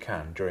filming as you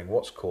can during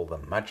what's called the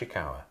magic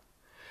hour.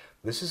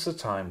 This is the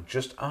time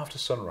just after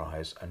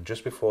sunrise and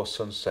just before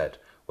sunset,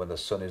 when the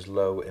sun is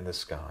low in the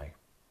sky.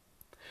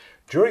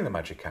 During the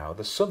magic hour,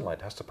 the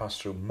sunlight has to pass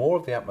through more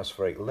of the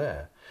atmospheric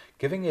layer,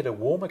 giving it a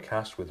warmer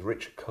cast with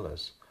richer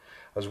colours,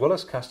 as well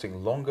as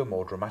casting longer,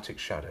 more dramatic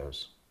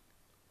shadows.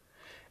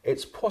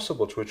 It's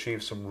possible to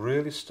achieve some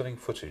really stunning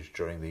footage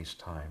during these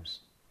times.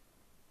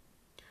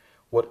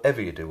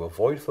 Whatever you do,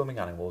 avoid filming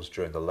animals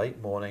during the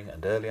late morning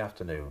and early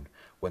afternoon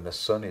when the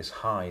sun is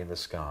high in the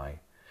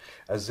sky,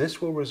 as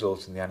this will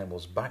result in the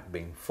animal's back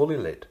being fully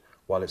lit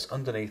while its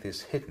underneath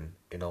is hidden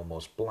in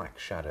almost black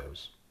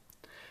shadows.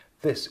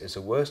 This is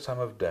the worst time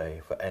of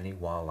day for any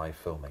wildlife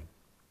filming.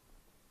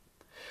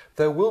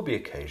 There will be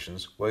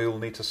occasions where you'll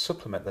need to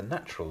supplement the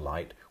natural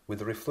light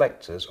with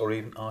reflectors or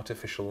even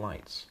artificial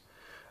lights.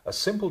 A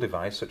simple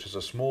device such as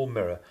a small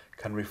mirror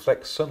can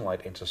reflect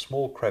sunlight into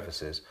small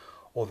crevices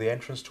or the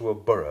entrance to a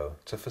burrow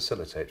to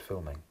facilitate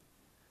filming.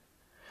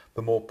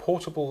 The more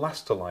portable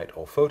Laster light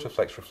or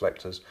Photoflex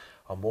reflectors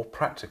are more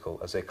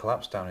practical as they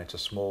collapse down into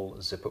small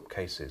zip-up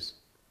cases.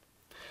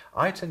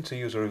 I tend to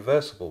use a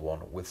reversible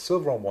one with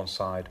silver on one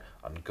side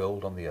and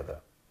gold on the other.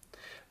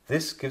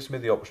 This gives me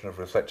the option of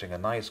reflecting a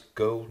nice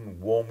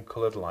golden warm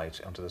coloured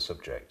light onto the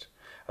subject,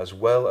 as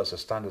well as a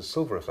standard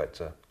silver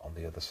reflector on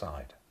the other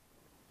side.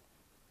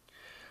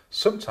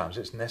 Sometimes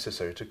it's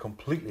necessary to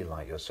completely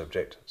light your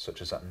subject,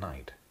 such as at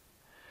night.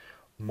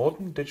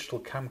 Modern digital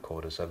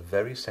camcorders have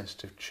very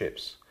sensitive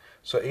chips,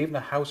 so even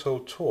a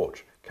household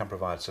torch can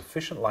provide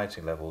sufficient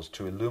lighting levels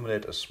to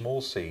illuminate a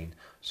small scene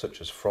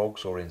such as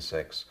frogs or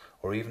insects,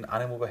 or even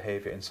animal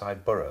behaviour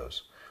inside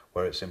burrows,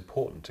 where it's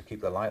important to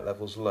keep the light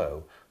levels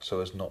low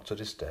so as not to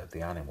disturb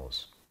the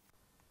animals.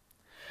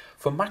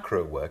 For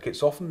macro work,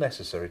 it's often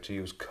necessary to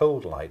use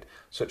cold light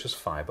such as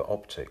fibre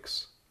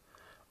optics.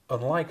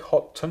 Unlike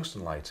hot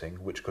tungsten lighting,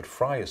 which could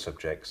fry your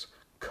subjects,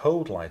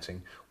 cold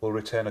lighting will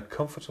return a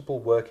comfortable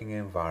working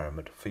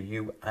environment for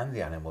you and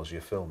the animals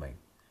you're filming.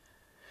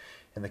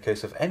 In the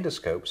case of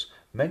endoscopes,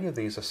 many of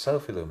these are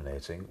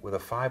self-illuminating with a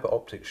fibre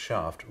optic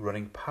shaft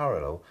running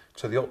parallel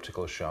to the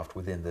optical shaft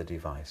within the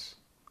device.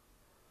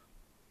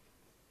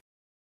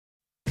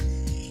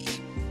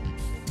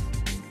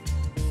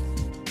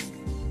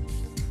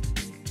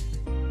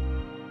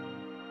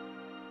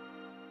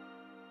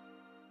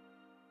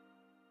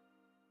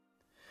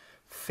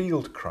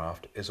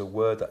 Fieldcraft is a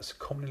word that's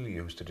commonly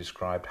used to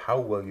describe how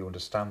well you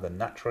understand the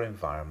natural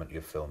environment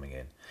you're filming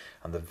in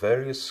and the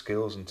various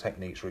skills and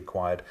techniques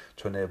required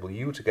to enable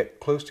you to get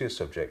close to your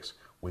subjects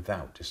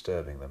without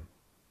disturbing them.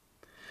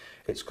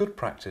 It's good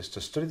practice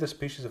to study the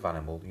species of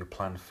animal you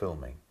plan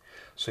filming,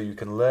 so you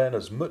can learn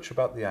as much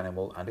about the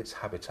animal and its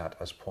habitat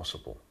as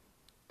possible.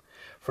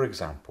 For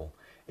example,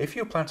 if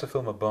you plan to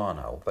film a barn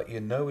owl that you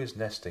know is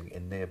nesting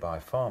in nearby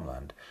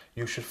farmland,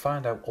 you should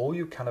find out all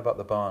you can about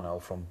the barn owl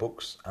from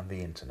books and the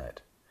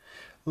internet.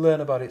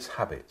 Learn about its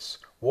habits,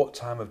 what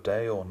time of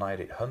day or night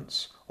it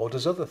hunts or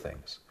does other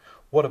things.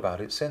 What about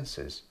its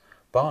senses?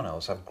 Barn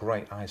owls have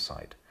great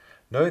eyesight.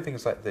 Knowing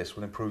things like this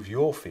will improve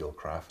your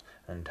fieldcraft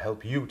and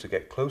help you to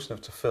get close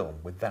enough to film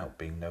without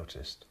being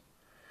noticed.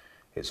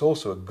 It's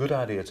also a good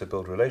idea to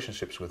build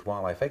relationships with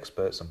wildlife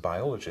experts and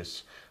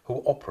biologists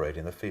who operate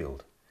in the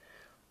field.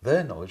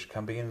 Their knowledge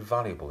can be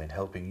invaluable in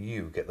helping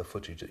you get the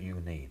footage that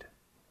you need.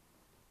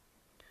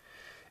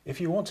 If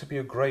you want to be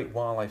a great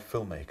wildlife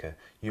filmmaker,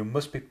 you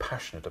must be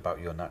passionate about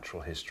your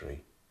natural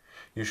history.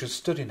 You should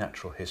study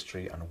natural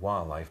history and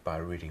wildlife by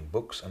reading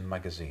books and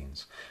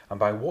magazines, and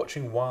by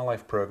watching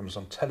wildlife programs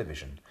on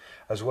television,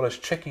 as well as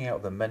checking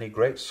out the many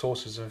great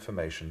sources of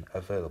information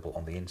available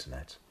on the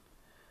internet.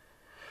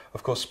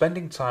 Of course,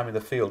 spending time in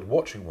the field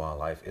watching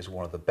wildlife is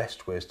one of the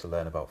best ways to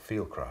learn about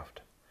fieldcraft.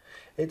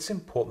 It's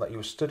important that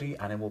you study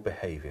animal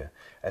behaviour,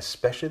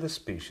 especially the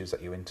species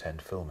that you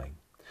intend filming.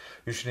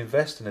 You should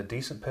invest in a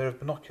decent pair of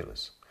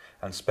binoculars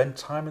and spend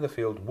time in the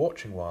field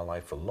watching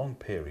wildlife for long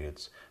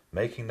periods,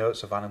 making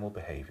notes of animal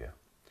behaviour.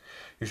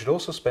 You should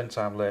also spend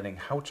time learning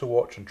how to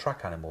watch and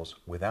track animals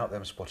without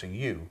them spotting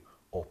you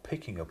or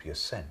picking up your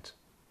scent.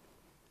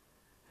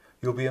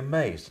 You'll be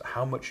amazed at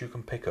how much you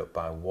can pick up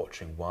by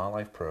watching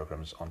wildlife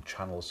programmes on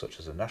channels such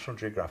as the National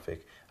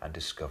Geographic and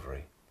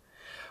Discovery.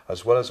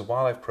 as well as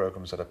wildlife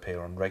programs that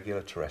appear on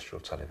regular terrestrial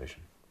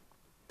television.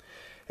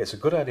 It's a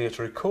good idea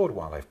to record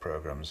wildlife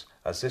programs,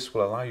 as this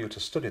will allow you to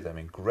study them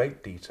in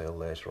great detail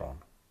later on.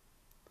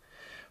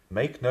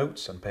 Make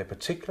notes and pay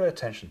particular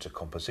attention to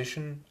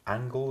composition,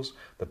 angles,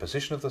 the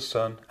position of the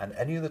sun and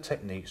any other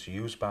techniques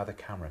used by the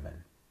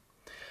cameramen.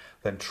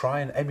 Then try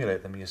and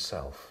emulate them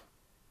yourself.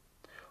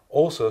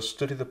 Also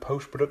study the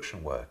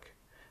post-production work,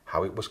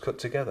 how it was cut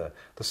together,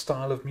 the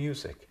style of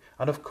music,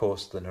 and of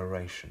course the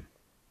narration.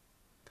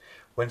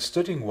 When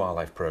studying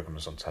wildlife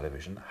programs on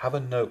television, have a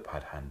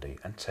notepad handy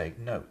and take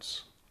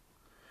notes.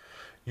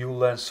 You will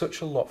learn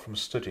such a lot from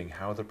studying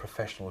how the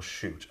professionals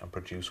shoot and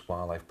produce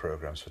wildlife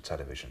programs for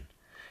television.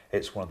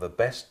 It's one of the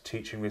best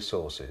teaching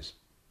resources,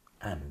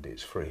 and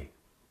it's free.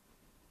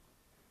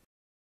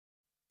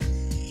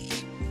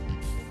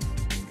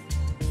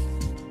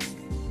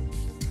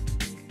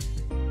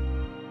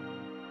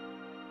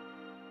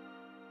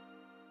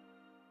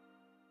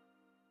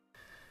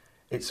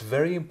 It's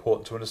very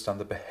important to understand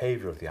the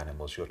behaviour of the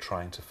animals you're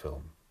trying to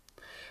film.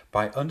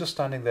 By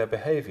understanding their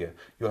behaviour,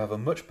 you'll have a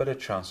much better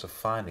chance of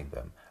finding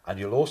them, and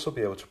you'll also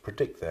be able to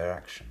predict their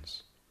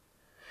actions.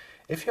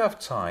 If you have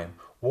time,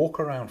 walk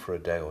around for a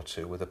day or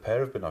two with a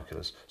pair of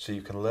binoculars so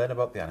you can learn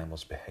about the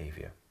animal's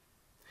behaviour.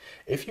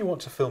 If you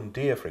want to film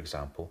deer, for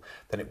example,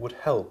 then it would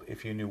help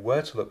if you knew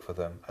where to look for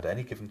them at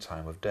any given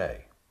time of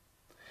day.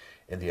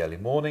 In the early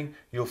morning,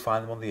 you'll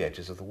find them on the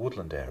edges of the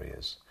woodland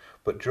areas,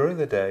 but during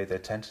the day they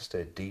tend to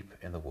stay deep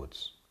in the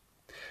woods.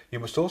 You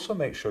must also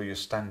make sure you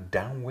stand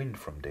downwind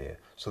from deer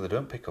so they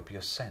don't pick up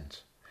your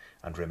scent,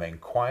 and remain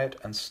quiet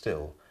and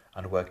still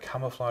and wear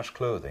camouflage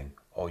clothing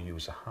or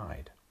use a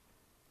hide.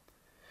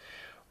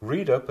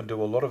 Read up and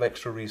do a lot of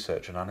extra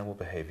research on animal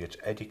behaviour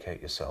to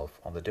educate yourself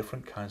on the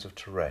different kinds of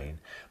terrain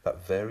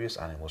that various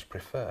animals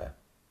prefer.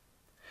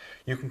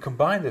 You can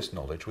combine this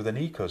knowledge with an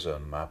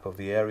ecozone map of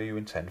the area you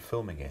intend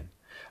filming in,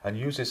 and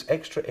use this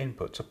extra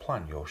input to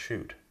plan your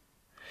shoot.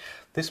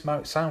 This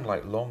might sound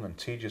like long and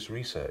tedious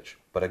research,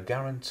 but I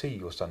guarantee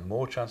you'll stand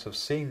more chance of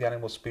seeing the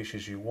animal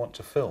species you want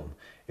to film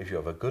if you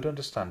have a good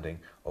understanding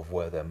of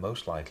where they're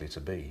most likely to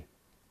be.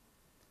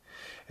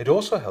 It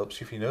also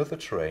helps if you know the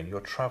terrain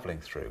you're travelling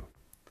through.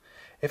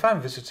 If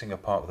I'm visiting a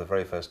park for the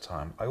very first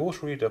time, I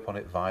always read up on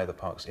it via the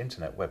park's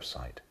internet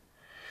website.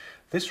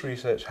 This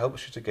research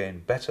helps you to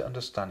gain better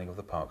understanding of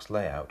the park's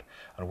layout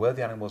and where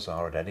the animals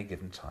are at any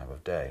given time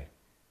of day.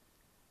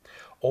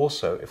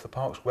 Also, if the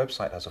park's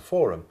website has a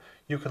forum,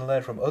 you can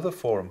learn from other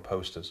forum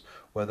posters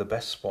where the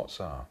best spots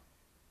are.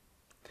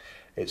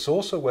 It's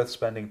also worth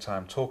spending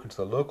time talking to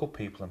the local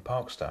people and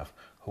park staff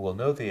who will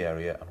know the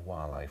area and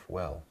wildlife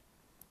well.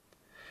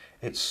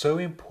 It's so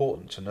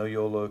important to know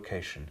your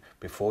location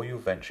before you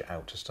venture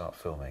out to start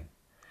filming,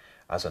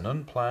 as an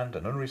unplanned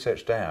and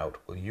unresearched day out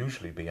will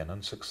usually be an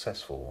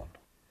unsuccessful one.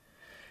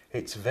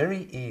 It's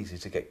very easy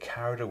to get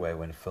carried away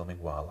when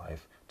filming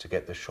wildlife to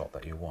get the shot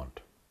that you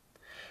want.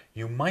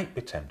 You might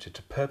be tempted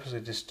to purposely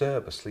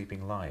disturb a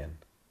sleeping lion.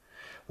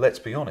 Let's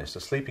be honest, a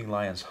sleeping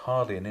lion's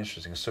hardly an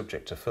interesting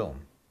subject to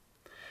film.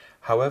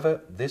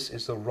 However, this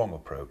is the wrong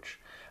approach,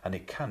 and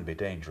it can be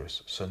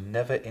dangerous, so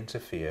never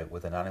interfere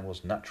with an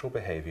animal's natural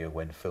behaviour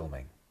when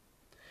filming.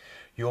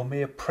 Your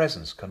mere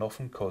presence can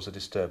often cause a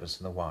disturbance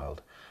in the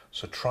wild,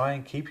 so try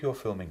and keep your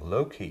filming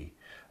low-key,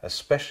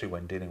 especially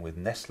when dealing with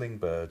nestling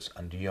birds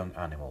and young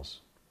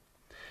animals.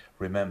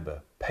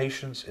 Remember,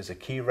 patience is a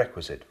key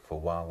requisite for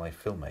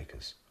wildlife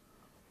filmmakers.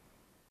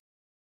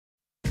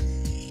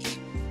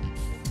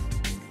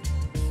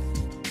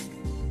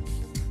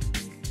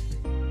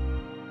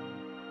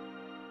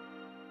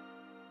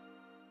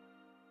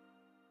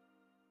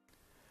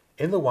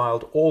 In the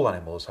wild, all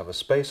animals have a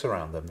space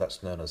around them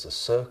that's known as the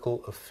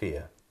circle of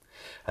fear.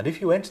 And if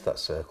you enter that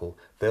circle,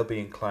 they'll be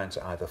inclined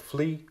to either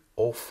flee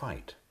or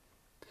fight.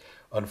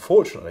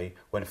 Unfortunately,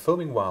 when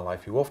filming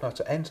wildlife, you often have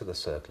to enter the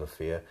circle of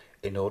fear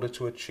in order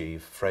to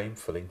achieve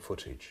frame-filling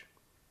footage.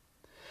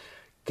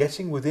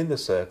 Getting within the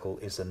circle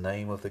is the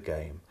name of the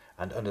game,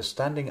 and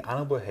understanding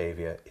animal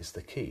behaviour is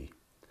the key.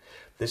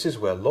 This is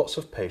where lots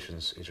of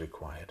patience is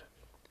required.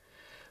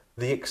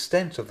 The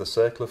extent of the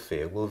circle of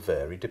fear will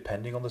vary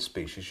depending on the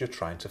species you're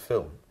trying to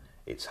film,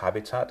 its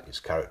habitat, its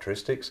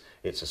characteristics,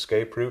 its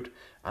escape route,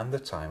 and the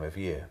time of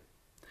year.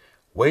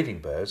 Wading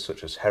birds,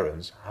 such as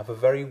herons, have a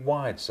very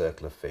wide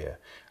circle of fear,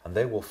 and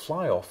they will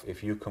fly off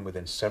if you come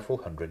within several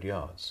hundred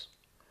yards.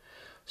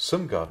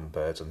 Some garden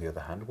birds, on the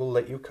other hand, will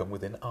let you come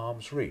within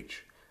arm's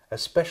reach,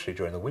 especially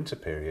during the winter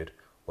period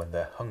when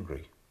they're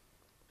hungry.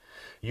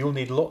 You'll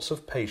need lots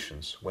of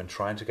patience when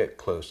trying to get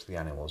close to the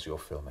animals you're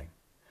filming.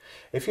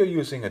 If you're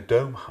using a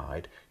dome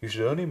hide, you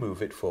should only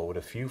move it forward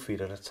a few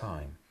feet at a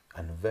time,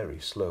 and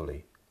very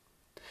slowly.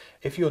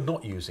 If you're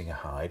not using a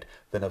hide,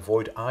 then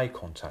avoid eye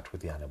contact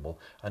with the animal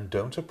and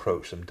don't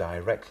approach them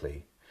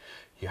directly.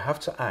 You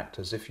have to act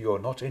as if you're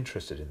not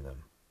interested in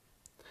them.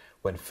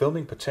 When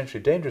filming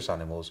potentially dangerous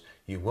animals,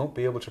 you won't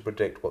be able to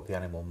predict what the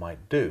animal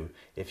might do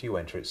if you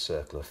enter its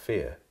circle of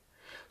fear.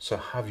 So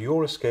have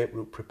your escape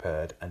route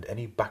prepared and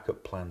any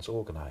backup plans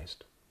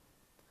organised.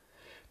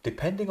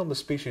 Depending on the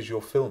species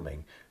you're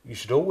filming, you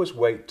should always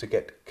wait to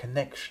get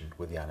connection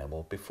with the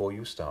animal before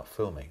you start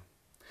filming.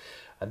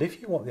 And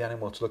if you want the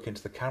animal to look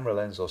into the camera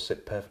lens or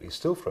sit perfectly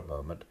still for a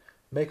moment,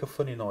 make a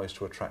funny noise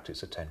to attract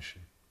its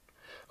attention.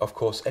 Of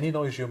course, any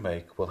noise you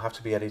make will have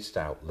to be edited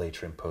out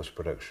later in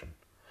post-production.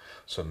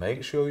 So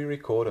make sure you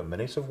record a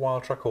minute of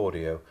wild track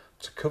audio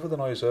to cover the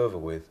noise over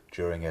with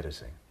during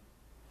editing.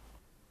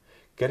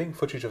 Getting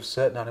footage of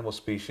certain animal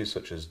species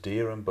such as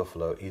deer and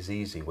buffalo is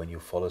easy when you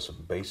follow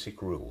some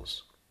basic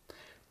rules.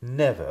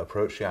 Never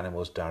approach the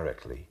animals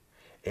directly.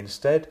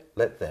 Instead,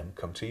 let them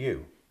come to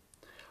you.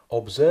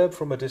 Observe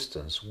from a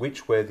distance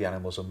which way the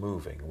animals are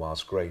moving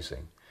whilst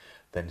grazing,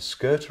 then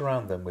skirt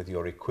around them with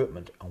your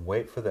equipment and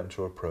wait for them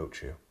to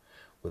approach you.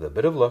 With a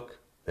bit of luck,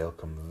 they'll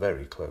come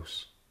very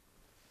close.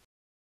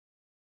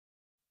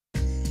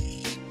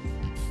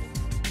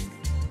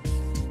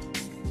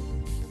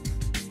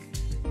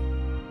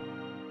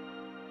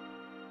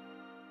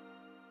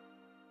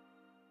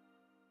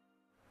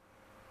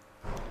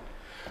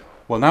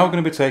 Well, now we're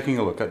going to be taking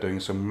a look at doing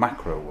some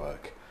macro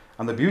work.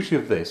 And the beauty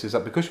of this is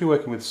that because you're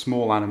working with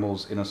small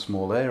animals in a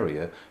small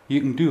area, you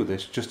can do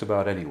this just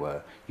about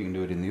anywhere. You can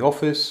do it in the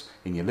office,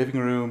 in your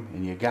living room,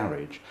 in your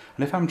garage.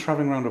 And if I'm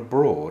travelling around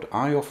abroad,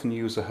 I often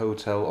use a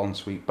hotel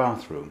ensuite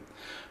bathroom.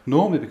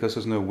 Normally because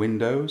there's no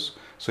windows,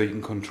 so you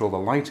can control the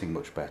lighting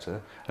much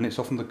better, and it's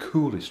often the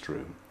coolest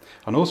room.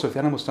 And also if the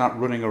animals start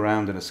running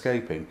around and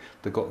escaping,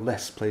 they've got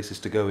less places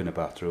to go in a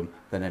bathroom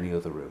than any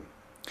other room.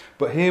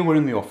 But here we're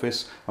in the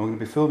office and we're going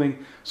to be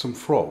filming some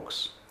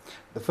frogs.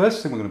 The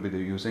first thing we're going to be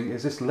using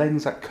is this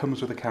lens that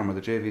comes with the camera,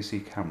 the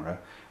JVC camera,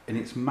 in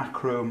its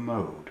macro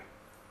mode.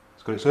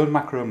 It's got its own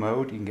macro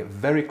mode, you can get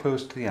very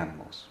close to the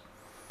animals.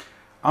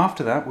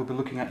 After that we'll be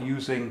looking at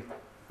using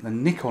the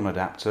Nikon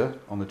adapter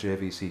on the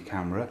JVC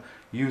camera,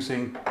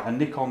 using a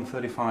Nikon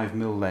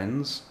 35mm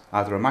lens,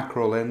 either a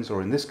macro lens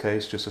or in this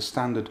case just a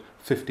standard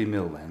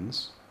 50mm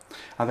lens.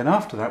 And then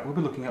after that we'll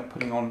be looking at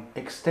putting on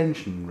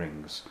extension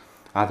rings.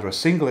 Either a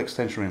single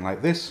extension ring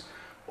like this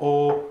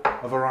or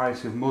a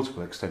variety of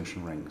multiple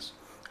extension rings.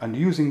 And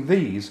using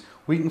these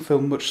we can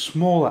film much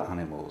smaller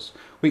animals.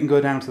 We can go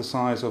down to the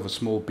size of a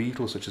small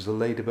beetle such as a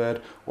ladybird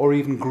or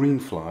even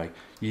greenfly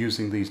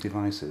using these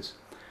devices.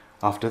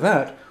 After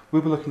that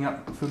we'll be looking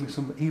at filming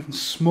some even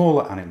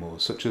smaller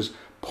animals such as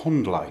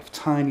pond life,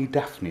 tiny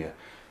Daphnia,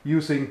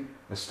 using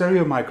a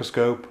stereo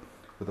microscope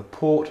with a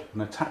port,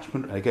 an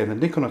attachment, and again the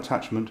Nikon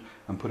attachment,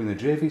 and putting the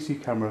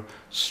JVC camera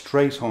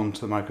straight onto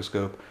the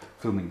microscope,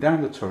 filming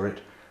down the turret,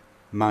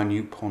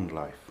 minute pond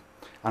life.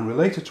 And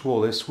related to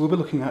all this, we'll be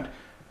looking at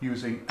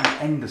using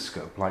an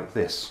endoscope like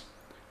this.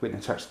 We can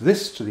attach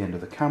this to the end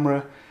of the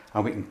camera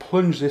and we can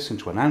plunge this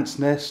into an ant's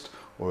nest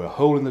or a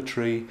hole in the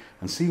tree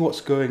and see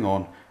what's going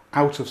on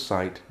out of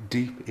sight,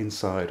 deep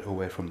inside,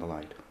 away from the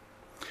light.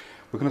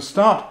 We're going to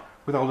start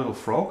with our little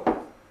frog.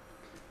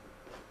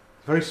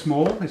 Very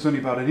small, it's only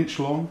about 1 inch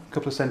long, a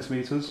couple of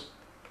centimetres.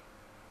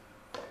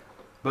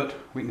 But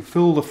we can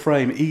fill the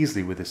frame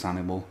easily with this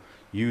animal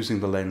using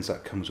the lens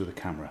that comes with the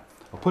camera.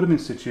 I'll put him in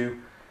situ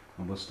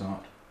and we'll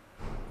start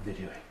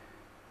videoing.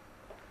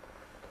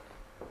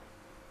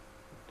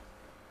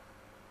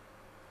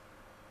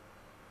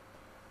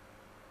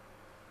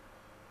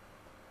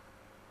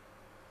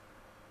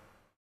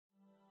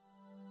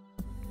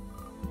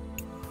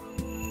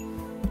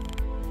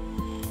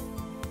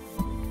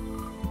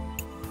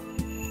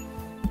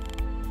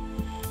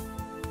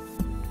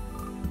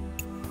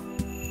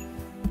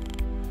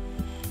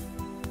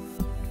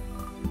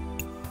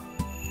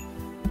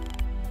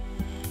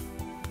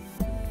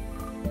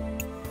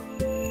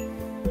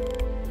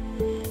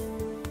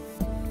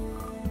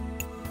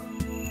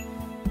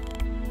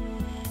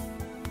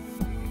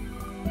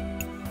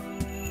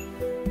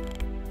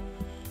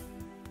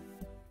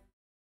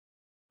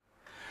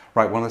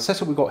 Right, well the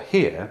setup we've got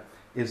here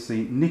is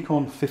the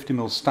Nikon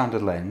 50mm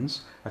standard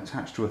lens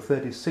attached to a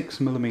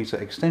 36mm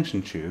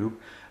extension tube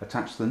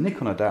attached to the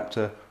Nikon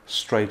adapter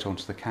straight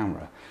onto the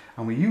camera.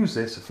 And we use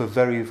this for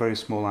very, very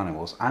small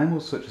animals.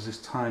 Animals such as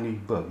this tiny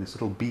bug, this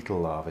little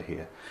beetle larva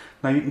here.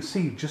 Now you can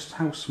see just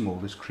how small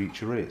this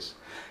creature is.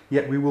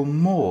 Yet we will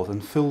more than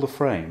fill the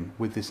frame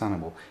with this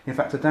animal. In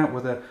fact, I doubt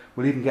whether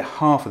we'll even get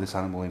half of this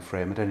animal in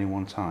frame at any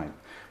one time.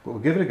 But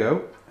we'll give it a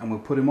go and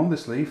we'll put him on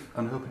this leaf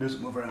and hope he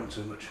doesn't move around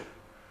too much.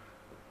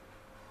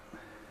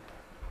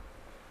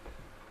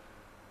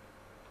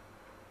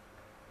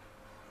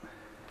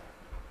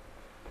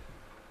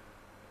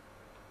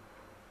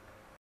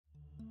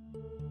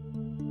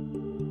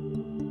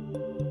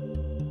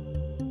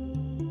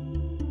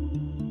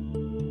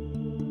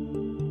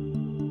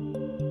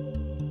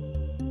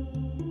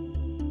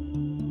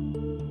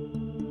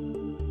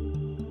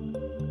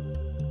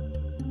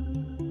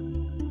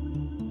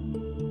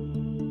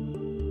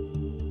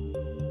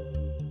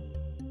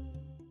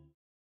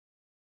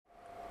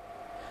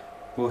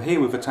 Well,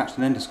 here we've attached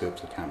an endoscope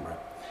to the camera.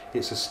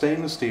 It's a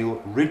stainless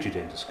steel rigid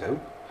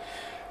endoscope.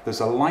 There's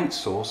a light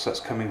source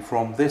that's coming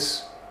from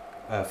this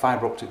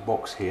fibre optic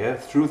box here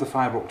through the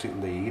fibre optic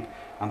lead,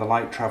 and the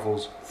light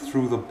travels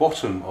through the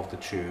bottom of the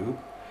tube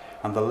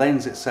and the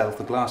lens itself,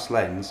 the glass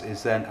lens,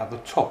 is then at the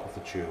top of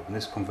the tube, and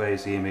this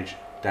conveys the image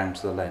down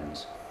to the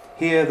lens.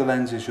 Here the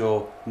lens is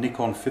your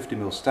Nikon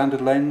 50mm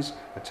standard lens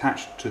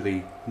attached to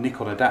the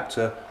Nikon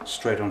adapter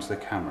straight onto the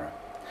camera.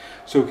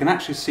 So we can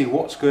actually see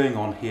what's going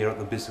on here at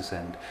the business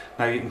end.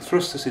 Now you can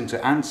thrust this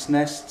into ants'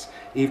 nests,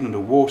 even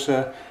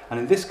underwater, and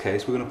in this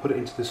case we're going to put it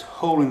into this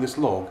hole in this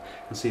log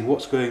and see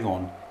what's going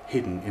on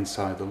hidden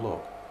inside the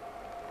log.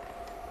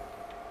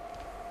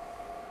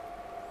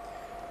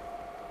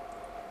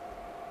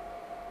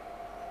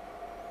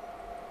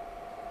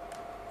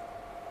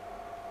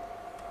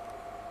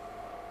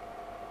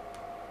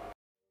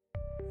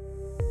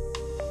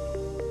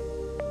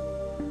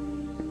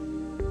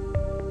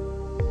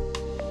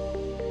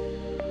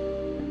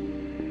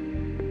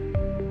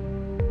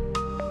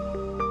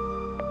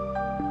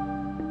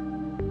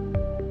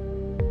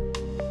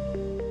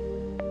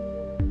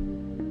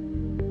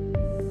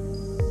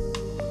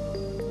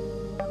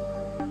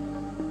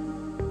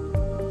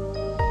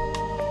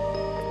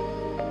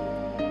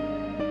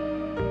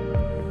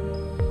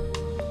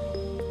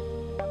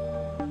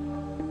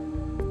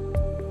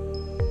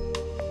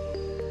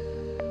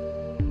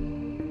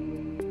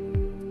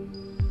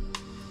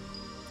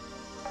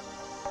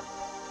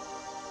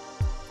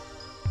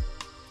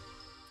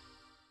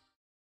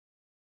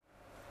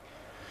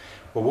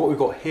 Well, what we've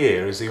got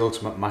here is the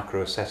ultimate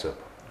macro setup.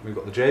 We've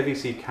got the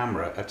JVC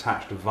camera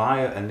attached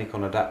via a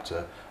Nikon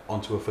adapter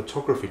onto a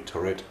photography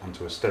turret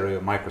onto a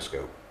stereo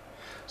microscope.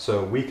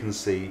 So we can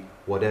see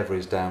whatever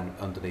is down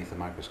underneath the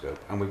microscope.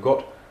 And we've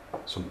got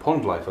some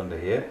pond life under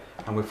here,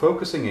 and we're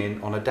focusing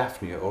in on a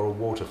Daphnia or a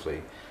water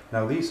flea.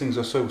 Now these things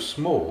are so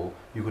small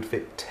you could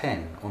fit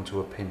 10 onto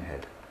a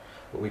pinhead.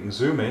 But we can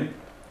zoom in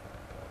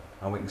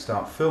and we can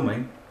start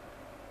filming,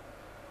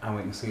 and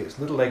we can see its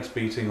little legs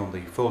beating on the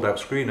fold out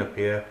screen up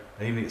here,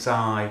 and even its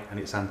eye and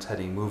its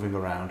antennae moving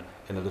around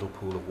in a little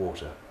pool of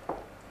water.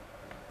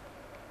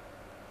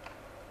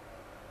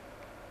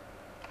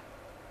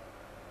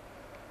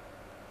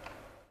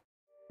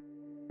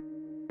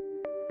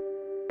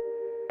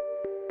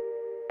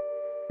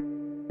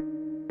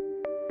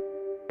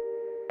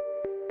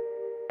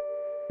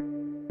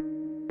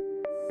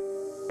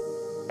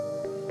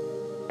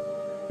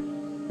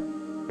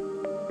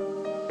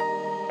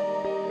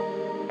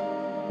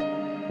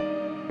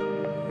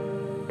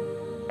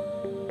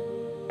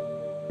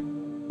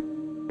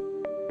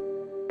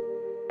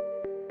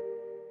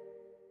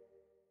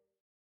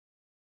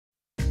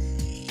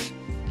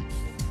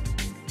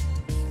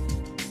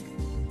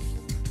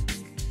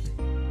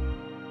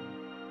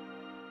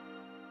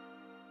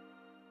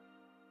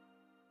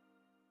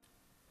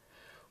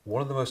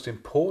 One of the most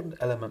important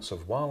elements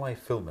of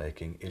wildlife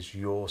filmmaking is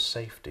your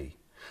safety,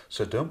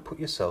 so don't put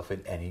yourself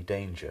in any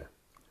danger.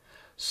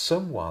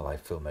 Some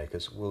wildlife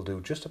filmmakers will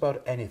do just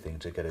about anything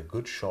to get a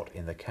good shot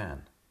in the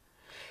can.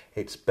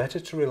 It's better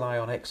to rely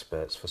on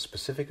experts for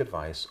specific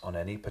advice on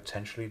any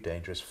potentially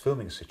dangerous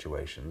filming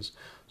situations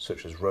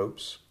such as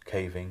ropes,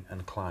 caving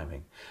and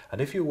climbing.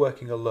 And if you're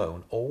working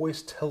alone,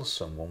 always tell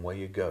someone where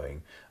you're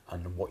going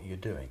and what you're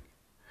doing.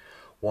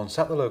 Once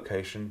at the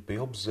location, be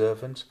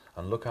observant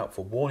and look out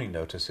for warning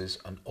notices,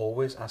 and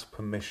always ask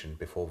permission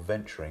before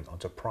venturing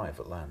onto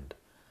private land.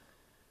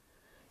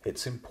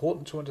 It's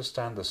important to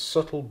understand the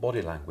subtle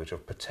body language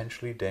of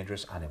potentially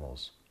dangerous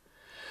animals.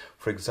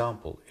 For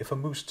example, if a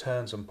moose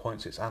turns and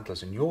points its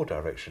antlers in your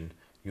direction,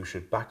 you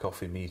should back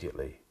off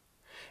immediately.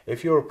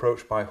 If you're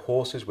approached by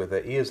horses with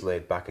their ears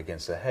laid back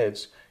against their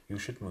heads, you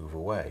should move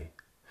away.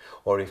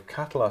 Or if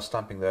cattle are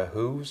stamping their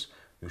hooves,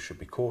 you should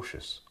be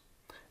cautious.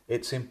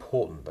 It's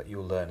important that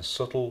you learn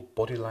subtle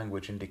body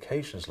language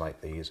indications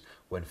like these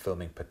when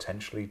filming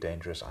potentially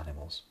dangerous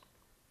animals.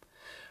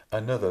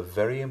 Another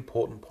very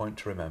important point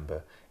to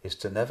remember is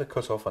to never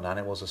cut off an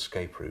animal's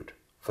escape route,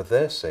 for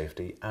their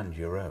safety and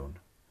your own.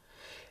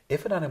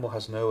 If an animal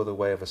has no other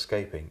way of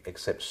escaping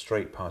except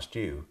straight past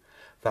you,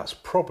 that's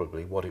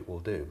probably what it will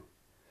do.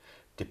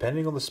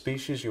 Depending on the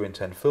species you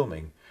intend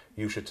filming,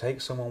 you should take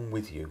someone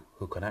with you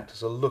who can act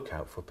as a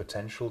lookout for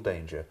potential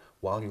danger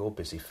while you're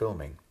busy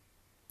filming.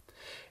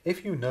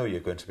 If you know you're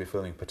going to be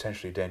filming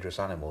potentially dangerous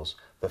animals,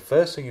 the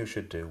first thing you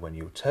should do when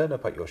you turn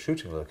up at your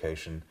shooting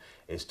location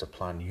is to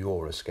plan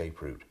your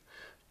escape route,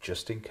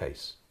 just in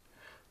case.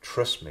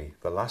 Trust me,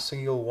 the last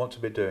thing you'll want to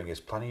be doing is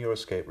planning your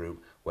escape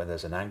route when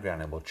there's an angry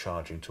animal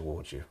charging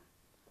towards you.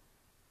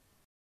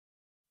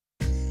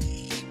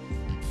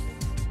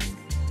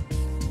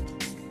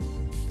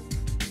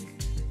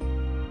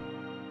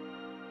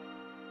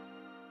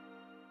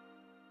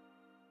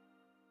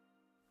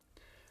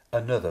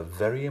 Another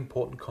very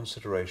important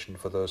consideration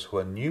for those who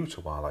are new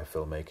to wildlife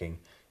filmmaking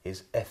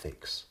is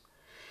ethics.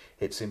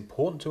 It's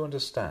important to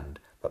understand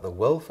that the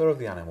welfare of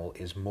the animal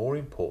is more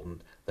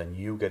important than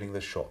you getting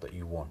the shot that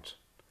you want.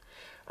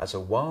 As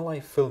a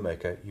wildlife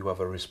filmmaker, you have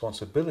a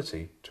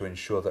responsibility to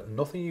ensure that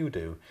nothing you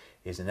do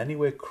is in any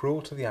way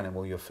cruel to the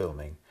animal you're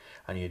filming,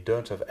 and you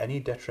don't have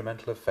any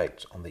detrimental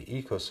effect on the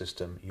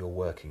ecosystem you're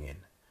working in.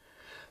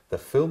 The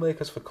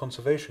Filmmakers for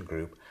Conservation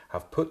group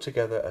have put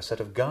together a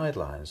set of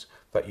guidelines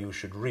that you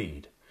should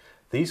read.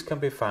 These can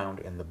be found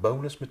in the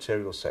bonus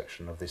material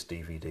section of this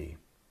DVD.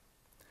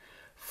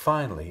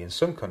 Finally, in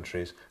some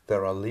countries,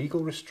 there are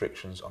legal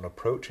restrictions on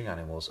approaching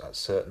animals at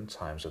certain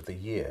times of the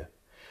year.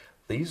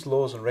 These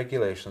laws and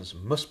regulations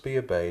must be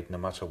obeyed no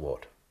matter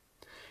what.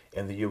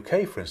 In the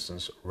UK, for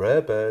instance,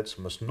 rare birds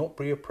must not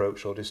be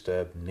approached or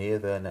disturbed near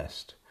their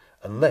nest,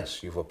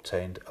 unless you've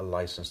obtained a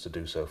license to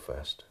do so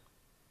first.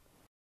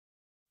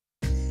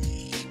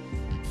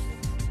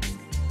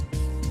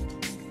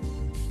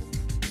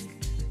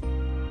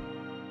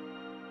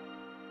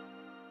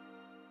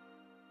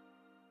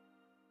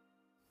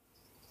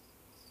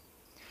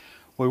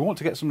 Well, we want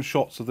to get some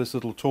shots of this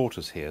little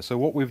tortoise here, so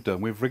what we've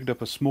done, we've rigged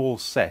up a small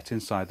set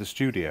inside the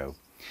studio.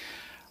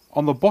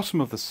 On the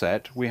bottom of the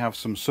set we have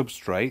some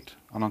substrate,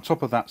 and on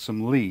top of that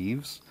some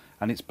leaves,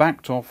 and it's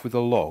backed off with a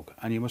log,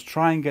 and you must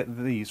try and get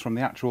these from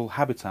the actual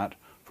habitat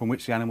from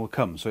which the animal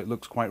comes, so it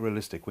looks quite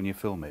realistic when you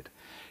film it.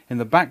 In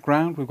the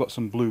background we've got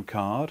some blue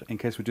card in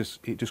case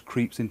it just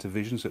creeps into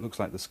vision so it looks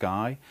like the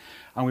sky,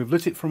 and we've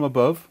lit it from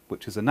above,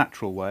 which is a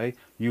natural way,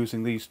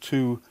 using these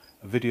two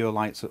video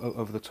lights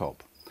over the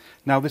top.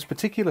 Now this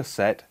particular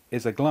set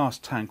is a glass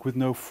tank with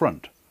no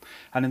front,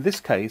 and in this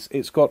case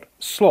it's got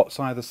slots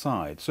either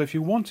side, so if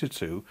you wanted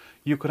to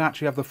you could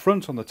actually have the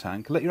front on the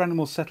tank, let your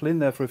animal settle in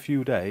there for a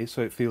few days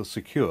so it feels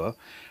secure,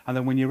 and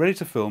then when you're ready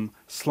to film,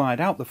 slide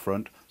out the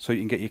front so you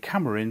can get your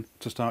camera in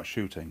to start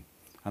shooting.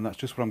 And that's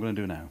just what I'm going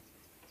to do now.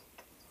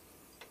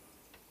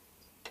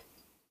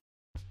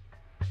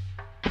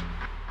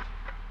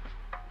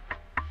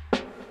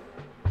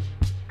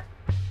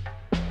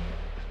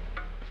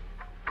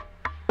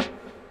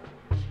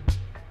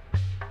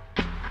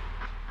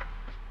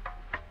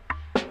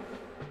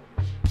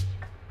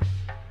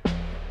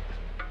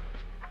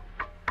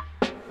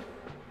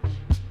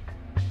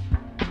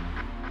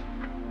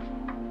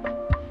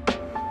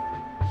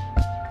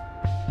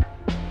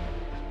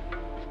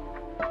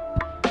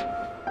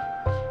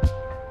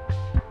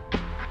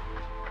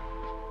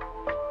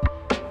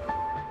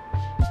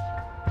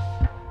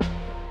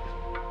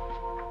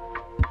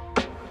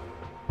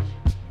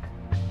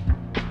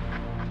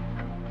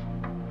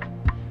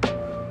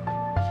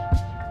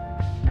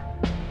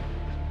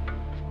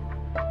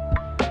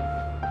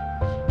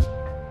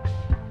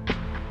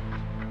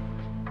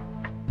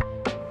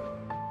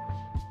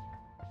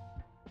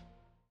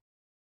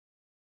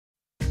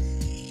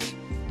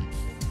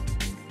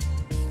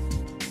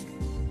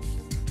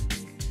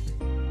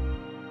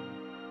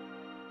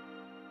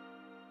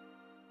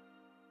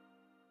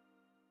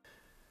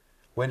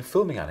 When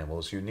filming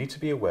animals, you need to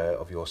be aware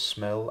of your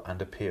smell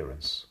and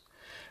appearance.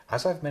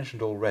 As I've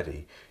mentioned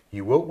already,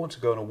 you won't want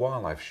to go on a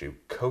wildlife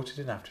shoot coated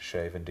in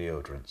aftershave and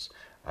deodorants,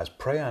 as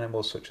prey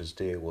animals such as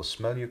deer will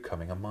smell you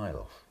coming a mile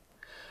off.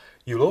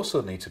 You'll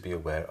also need to be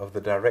aware of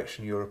the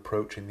direction you're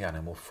approaching the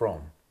animal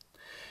from.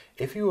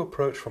 If you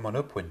approach from an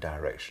upwind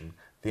direction,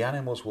 the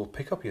animals will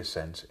pick up your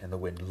scent in the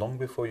wind long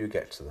before you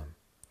get to them.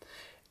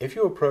 If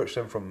you approach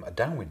them from a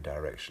downwind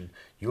direction,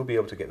 you'll be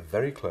able to get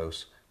very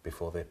close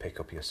before they pick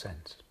up your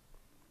scent.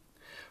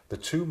 The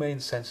two main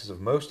senses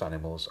of most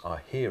animals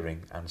are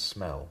hearing and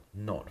smell,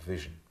 not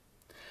vision.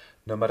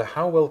 No matter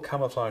how well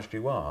camouflaged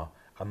you are,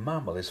 a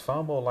mammal is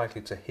far more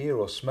likely to hear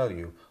or smell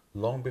you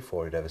long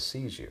before it ever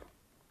sees you.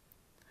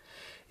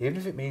 Even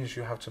if it means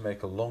you have to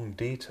make a long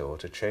detour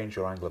to change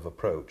your angle of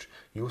approach,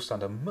 you'll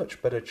stand a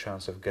much better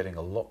chance of getting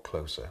a lot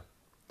closer.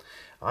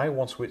 I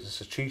once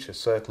witnessed a cheetah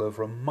circle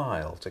over a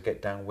mile to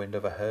get downwind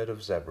of a herd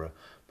of zebra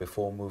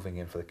before moving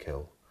in for the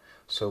kill.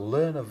 So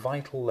learn a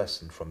vital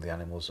lesson from the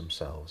animals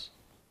themselves.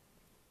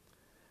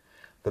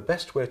 The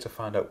best way to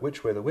find out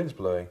which way the wind's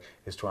blowing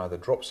is to either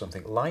drop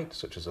something light,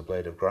 such as a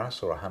blade of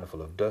grass or a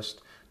handful of dust,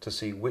 to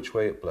see which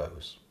way it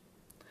blows.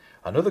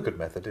 Another good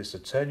method is to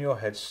turn your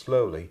head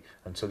slowly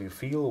until you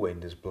feel the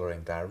wind is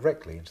blowing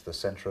directly into the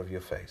centre of your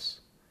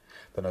face.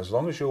 Then as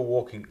long as you're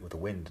walking with the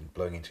wind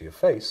blowing into your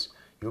face,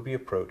 you'll be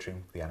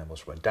approaching the animals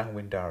from a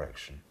downwind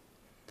direction.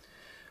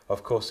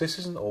 Of course, this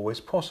isn't always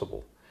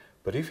possible,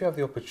 but if you have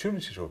the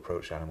opportunity to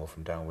approach the animal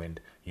from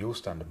downwind, you'll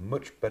stand a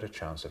much better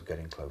chance of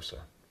getting closer.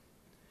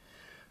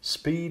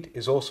 Speed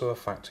is also a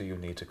factor you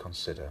need to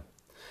consider.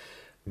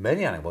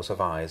 Many animals have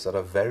eyes that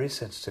are very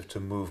sensitive to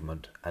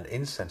movement and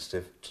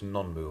insensitive to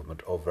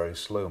non-movement or very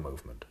slow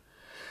movement.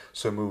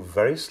 So move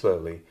very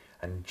slowly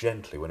and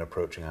gently when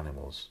approaching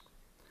animals.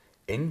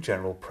 In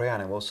general, prey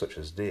animals such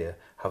as deer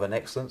have an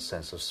excellent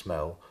sense of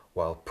smell,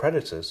 while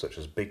predators such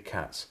as big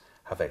cats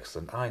have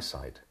excellent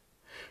eyesight.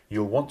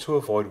 You'll want to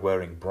avoid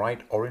wearing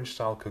bright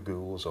orange-style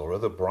cagoules or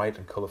other bright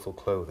and colourful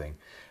clothing,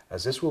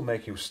 as this will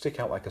make you stick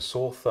out like a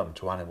sore thumb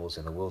to animals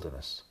in the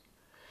wilderness.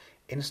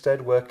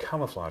 Instead, wear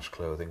camouflage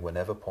clothing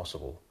whenever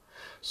possible,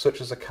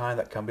 such as the kind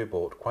that can be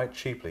bought quite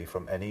cheaply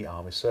from any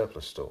army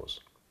surplus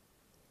stores.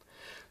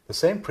 The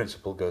same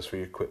principle goes for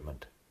your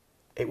equipment.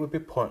 It would be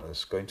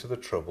pointless going to the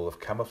trouble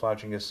of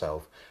camouflaging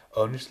yourself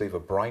only to leave a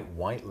bright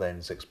white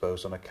lens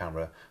exposed on a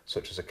camera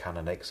such as a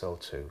Canon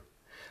XL2.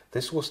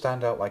 This will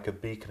stand out like a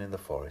beacon in the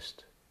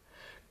forest.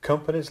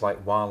 Companies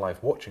like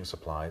Wildlife Watching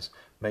Supplies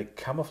make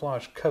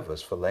camouflage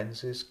covers for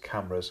lenses,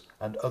 cameras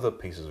and other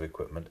pieces of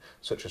equipment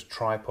such as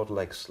tripod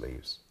leg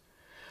sleeves.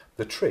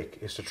 The trick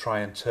is to try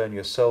and turn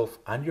yourself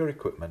and your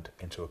equipment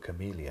into a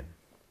chameleon.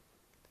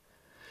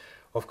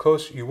 Of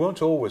course, you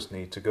won't always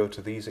need to go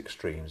to these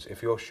extremes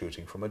if you're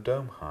shooting from a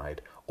dome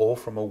hide or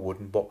from a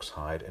wooden box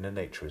hide in a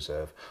nature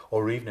reserve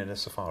or even in a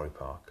safari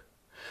park.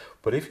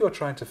 But if you're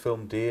trying to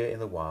film deer in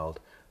the wild,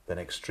 then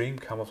extreme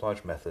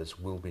camouflage methods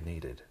will be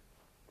needed.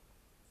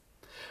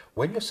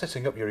 When you're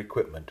setting up your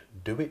equipment,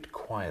 do it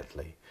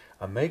quietly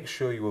and make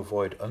sure you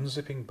avoid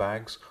unzipping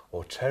bags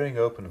or tearing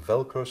open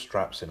Velcro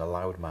straps in a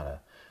loud manner.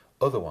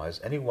 Otherwise,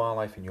 any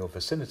wildlife in your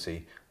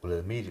vicinity will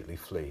immediately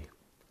flee.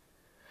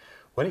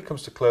 When it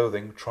comes to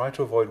clothing, try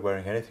to avoid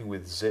wearing anything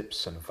with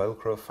zips and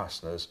Velcro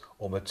fasteners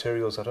or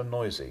materials that are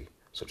noisy,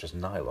 such as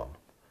nylon.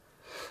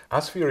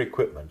 As for your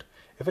equipment,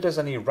 if it has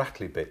any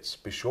rattly bits,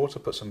 be sure to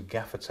put some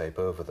gaffer tape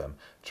over them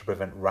to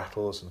prevent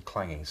rattles and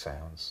clanging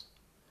sounds.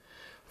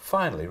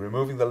 Finally,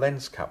 removing the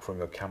lens cap from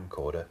your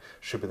camcorder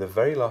should be the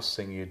very last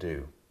thing you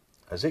do,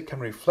 as it can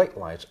reflect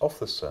light off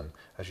the sun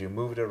as you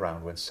move it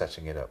around when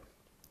setting it up.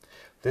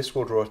 This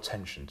will draw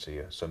attention to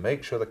you, so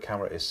make sure the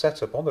camera is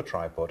set up on the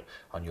tripod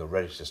and you're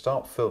ready to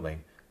start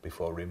filming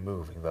before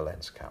removing the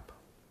lens cap.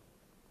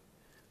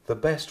 The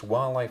best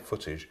wildlife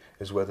footage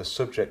is where the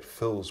subject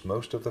fills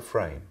most of the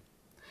frame.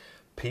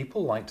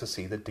 People like to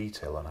see the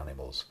detail on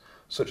animals,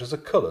 such as the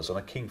colours on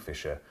a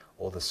kingfisher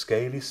or the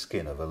scaly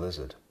skin of a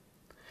lizard.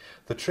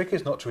 The trick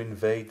is not to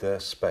invade their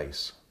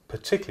space,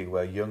 particularly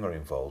where young are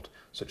involved,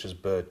 such as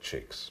bird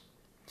chicks.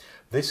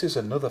 This is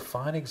another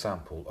fine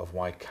example of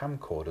why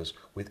camcorders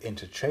with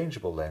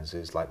interchangeable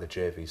lenses like the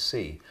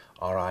JVC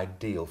are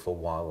ideal for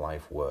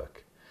wildlife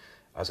work,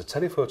 as a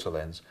telephoto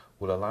lens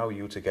will allow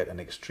you to get an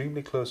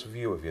extremely close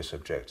view of your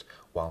subject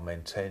while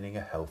maintaining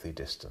a healthy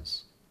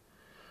distance.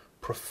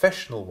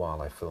 Professional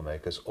wildlife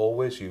filmmakers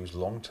always use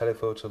long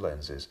telephoto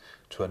lenses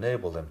to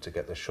enable them to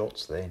get the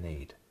shots they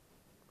need.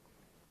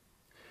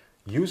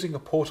 Using a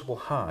portable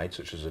hide,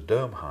 such as a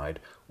dome hide,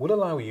 will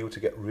allow you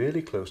to get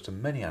really close to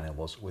many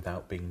animals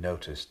without being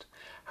noticed.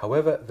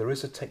 However, there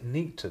is a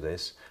technique to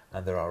this,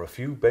 and there are a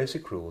few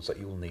basic rules that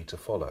you will need to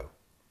follow.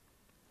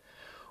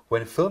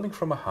 When filming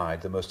from a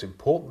hide, the most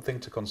important thing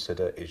to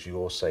consider is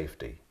your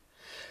safety.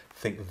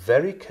 Think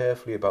very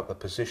carefully about the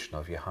position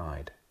of your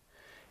hide.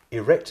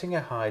 Erecting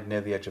a hide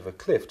near the edge of a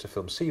cliff to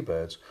film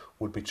seabirds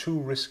would be too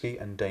risky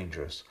and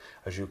dangerous,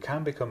 as you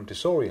can become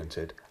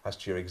disoriented as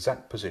to your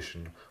exact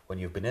position when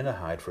you've been in a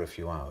hide for a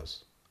few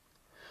hours.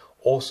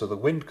 Also, the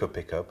wind could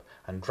pick up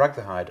and drag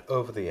the hide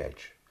over the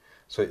edge,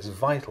 so it's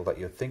vital that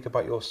you think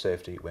about your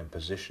safety when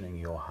positioning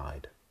your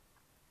hide.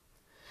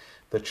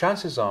 The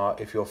chances are,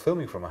 if you're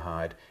filming from a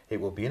hide,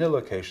 it will be in a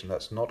location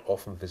that's not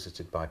often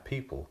visited by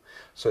people,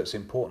 so it's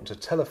important to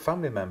tell a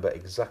family member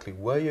exactly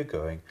where you're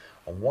going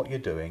and what you're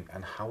doing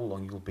and how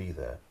long you'll be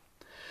there.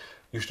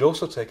 You should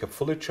also take a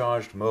fully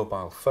charged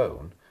mobile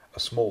phone, a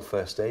small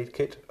first aid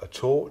kit, a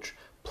torch,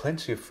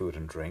 plenty of food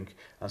and drink,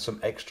 and some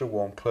extra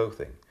warm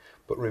clothing.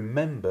 But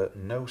remember,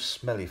 no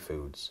smelly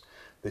foods.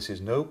 This is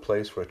no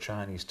place for a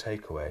Chinese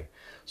takeaway,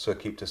 so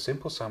keep to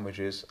simple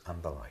sandwiches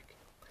and the like.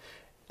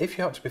 If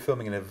you happen to be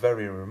filming in a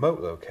very remote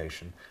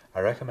location,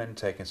 I recommend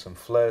taking some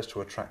flares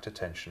to attract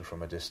attention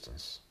from a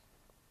distance.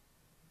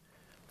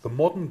 The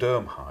modern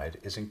dome hide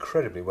is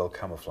incredibly well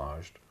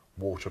camouflaged,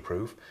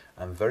 waterproof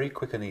and very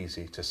quick and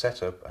easy to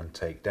set up and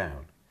take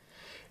down.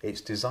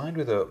 It's designed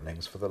with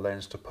openings for the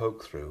lens to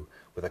poke through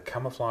with a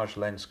camouflage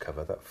lens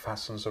cover that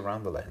fastens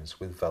around the lens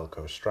with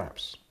Velcro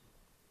straps.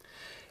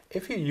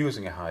 If you're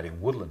using a hide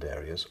in woodland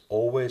areas,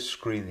 always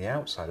screen the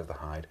outside of the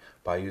hide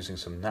by using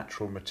some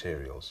natural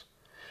materials.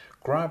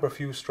 Grab a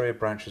few stray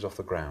branches off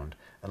the ground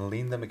and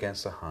lean them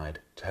against the hide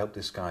to help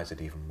disguise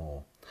it even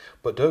more.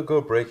 But don't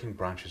go breaking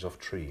branches off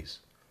trees.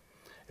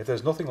 If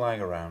there's nothing lying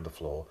around the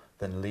floor,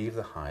 then leave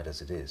the hide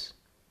as it is.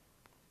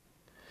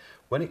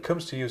 When it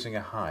comes to using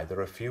a hide, there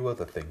are a few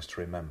other things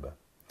to remember.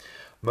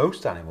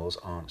 Most animals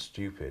aren't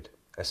stupid,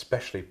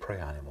 especially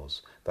prey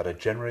animals that are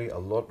generally a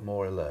lot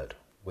more alert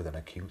with an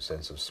acute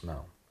sense of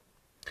smell.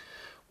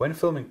 When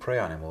filming prey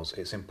animals,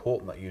 it's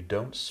important that you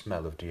don't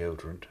smell of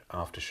deodorant,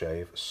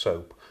 aftershave,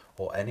 soap,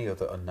 or any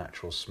other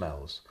unnatural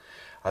smells,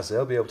 as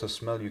they'll be able to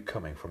smell you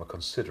coming from a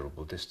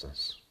considerable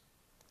distance.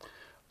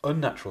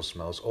 Unnatural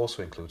smells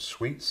also include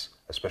sweets,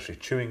 especially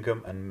chewing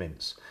gum and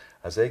mints,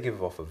 as they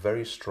give off a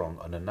very strong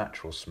and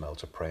unnatural smell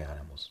to prey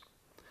animals.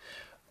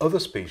 Other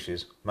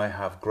species may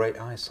have great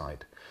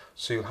eyesight,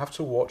 so you'll have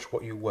to watch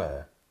what you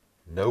wear.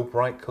 No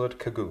bright coloured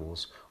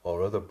cagoules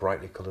or other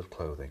brightly coloured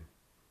clothing.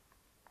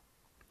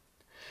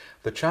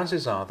 The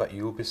chances are that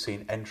you will be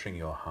seen entering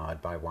your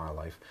hide by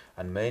wildlife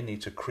and may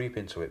need to creep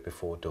into it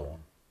before dawn.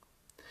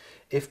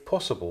 If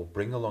possible,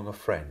 bring along a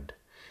friend.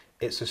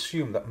 It's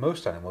assumed that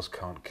most animals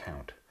can't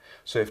count,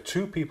 so if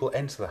 2 people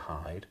enter the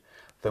hide,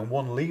 then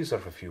one leaves there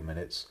for a few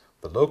minutes,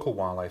 the local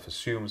wildlife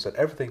assumes that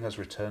everything has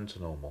returned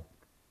to normal.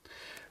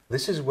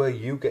 This is where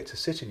you get to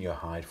sit in your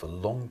hide for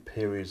long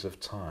periods of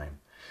time,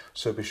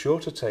 So be sure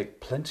to take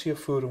plenty of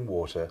food and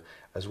water,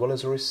 as well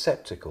as a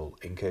receptacle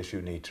in case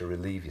you need to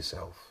relieve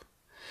yourself.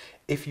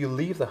 If you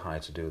leave the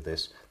hide to do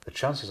this, the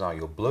chances are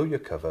you'll blow your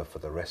cover for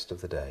the rest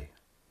of the day.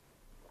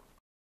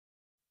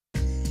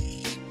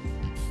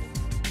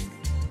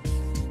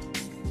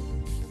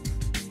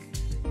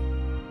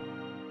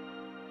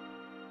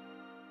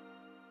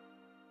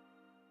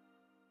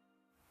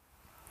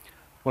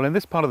 Well, in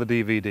this part of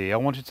the DVD I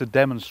wanted to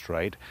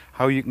demonstrate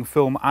how you can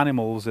film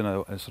animals in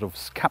a sort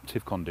of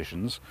captive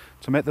conditions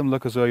to make them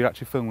look as though you're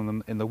actually filming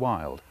them in the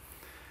wild.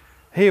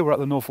 Here we're at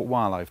the Norfolk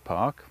Wildlife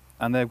Park,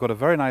 and they've got a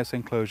very nice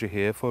enclosure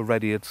here for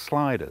red-eared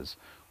sliders,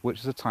 which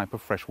is a type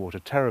of freshwater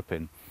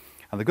terrapin.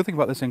 And the good thing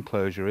about this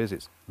enclosure is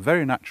it's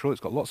very natural,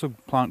 it's got lots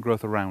of plant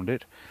growth around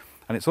it,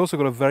 and it's also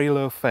got a very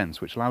low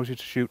fence which allows you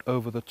to shoot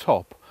over the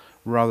top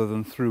rather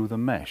than through the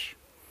mesh.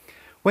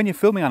 When you're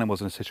filming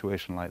animals in a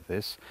situation like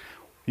this,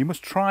 you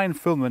must try and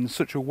film them in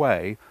such a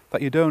way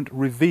that you don't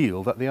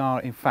reveal that they are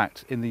in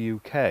fact in the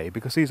UK,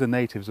 because these are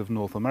natives of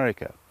North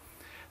America.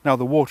 Now,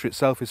 the water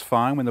itself is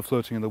fine when they're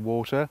floating in the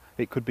water,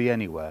 it could be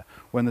anywhere.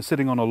 When they're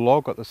sitting on a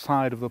log at the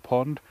side of the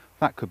pond,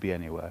 that could be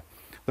anywhere.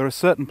 There are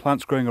certain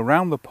plants growing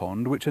around the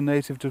pond which are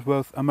native to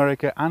both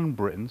America and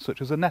Britain,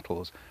 such as the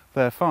nettles.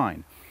 They're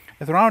fine.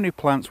 If there are any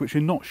plants which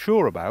you're not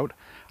sure about,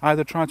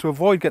 either try to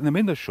avoid getting them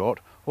in the shot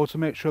or to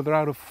make sure they're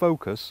out of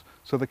focus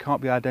so they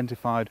can't be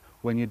identified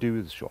when you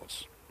do the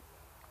shots.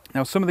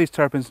 Now, some of these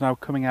terrapins are now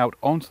coming out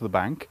onto the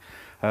bank.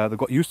 They've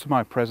got used to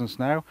my presence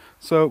now,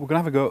 so we're going to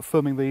have a go at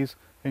filming these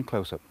in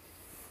close-up.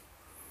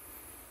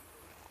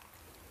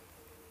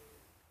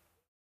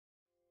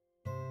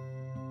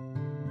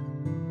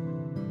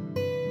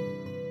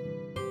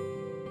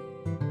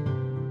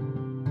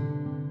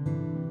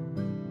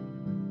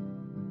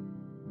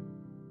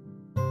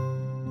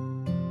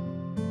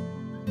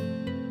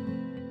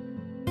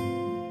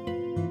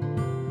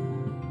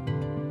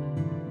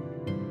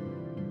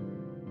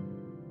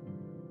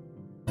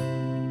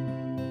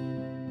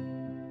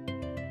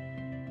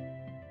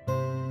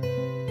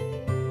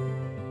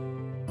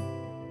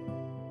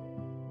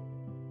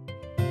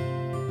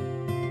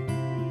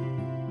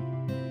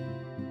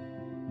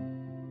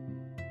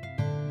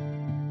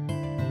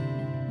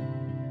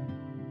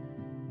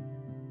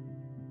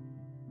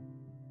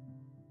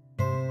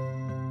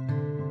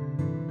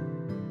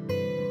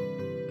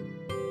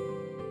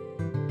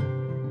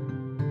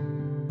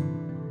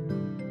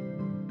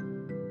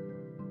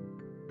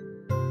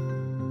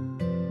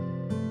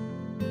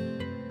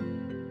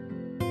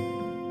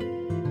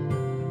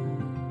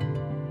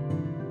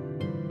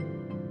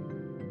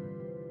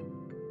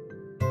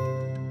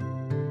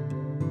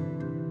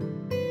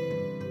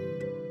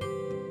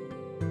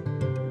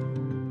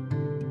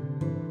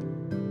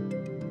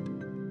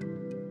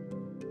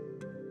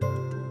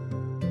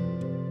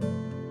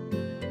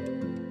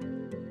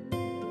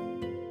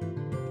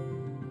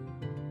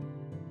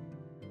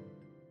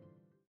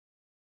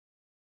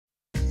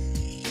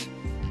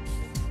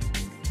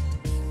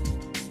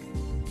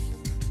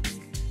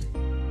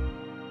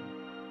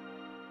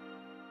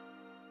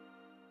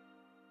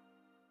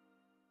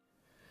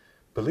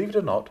 Believe it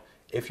or not,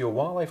 if your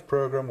wildlife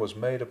program was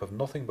made up of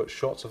nothing but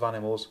shots of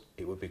animals,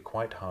 it would be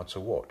quite hard to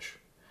watch.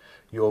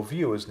 Your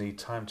viewers need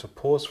time to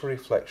pause for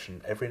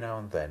reflection every now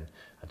and then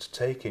and to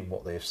take in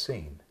what they have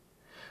seen.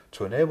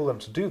 To enable them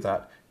to do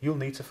that, you'll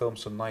need to film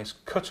some nice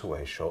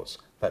cutaway shots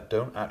that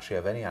don't actually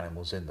have any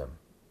animals in them.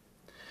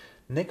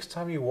 Next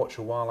time you watch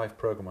a wildlife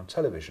program on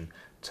television,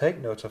 take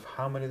note of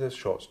how many of those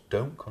shots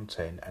don't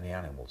contain any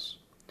animals.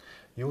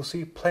 You will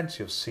see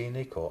plenty of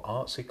scenic or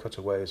artsy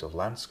cutaways of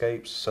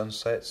landscapes,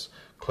 sunsets,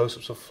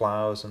 close-ups of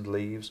flowers and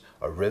leaves,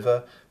 a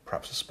river,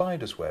 perhaps a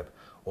spider's web,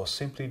 or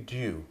simply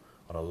dew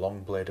on a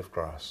long blade of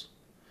grass.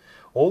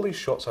 All these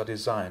shots are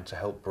designed to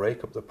help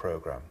break up the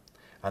program,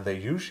 and they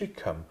usually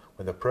come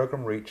when the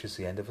program reaches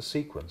the end of a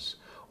sequence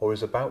or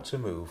is about to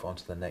move on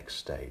to the next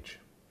stage.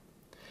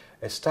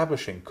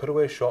 Establishing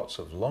cutaway shots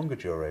of longer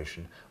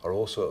duration are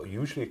also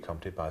usually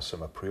accompanied by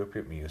some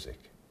appropriate music.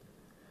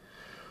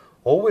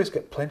 Always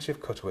get plenty of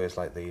cutaways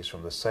like these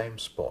from the same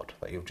spot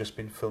that you've just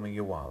been filming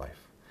your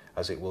wildlife,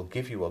 as it will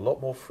give you a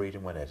lot more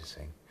freedom when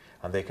editing,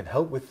 and they can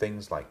help with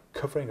things like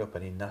covering up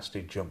any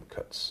nasty jump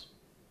cuts.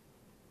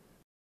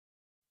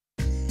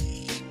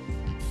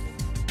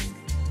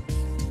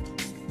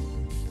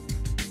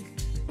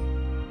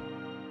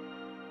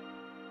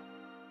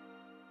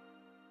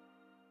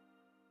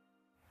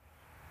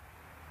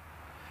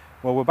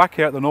 Well, we're back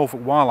here at the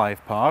Norfolk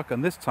Wildlife Park,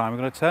 and this time we're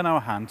going to turn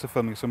our hand to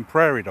filming some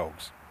prairie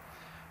dogs.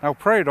 Now,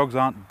 prairie dogs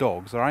aren't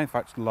dogs, they're in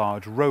fact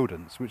large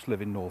rodents which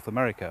live in North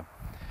America.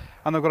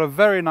 And they've got a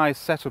very nice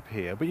setup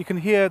here, but you can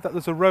hear that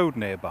there's a road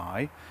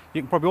nearby.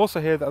 You can probably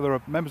also hear that there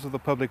are members of the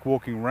public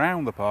walking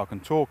around the park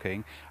and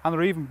talking, and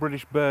there are even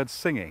British birds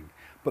singing.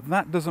 But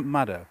that doesn't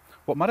matter.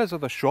 What matters are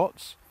the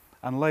shots,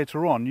 and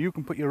later on you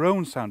can put your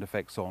own sound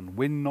effects on,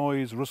 wind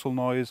noise, rustle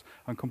noise,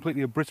 and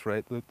completely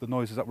obliterate the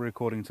noises that we're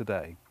recording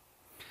today.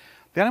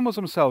 The animals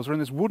themselves are in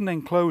this wooden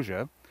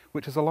enclosure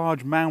which is a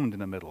large mound in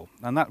the middle,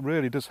 and that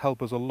really does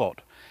help us a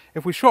lot.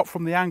 If we shot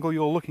from the angle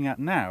you're looking at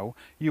now,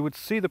 you would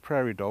see the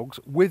prairie dogs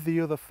with the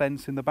other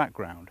fence in the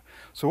background.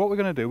 So what we're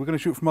going to do, we're going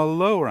to shoot from a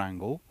lower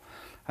angle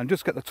and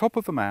just get the top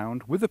of the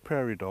mound with the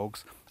prairie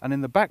dogs, and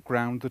in the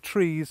background the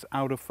trees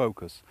out of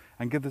focus,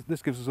 and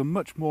this gives us a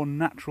much more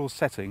natural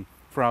setting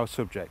for our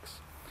subjects.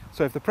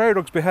 So if the prairie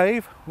dogs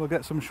behave, we'll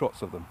get some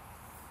shots of them.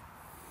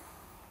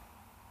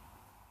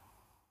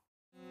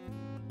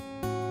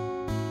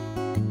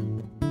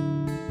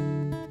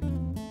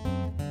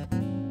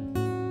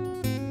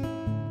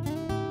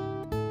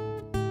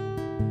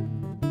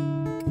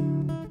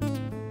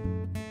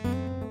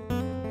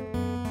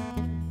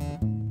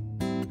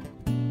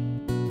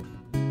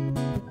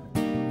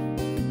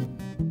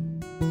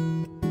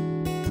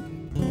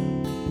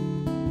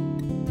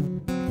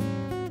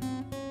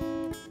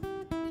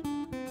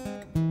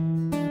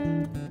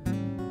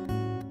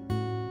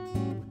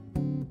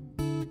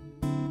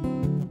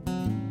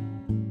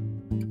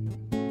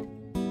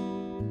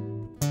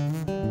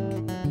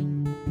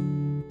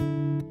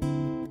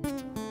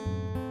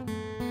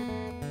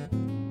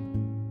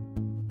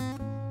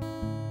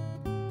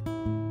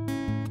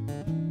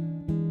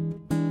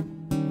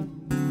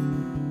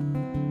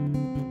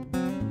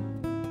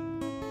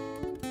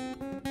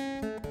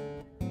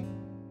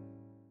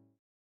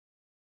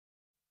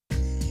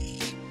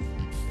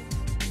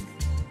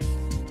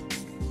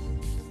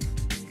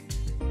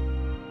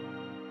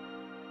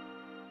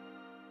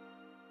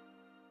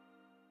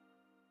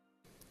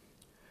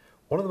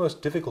 One of the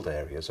most difficult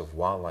areas of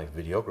wildlife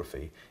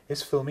videography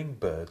is filming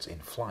birds in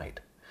flight.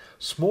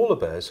 Smaller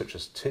birds such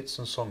as tits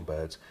and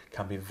songbirds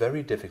can be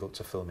very difficult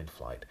to film in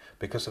flight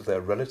because of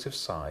their relative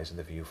size in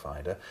the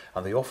viewfinder,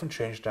 and they often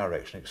change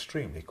direction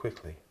extremely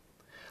quickly.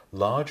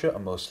 Larger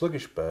and more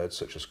sluggish birds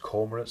such as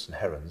cormorants and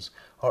herons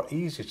are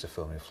easier to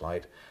film in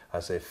flight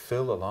as they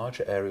fill a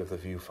larger area of the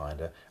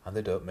viewfinder and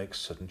they don't make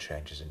sudden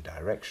changes in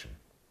direction.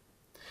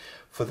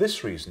 For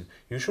this reason,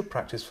 you should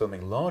practice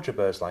filming larger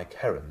birds like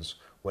herons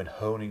when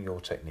honing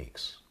your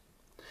techniques.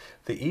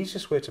 The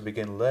easiest way to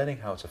begin learning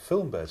how to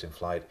film birds in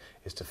flight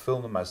is to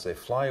film them as they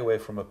fly away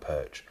from a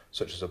perch,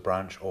 such as a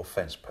branch or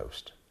fence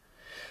post.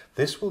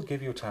 This will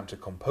give you time to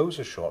compose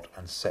a shot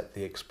and set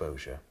the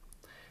exposure.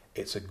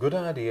 It's a good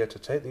idea to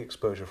take the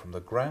exposure from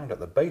the ground at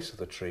the base of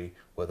the tree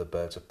where the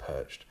birds are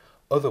perched,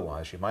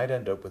 otherwise you might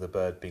end up with a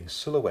bird being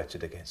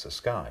silhouetted against the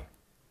sky.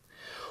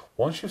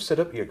 Once you've set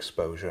up your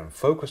exposure and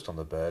focused on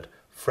the bird,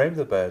 frame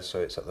the bird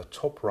so it's at the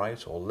top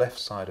right or left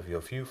side of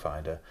your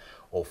viewfinder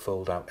or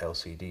fold-out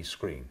LCD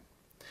screen.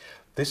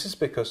 This is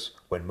because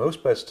when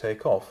most birds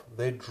take off,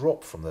 they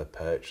drop from their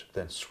perch,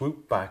 then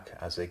swoop back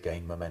as they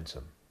gain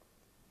momentum.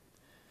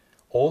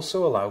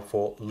 Also allow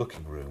for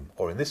looking room,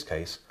 or in this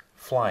case,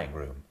 flying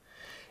room.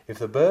 If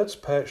the bird's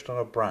perched on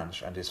a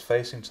branch and is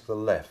facing to the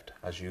left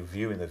as you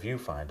view in the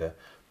viewfinder,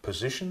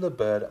 position the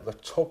bird at the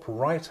top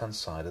right-hand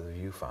side of the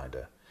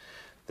viewfinder.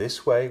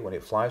 This way, when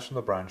it flies from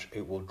the branch,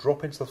 it will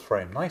drop into the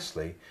frame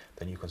nicely,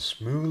 then you can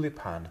smoothly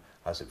pan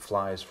as it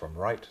flies from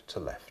right to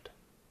left.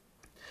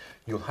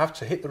 You'll have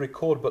to hit the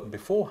record button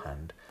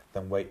beforehand,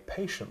 then wait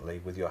patiently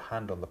with your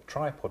hand on the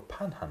tripod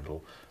pan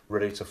handle,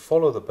 ready to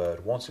follow the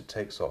bird once it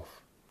takes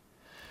off.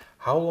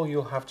 How long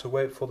you'll have to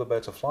wait for the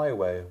bird to fly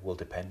away will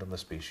depend on the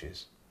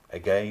species.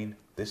 Again,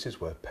 this is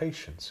where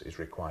patience is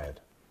required.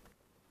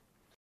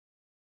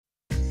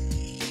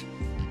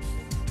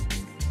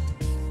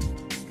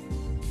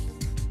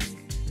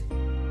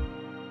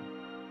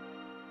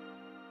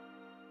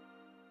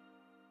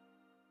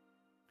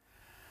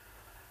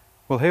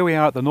 Well, here we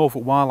are at the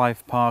Norfolk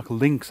Wildlife Park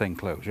Lynx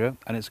enclosure,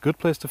 and it's a good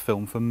place to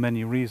film for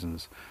many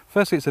reasons.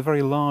 Firstly, it's a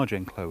very large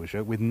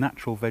enclosure with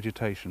natural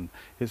vegetation.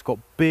 It's got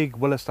big,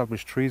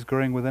 well-established trees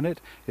growing within it.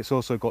 It's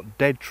also got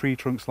dead tree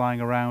trunks lying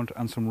around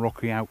and some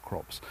rocky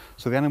outcrops,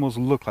 so the animals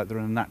look like they're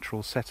in a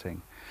natural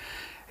setting.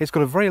 It's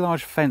got a very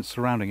large fence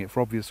surrounding it for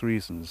obvious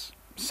reasons.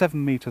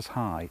 7 meters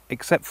high,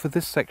 except for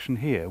this section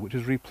here, which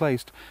is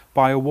replaced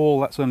by a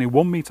wall that's only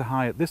 1 meter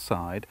high at this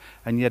side,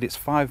 and yet it's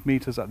 5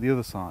 meters at the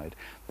other side.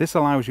 This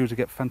allows you to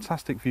get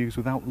fantastic views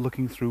without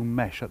looking through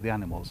mesh at the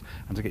animals,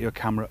 and to get your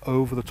camera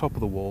over the top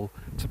of the wall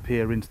to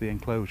peer into the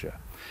enclosure.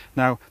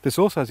 Now, this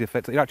also has the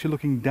effect that you're actually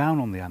looking down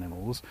on the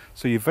animals,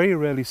 so you very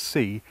rarely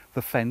see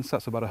the fence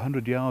that's about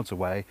 100 yards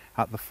away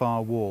at the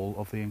far wall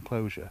of the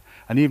enclosure.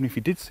 And even if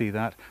you did see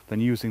that,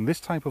 then using this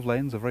type of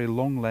lens, a very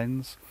long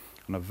lens,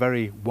 and a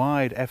very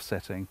wide f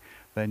setting,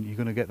 then you're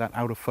going to get that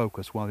out of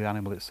focus while the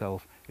animal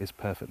itself is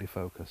perfectly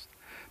focused.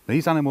 Now,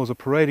 these animals are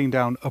parading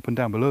up and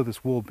down below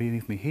this wall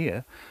beneath me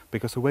here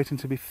because they're waiting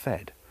to be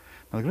fed.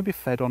 Now, they're going to be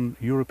fed on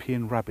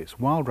European rabbits,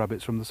 wild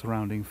rabbits from the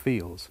surrounding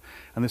fields,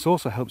 and this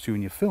also helps you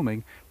in your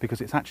filming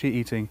because it's actually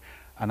eating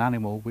an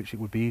animal which it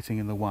would be eating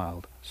in the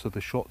wild, so the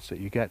shots that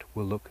you get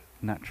will look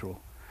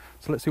natural.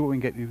 So let's see what we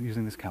can get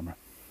using this camera.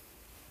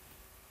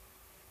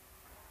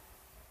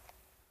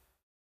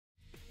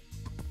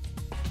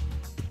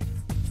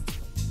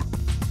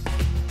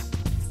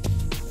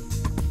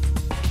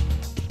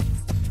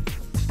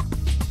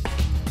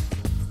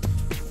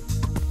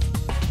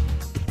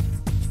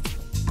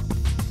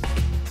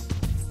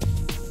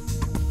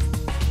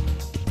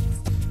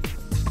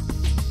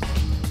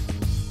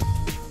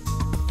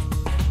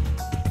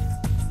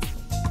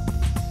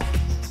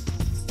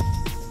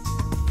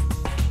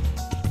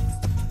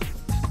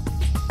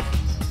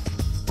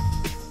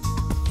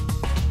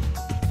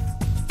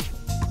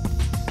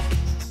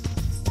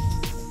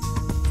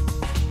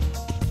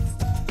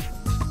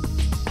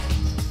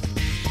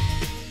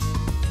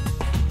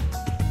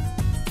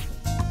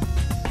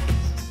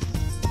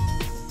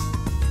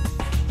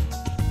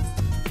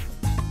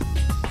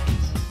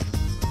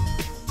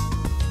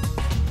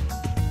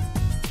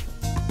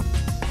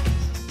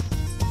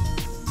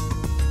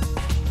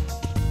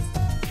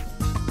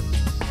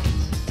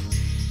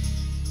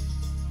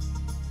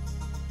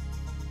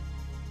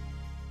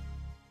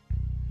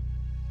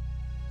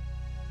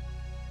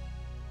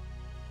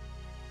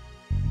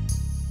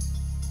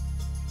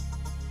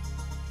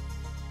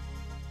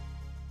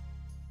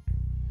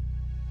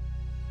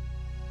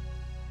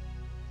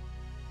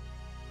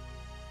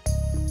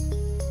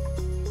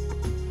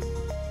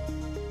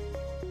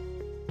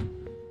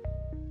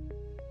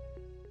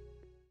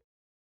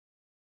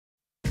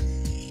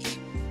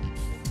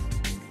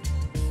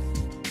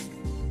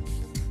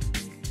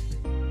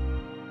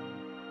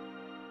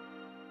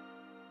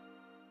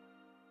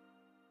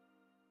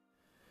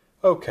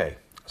 Okay,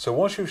 so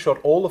once you've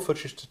shot all the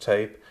footage to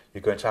tape,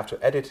 you're going to have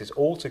to edit it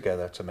all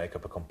together to make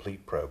up a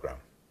complete program.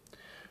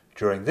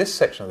 During this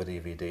section of the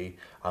DVD,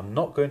 I'm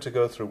not going to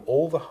go through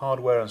all the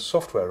hardware and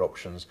software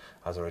options,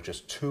 as there are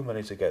just too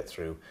many to get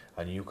through,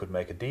 and you could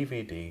make a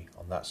DVD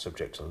on that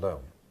subject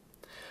alone.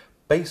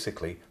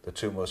 Basically, the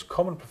two most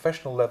common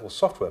professional level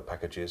software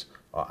packages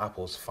are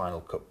Apple's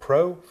Final Cut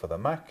Pro for the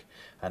Mac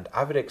and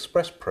Avid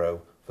Express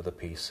Pro for the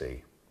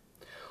PC.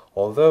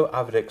 Although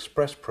Avid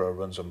Express Pro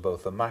runs on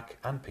both the Mac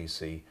and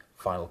PC,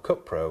 Final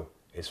Cut Pro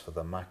is for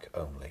the Mac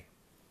only.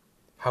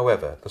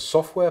 However, the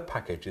software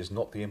package is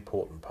not the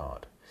important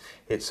part.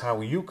 It's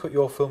how you cut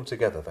your film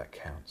together that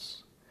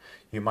counts.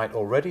 You might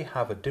already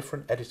have a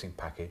different editing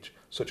package,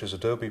 such as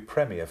Adobe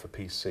Premiere for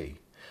PC,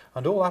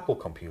 and all Apple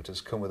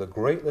computers come with a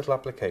great little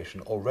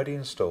application already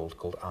installed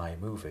called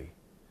iMovie.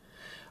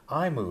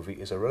 iMovie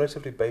is a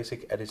relatively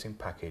basic editing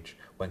package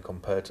when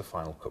compared to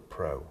Final Cut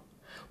Pro,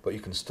 but you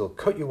can still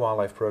cut your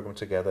wildlife program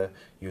together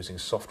using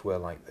software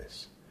like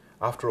this.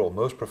 After all,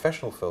 most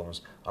professional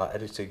films are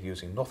edited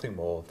using nothing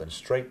more than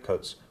straight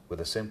cuts with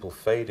a simple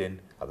fade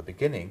in at the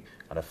beginning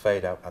and a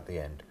fade out at the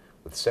end,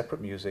 with separate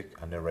music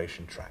and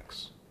narration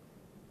tracks.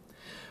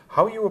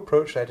 How you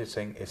approach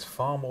editing is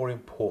far more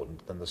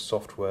important than the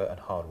software and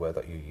hardware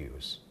that you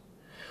use.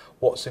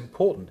 What's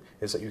important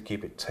is that you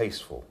keep it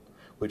tasteful,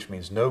 which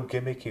means no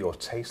gimmicky or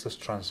tasteless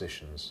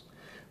transitions.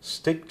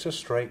 Stick to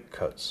straight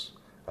cuts,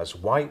 as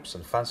wipes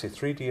and fancy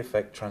 3D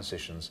effect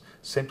transitions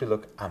simply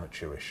look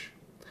amateurish.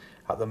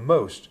 At the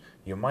most,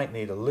 you might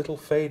need a little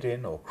fade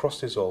in or cross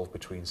dissolve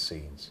between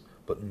scenes,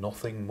 but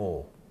nothing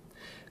more.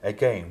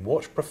 Again,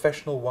 watch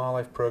professional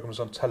wildlife programs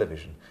on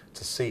television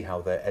to see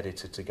how they're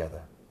edited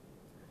together.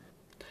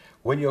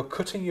 When you're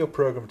cutting your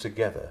program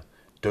together,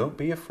 don't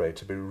be afraid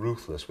to be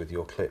ruthless with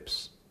your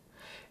clips.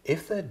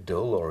 If they're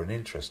dull or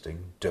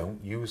uninteresting,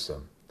 don't use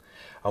them.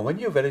 And when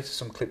you've edited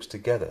some clips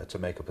together to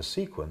make up a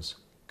sequence,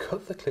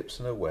 cut the clips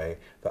in a way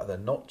that they're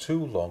not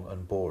too long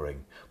and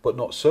boring, but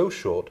not so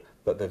short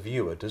that the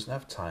viewer doesn't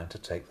have time to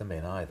take them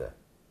in either.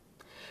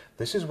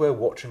 This is where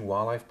watching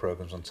wildlife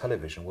programs on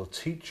television will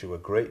teach you a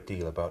great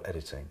deal about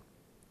editing.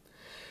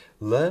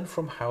 Learn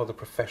from how the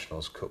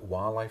professionals cut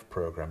wildlife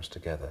programs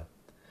together,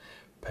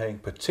 paying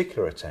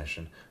particular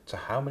attention to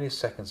how many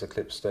seconds a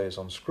clip stays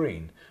on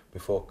screen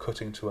before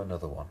cutting to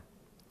another one.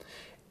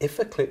 If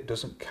a clip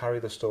doesn't carry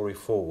the story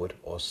forward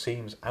or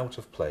seems out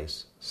of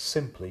place,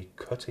 simply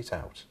cut it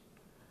out.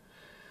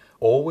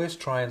 Always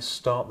try and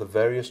start the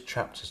various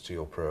chapters to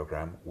your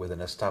program with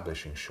an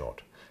establishing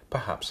shot,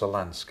 perhaps a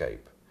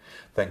landscape.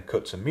 Then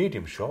cut to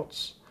medium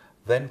shots,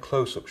 then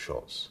close-up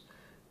shots.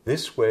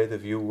 This way the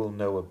viewer will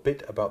know a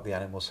bit about the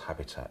animal's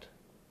habitat.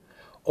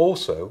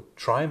 Also,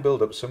 try and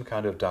build up some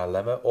kind of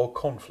dilemma or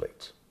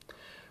conflict.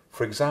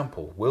 For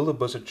example, will the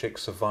buzzard chick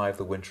survive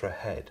the winter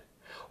ahead?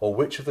 Or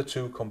which of the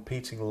two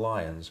competing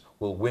lions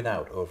will win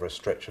out over a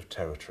stretch of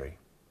territory?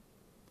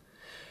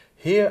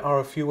 Here are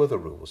a few other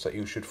rules that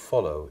you should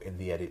follow in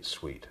the edit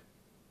suite.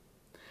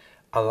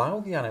 Allow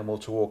the animal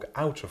to walk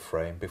out of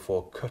frame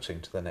before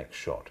cutting to the next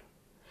shot.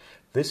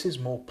 This is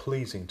more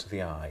pleasing to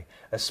the eye,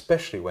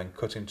 especially when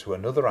cutting to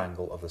another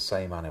angle of the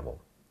same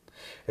animal.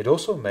 It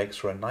also makes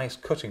for a nice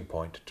cutting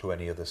point to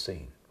any other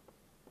scene.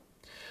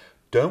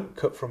 Don't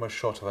cut from a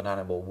shot of an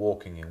animal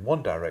walking in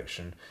one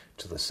direction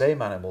to the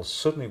same animal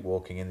suddenly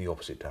walking in the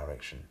opposite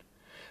direction.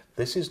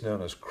 This is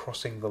known as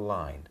crossing the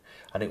line,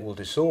 and it will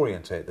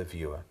disorientate the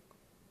viewer.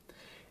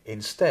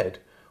 Instead,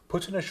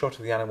 put in a shot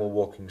of the animal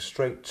walking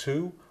straight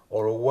to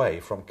or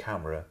away from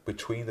camera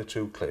between the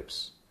two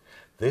clips.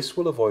 This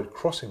will avoid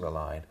crossing the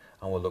line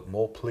and will look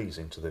more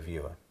pleasing to the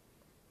viewer.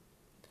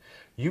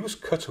 Use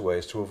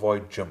cutaways to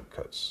avoid jump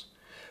cuts.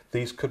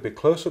 These could be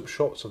close-up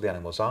shots of the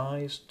animal's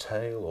eyes,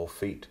 tail or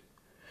feet.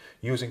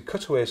 Using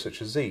cutaways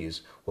such as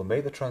these will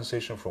make the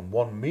transition from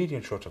one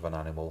medium shot of an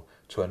animal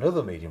to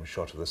another medium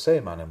shot of the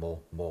same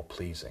animal more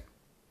pleasing.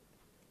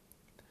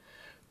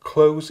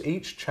 Close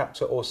each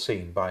chapter or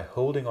scene by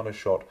holding on a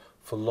shot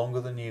for longer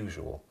than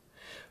usual.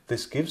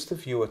 This gives the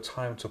viewer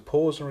time to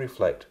pause and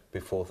reflect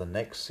before the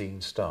next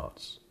scene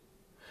starts.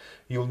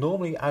 You'll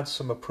normally add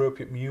some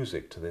appropriate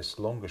music to this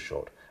longer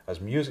shot, as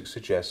music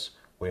suggests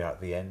we're at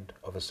the end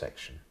of a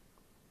section.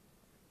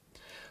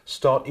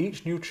 Start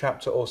each new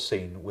chapter or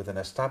scene with an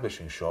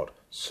establishing shot,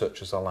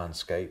 such as a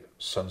landscape,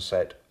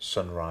 sunset,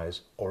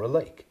 sunrise, or a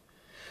lake.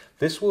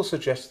 This will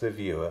suggest to the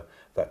viewer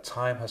that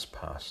time has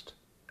passed.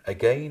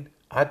 Again,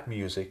 add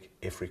music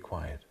if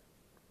required.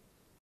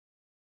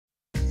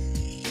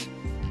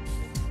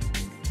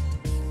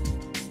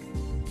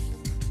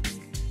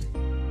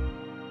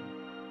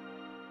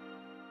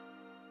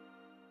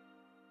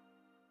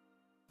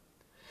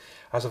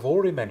 As I've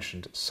already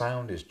mentioned,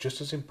 sound is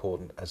just as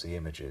important as the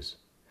images.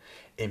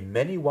 In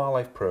many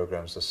wildlife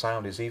programs, the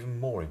sound is even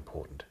more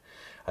important,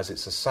 as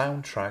it's the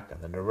soundtrack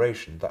and the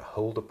narration that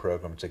hold the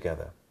program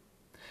together.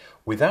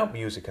 Without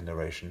music and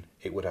narration,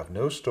 it would have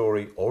no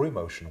story or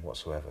emotion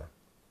whatsoever.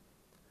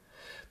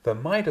 There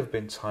might have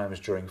been times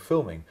during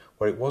filming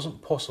where it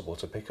wasn't possible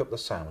to pick up the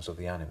sounds of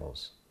the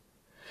animals.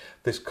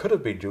 This could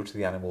have been due to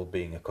the animal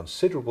being a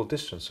considerable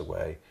distance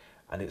away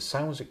and its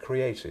sounds it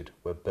created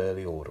were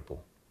barely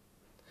audible.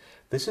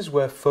 This is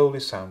where Foley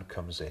sound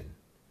comes in.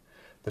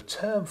 The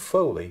term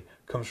Foley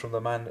comes from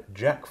the man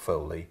Jack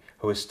Foley,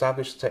 who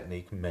established the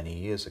technique many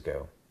years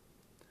ago.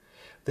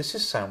 This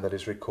is sound that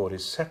is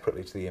recorded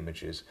separately to the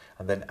images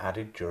and then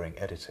added during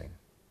editing.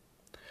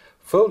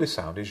 Foley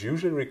sound is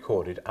usually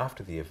recorded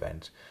after the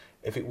event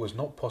if it was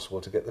not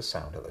possible to get the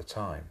sound at the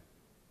time.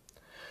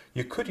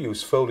 You could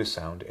use Foley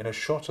sound in a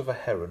shot of a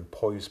heron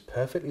poised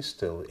perfectly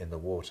still in the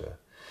water,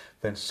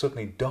 then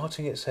suddenly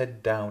darting its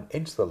head down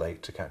into the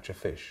lake to catch a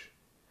fish.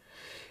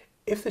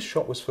 If this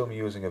shot was filmed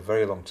using a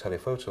very long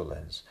telephoto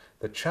lens,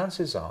 the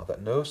chances are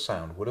that no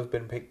sound would have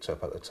been picked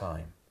up at the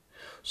time.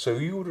 So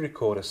you would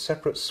record a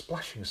separate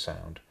splashing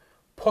sound,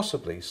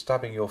 possibly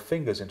stabbing your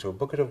fingers into a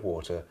bucket of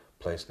water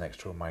placed next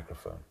to a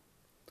microphone.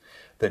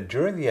 Then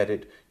during the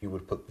edit, you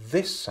would put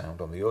this sound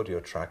on the audio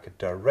track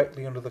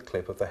directly under the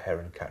clip of the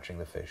heron catching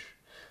the fish,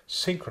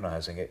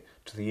 synchronizing it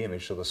to the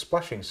image so the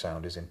splashing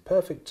sound is in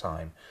perfect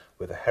time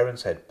with the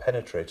heron's head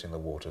penetrating the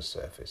water's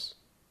surface.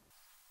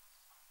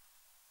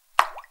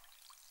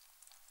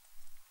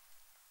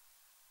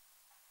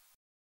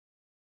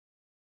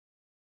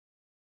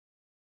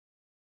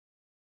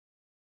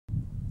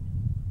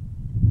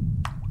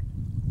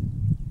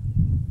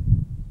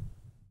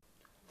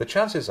 The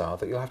chances are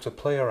that you'll have to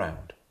play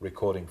around,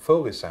 recording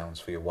Foley sounds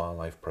for your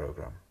wildlife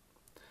program.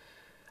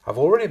 I've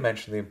already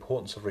mentioned the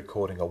importance of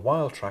recording a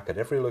wild track at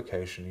every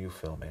location you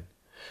film in.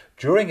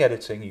 During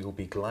editing, you'll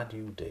be glad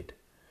you did.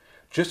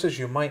 Just as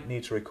you might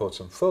need to record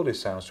some Foley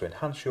sounds to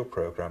enhance your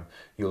program,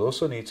 you'll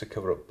also need to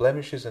cover up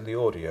blemishes in the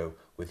audio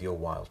with your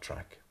wild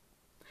track.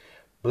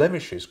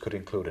 Blemishes could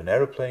include an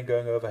aeroplane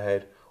going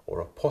overhead or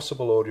a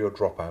possible audio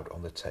dropout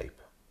on the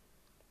tape.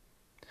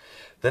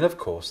 Then of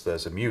course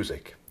there's the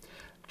music.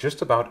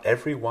 Just about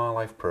every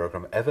wildlife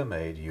program ever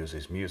made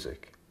uses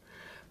music.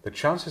 The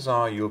chances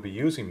are you'll be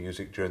using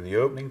music during the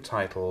opening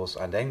titles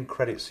and end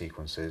credit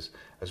sequences,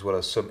 as well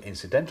as some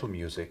incidental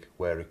music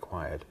where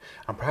required,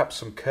 and perhaps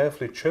some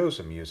carefully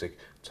chosen music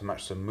to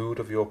match the mood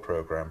of your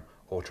program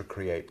or to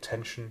create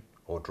tension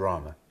or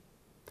drama.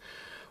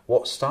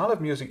 What style of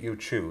music you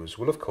choose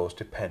will of course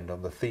depend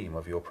on the theme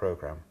of your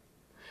program,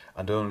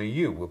 and only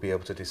you will be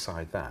able to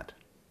decide that.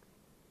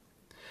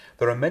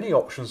 There are many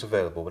options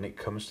available when it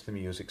comes to the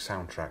music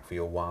soundtrack for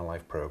your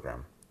wildlife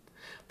program.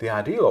 The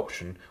ideal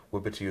option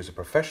would be to use a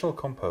professional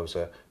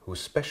composer who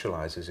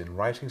specialises in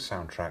writing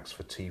soundtracks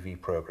for TV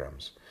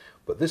programs,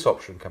 but this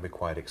option can be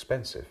quite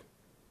expensive.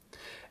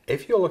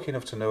 If you're lucky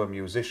enough to know a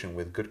musician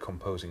with good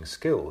composing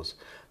skills,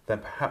 then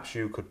perhaps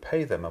you could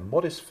pay them a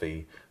modest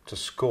fee to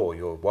score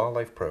your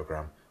wildlife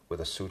program with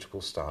a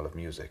suitable style of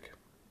music.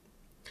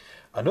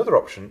 Another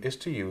option is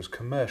to use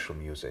commercial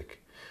music,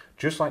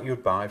 just like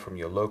you'd buy from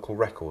your local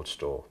record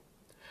store.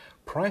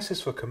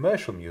 Prices for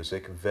commercial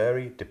music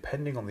vary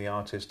depending on the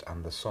artist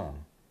and the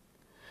song.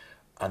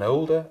 An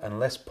older and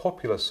less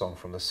popular song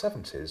from the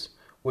 70s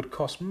would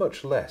cost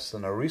much less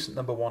than a recent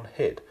 #1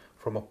 hit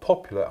from a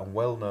popular and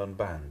well-known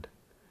band.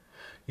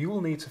 You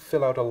will need to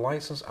fill out a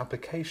license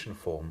application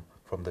form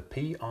from the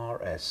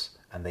PRS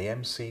and the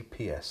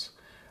MCPS,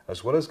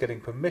 as well as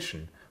getting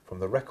permission from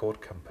the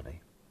record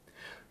company.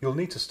 You'll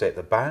need to state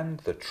the band,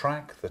 the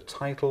track, the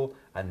title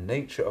and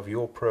nature of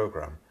your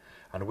program,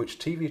 and which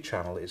TV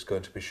channel it's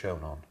going to be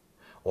shown on,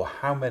 or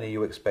how many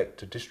you expect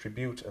to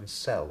distribute and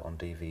sell on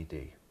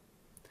DVD.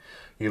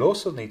 You'll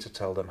also need to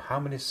tell them how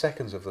many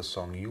seconds of the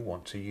song you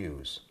want to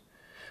use.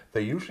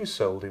 They're usually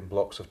sold in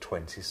blocks of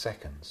 20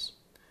 seconds.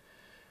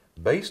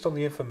 Based on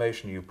the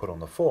information you put on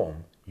the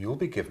form, you'll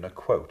be given a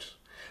quote.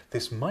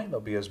 This might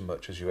not be as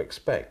much as you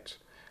expect,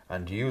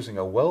 and using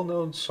a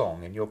well-known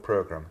song in your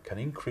program can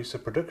increase the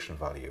production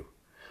value.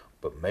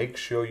 But make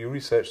sure you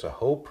research the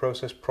whole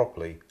process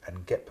properly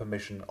and get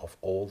permission of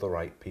all the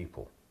right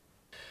people.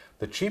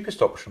 The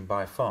cheapest option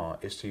by far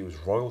is to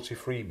use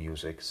royalty-free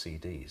music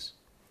CDs.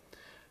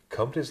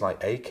 Companies like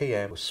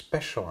AKM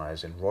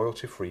specialise in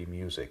royalty-free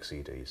music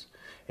CDs.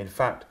 In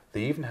fact,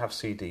 they even have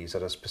CDs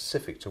that are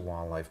specific to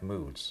wildlife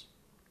moods.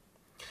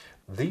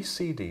 These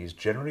CDs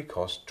generally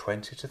cost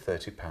 £20 to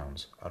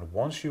 £30, and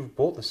once you've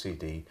bought the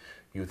CD,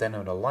 you then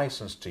own a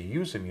license to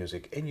use the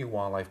music in your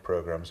wildlife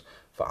programs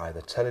for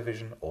either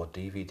television or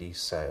DVD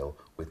sale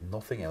with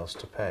nothing else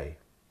to pay.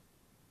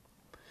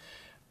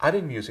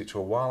 Adding music to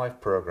a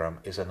wildlife program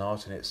is an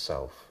art in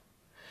itself.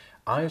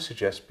 I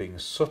suggest being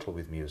subtle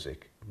with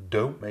music.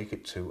 Don't make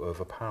it too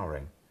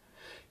overpowering.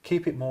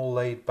 Keep it more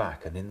laid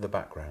back and in the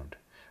background.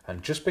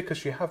 And just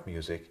because you have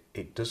music,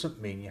 it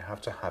doesn't mean you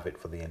have to have it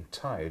for the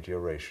entire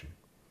duration.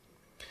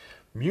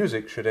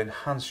 Music should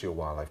enhance your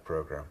wildlife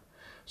program,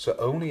 so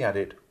only add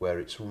it where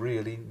it's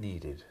really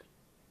needed.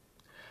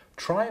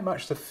 Try and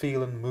match the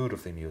feel and mood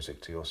of the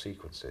music to your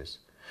sequences.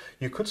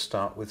 You could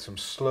start with some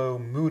slow,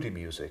 moody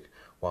music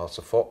whilst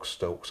a fox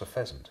stalks a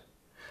pheasant.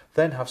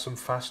 Then have some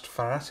fast,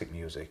 phonetic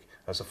music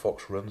as the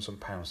fox runs and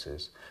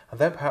pounces, and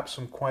then perhaps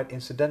some quite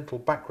incidental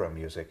background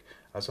music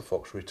as the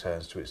fox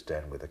returns to its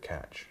den with a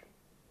catch.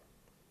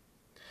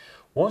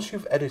 Once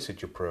you've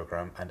edited your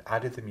program and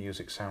added the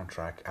music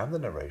soundtrack and the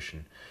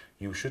narration,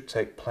 you should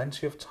take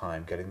plenty of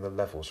time getting the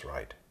levels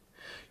right.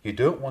 You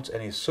don't want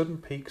any sudden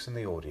peaks in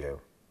the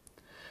audio.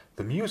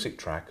 The music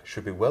track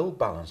should be well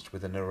balanced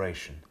with the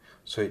narration,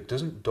 so it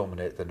doesn't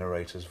dominate the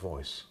narrator's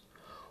voice.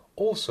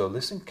 Also,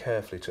 listen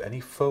carefully to any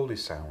Foley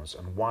sounds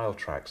and wild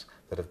tracks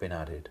that have been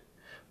added,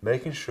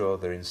 making sure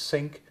they're in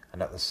sync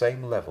and at the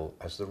same level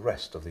as the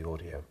rest of the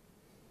audio.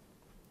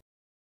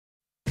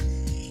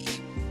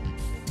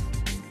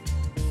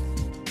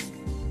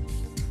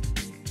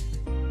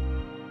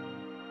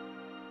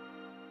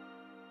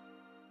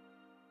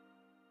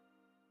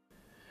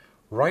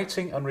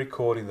 Writing and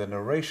recording the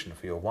narration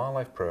for your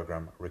wildlife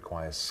program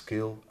requires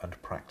skill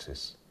and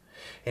practice.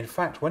 In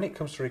fact, when it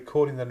comes to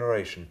recording the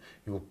narration,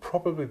 you will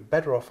probably be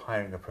better off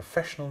hiring a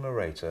professional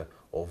narrator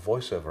or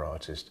voiceover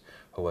artist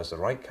who has the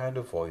right kind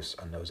of voice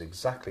and knows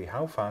exactly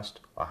how fast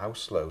or how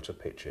slow to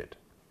pitch it.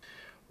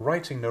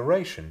 Writing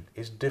narration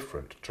is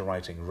different to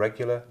writing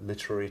regular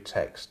literary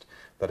text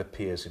that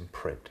appears in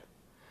print.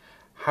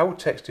 How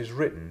text is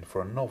written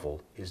for a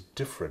novel is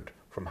different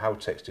from how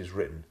text is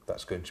written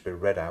that's going to be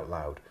read out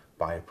loud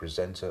by a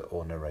presenter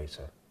or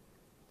narrator.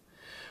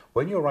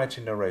 When you're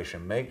writing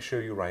narration, make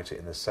sure you write it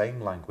in the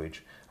same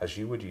language as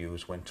you would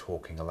use when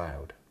talking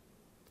aloud.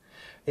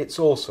 It's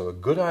also a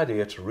good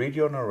idea to read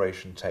your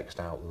narration text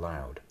out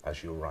loud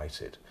as you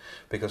write it,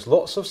 because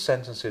lots of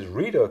sentences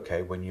read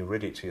okay when you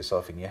read it to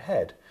yourself in your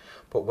head,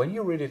 but when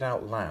you read it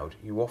out loud,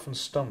 you often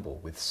stumble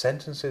with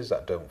sentences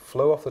that don't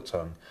flow off the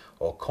tongue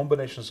or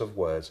combinations of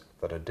words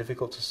that are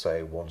difficult to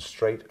say one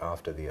straight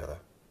after the other.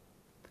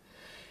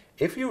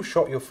 If you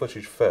shot your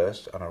footage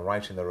first and are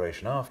writing the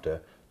narration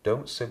after,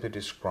 don't simply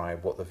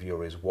describe what the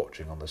viewer is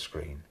watching on the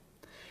screen.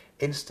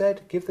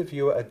 Instead, give the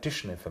viewer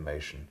additional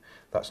information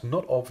that's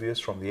not obvious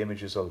from the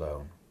images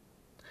alone.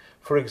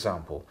 For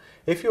example,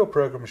 if your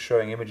program is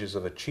showing images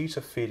of a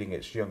cheetah feeding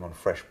its young on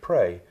fresh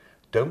prey,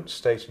 don't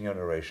state in your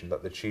narration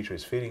that the cheetah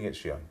is feeding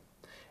its young.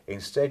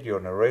 Instead,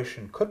 your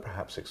narration could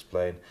perhaps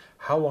explain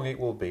how long it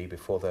will be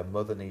before their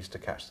mother needs to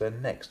catch their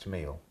next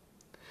meal.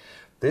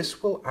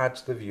 This will add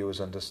to the viewer's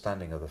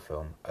understanding of the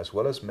film, as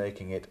well as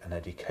making it an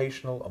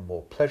educational and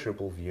more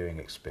pleasurable viewing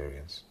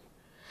experience,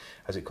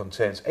 as it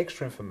contains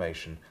extra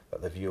information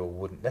that the viewer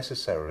wouldn't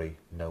necessarily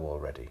know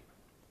already.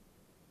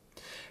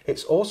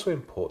 It's also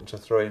important to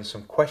throw in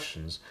some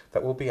questions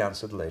that will be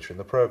answered later in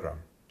the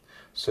program,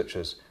 such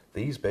as,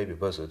 these baby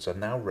buzzards are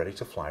now ready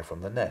to fly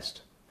from the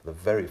nest for the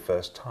very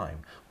first time,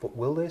 but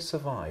will they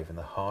survive in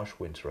the harsh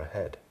winter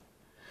ahead?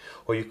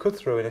 Or you could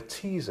throw in a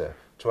teaser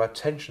to add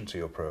tension to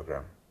your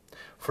program.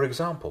 For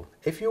example,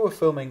 if you were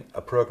filming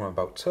a program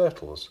about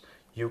turtles,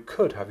 you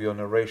could have your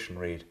narration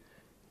read,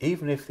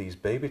 even if these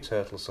baby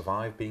turtles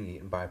survive being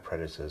eaten by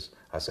predators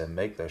as they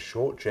make their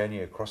short journey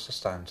across the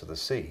stand to the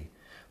sea,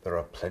 there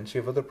are plenty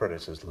of other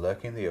predators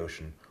lurking in the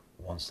ocean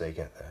once they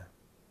get there.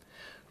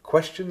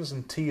 Questions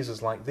and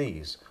teasers like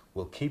these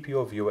will keep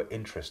your viewer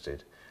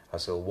interested,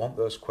 as they'll want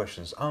those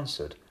questions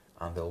answered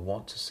and they'll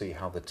want to see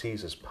how the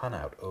teasers pan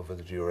out over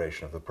the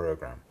duration of the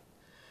program.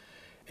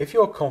 If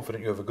you're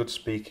confident you have a good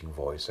speaking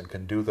voice and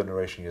can do the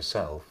narration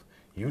yourself,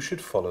 you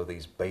should follow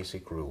these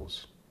basic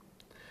rules.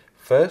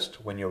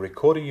 First, when you're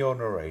recording your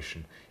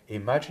narration,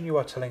 imagine you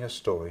are telling a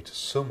story to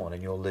someone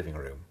in your living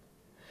room.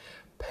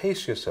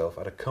 Pace yourself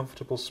at a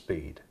comfortable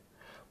speed.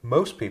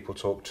 Most people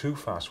talk too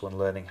fast when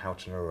learning how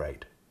to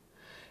narrate.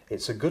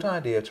 It's a good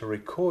idea to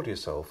record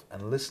yourself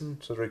and listen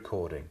to the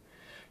recording.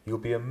 You'll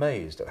be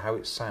amazed at how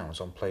it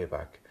sounds on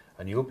playback,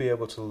 and you'll be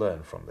able to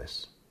learn from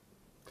this.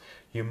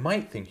 You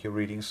might think you're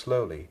reading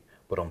slowly,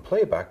 but on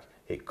playback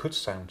it could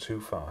sound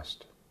too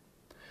fast.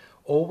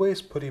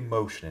 Always put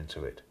emotion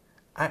into it.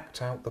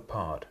 Act out the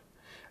part.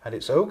 And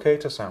it's okay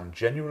to sound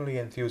genuinely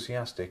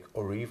enthusiastic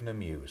or even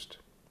amused.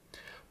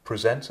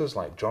 Presenters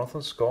like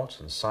Jonathan Scott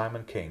and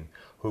Simon King,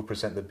 who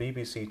present the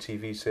BBC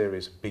TV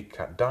series Big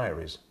Cat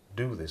Diaries,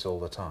 do this all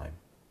the time.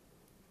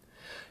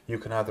 You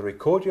can either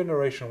record your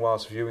narration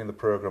whilst viewing the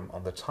programme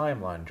on the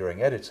timeline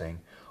during editing,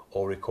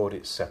 or record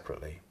it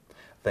separately.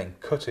 Then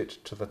cut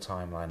it to the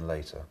timeline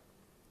later.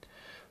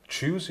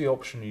 Choose the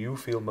option you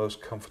feel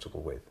most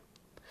comfortable with.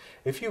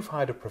 If you've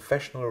hired a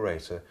professional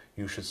narrator,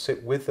 you should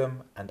sit with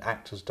them and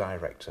act as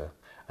director,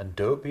 and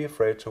don't be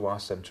afraid to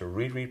ask them to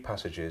reread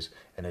passages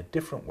in a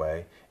different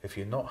way if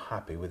you're not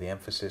happy with the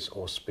emphasis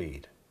or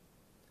speed.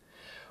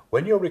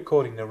 When you're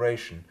recording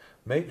narration,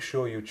 make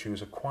sure you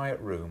choose a quiet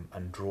room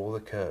and draw the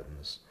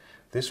curtains.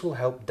 This will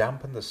help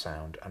dampen the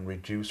sound and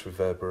reduce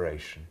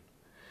reverberation.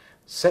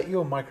 Set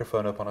your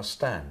microphone up on a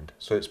stand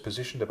so it's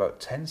positioned about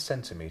 10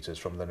 centimeters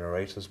from the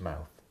narrator's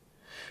mouth.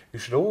 You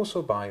should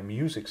also buy a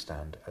music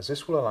stand, as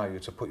this will allow you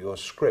to put your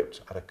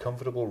script at a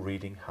comfortable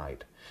reading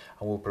height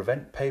and will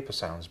prevent paper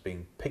sounds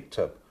being picked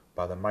up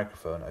by the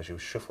microphone as you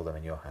shuffle them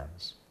in your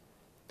hands.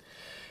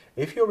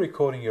 If you're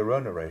recording your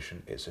own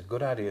narration, it's a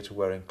good idea to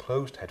wear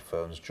enclosed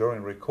headphones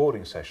during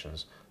recording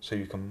sessions so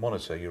you can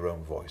monitor your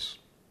own voice.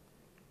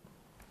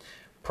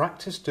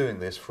 Practice doing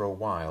this for a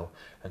while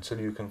until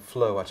you can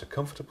flow at a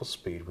comfortable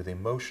speed with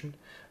emotion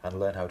and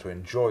learn how to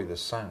enjoy the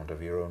sound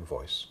of your own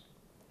voice.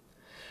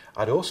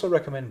 I'd also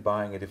recommend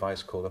buying a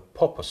device called a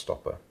popper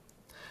stopper.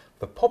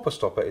 The popper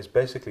stopper is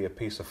basically a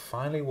piece of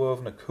finely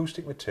woven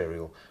acoustic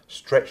material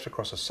stretched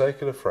across a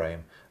circular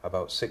frame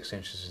about 6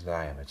 inches in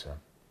diameter.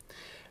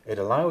 It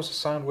allows the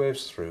sound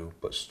waves through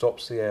but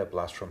stops the air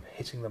blast from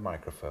hitting the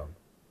microphone.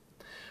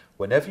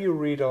 Whenever you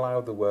read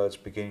aloud the words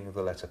beginning with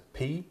the letter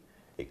P,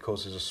 it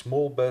causes a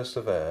small burst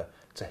of air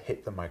to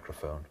hit the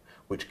microphone,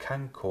 which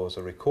can cause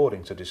the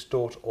recording to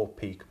distort or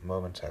peak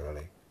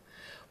momentarily.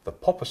 The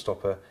popper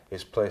stopper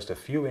is placed a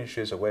few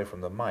inches away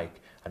from the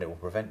mic and it will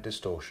prevent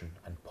distortion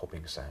and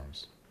popping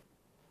sounds.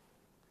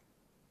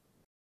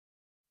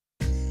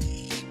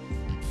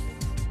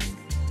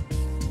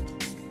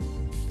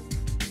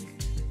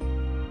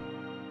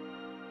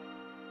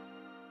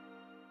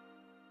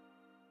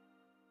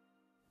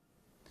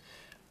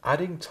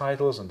 Adding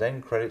titles and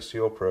end credits to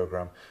your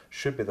program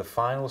should be the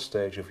final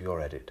stage of your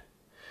edit.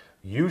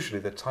 Usually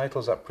the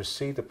titles that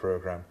precede the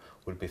program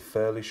would be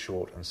fairly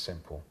short and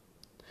simple.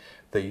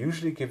 They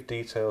usually give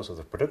details of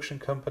the production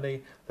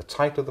company, the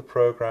title of the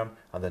program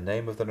and the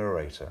name of the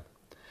narrator.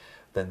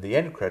 Then the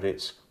end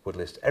credits would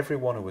list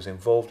everyone who was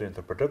involved in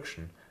the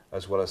production,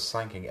 as well as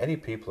thanking any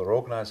people or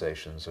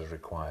organisations as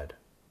required.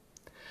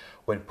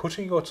 When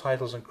putting your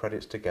titles and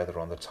credits together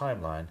on the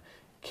timeline,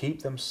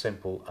 keep them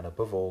simple and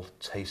above all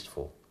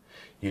tasteful.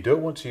 You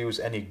don't want to use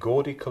any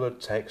gaudy coloured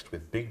text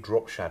with big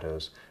drop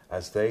shadows,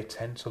 as they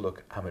tend to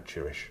look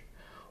amateurish.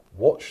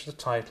 Watch the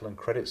title and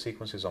credit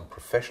sequences on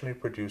professionally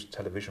produced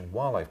television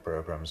wildlife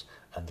programs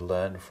and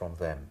learn from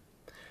them.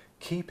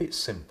 Keep it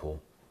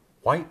simple.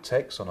 White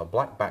text on a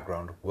black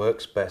background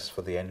works best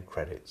for the end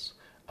credits,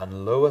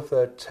 and lower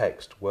third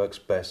text works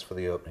best for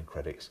the opening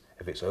credits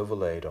if it's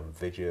overlaid on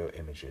video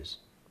images.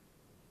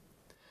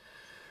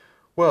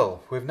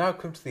 Well, we've now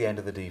come to the end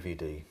of the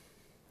DVD.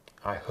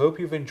 I hope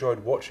you've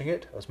enjoyed watching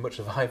it as much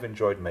as I've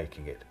enjoyed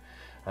making it,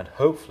 and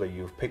hopefully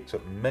you've picked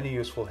up many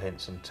useful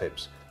hints and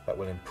tips that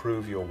will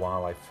improve your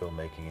wildlife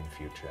filmmaking in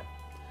future.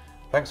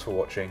 Thanks for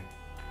watching,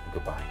 and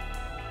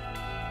goodbye.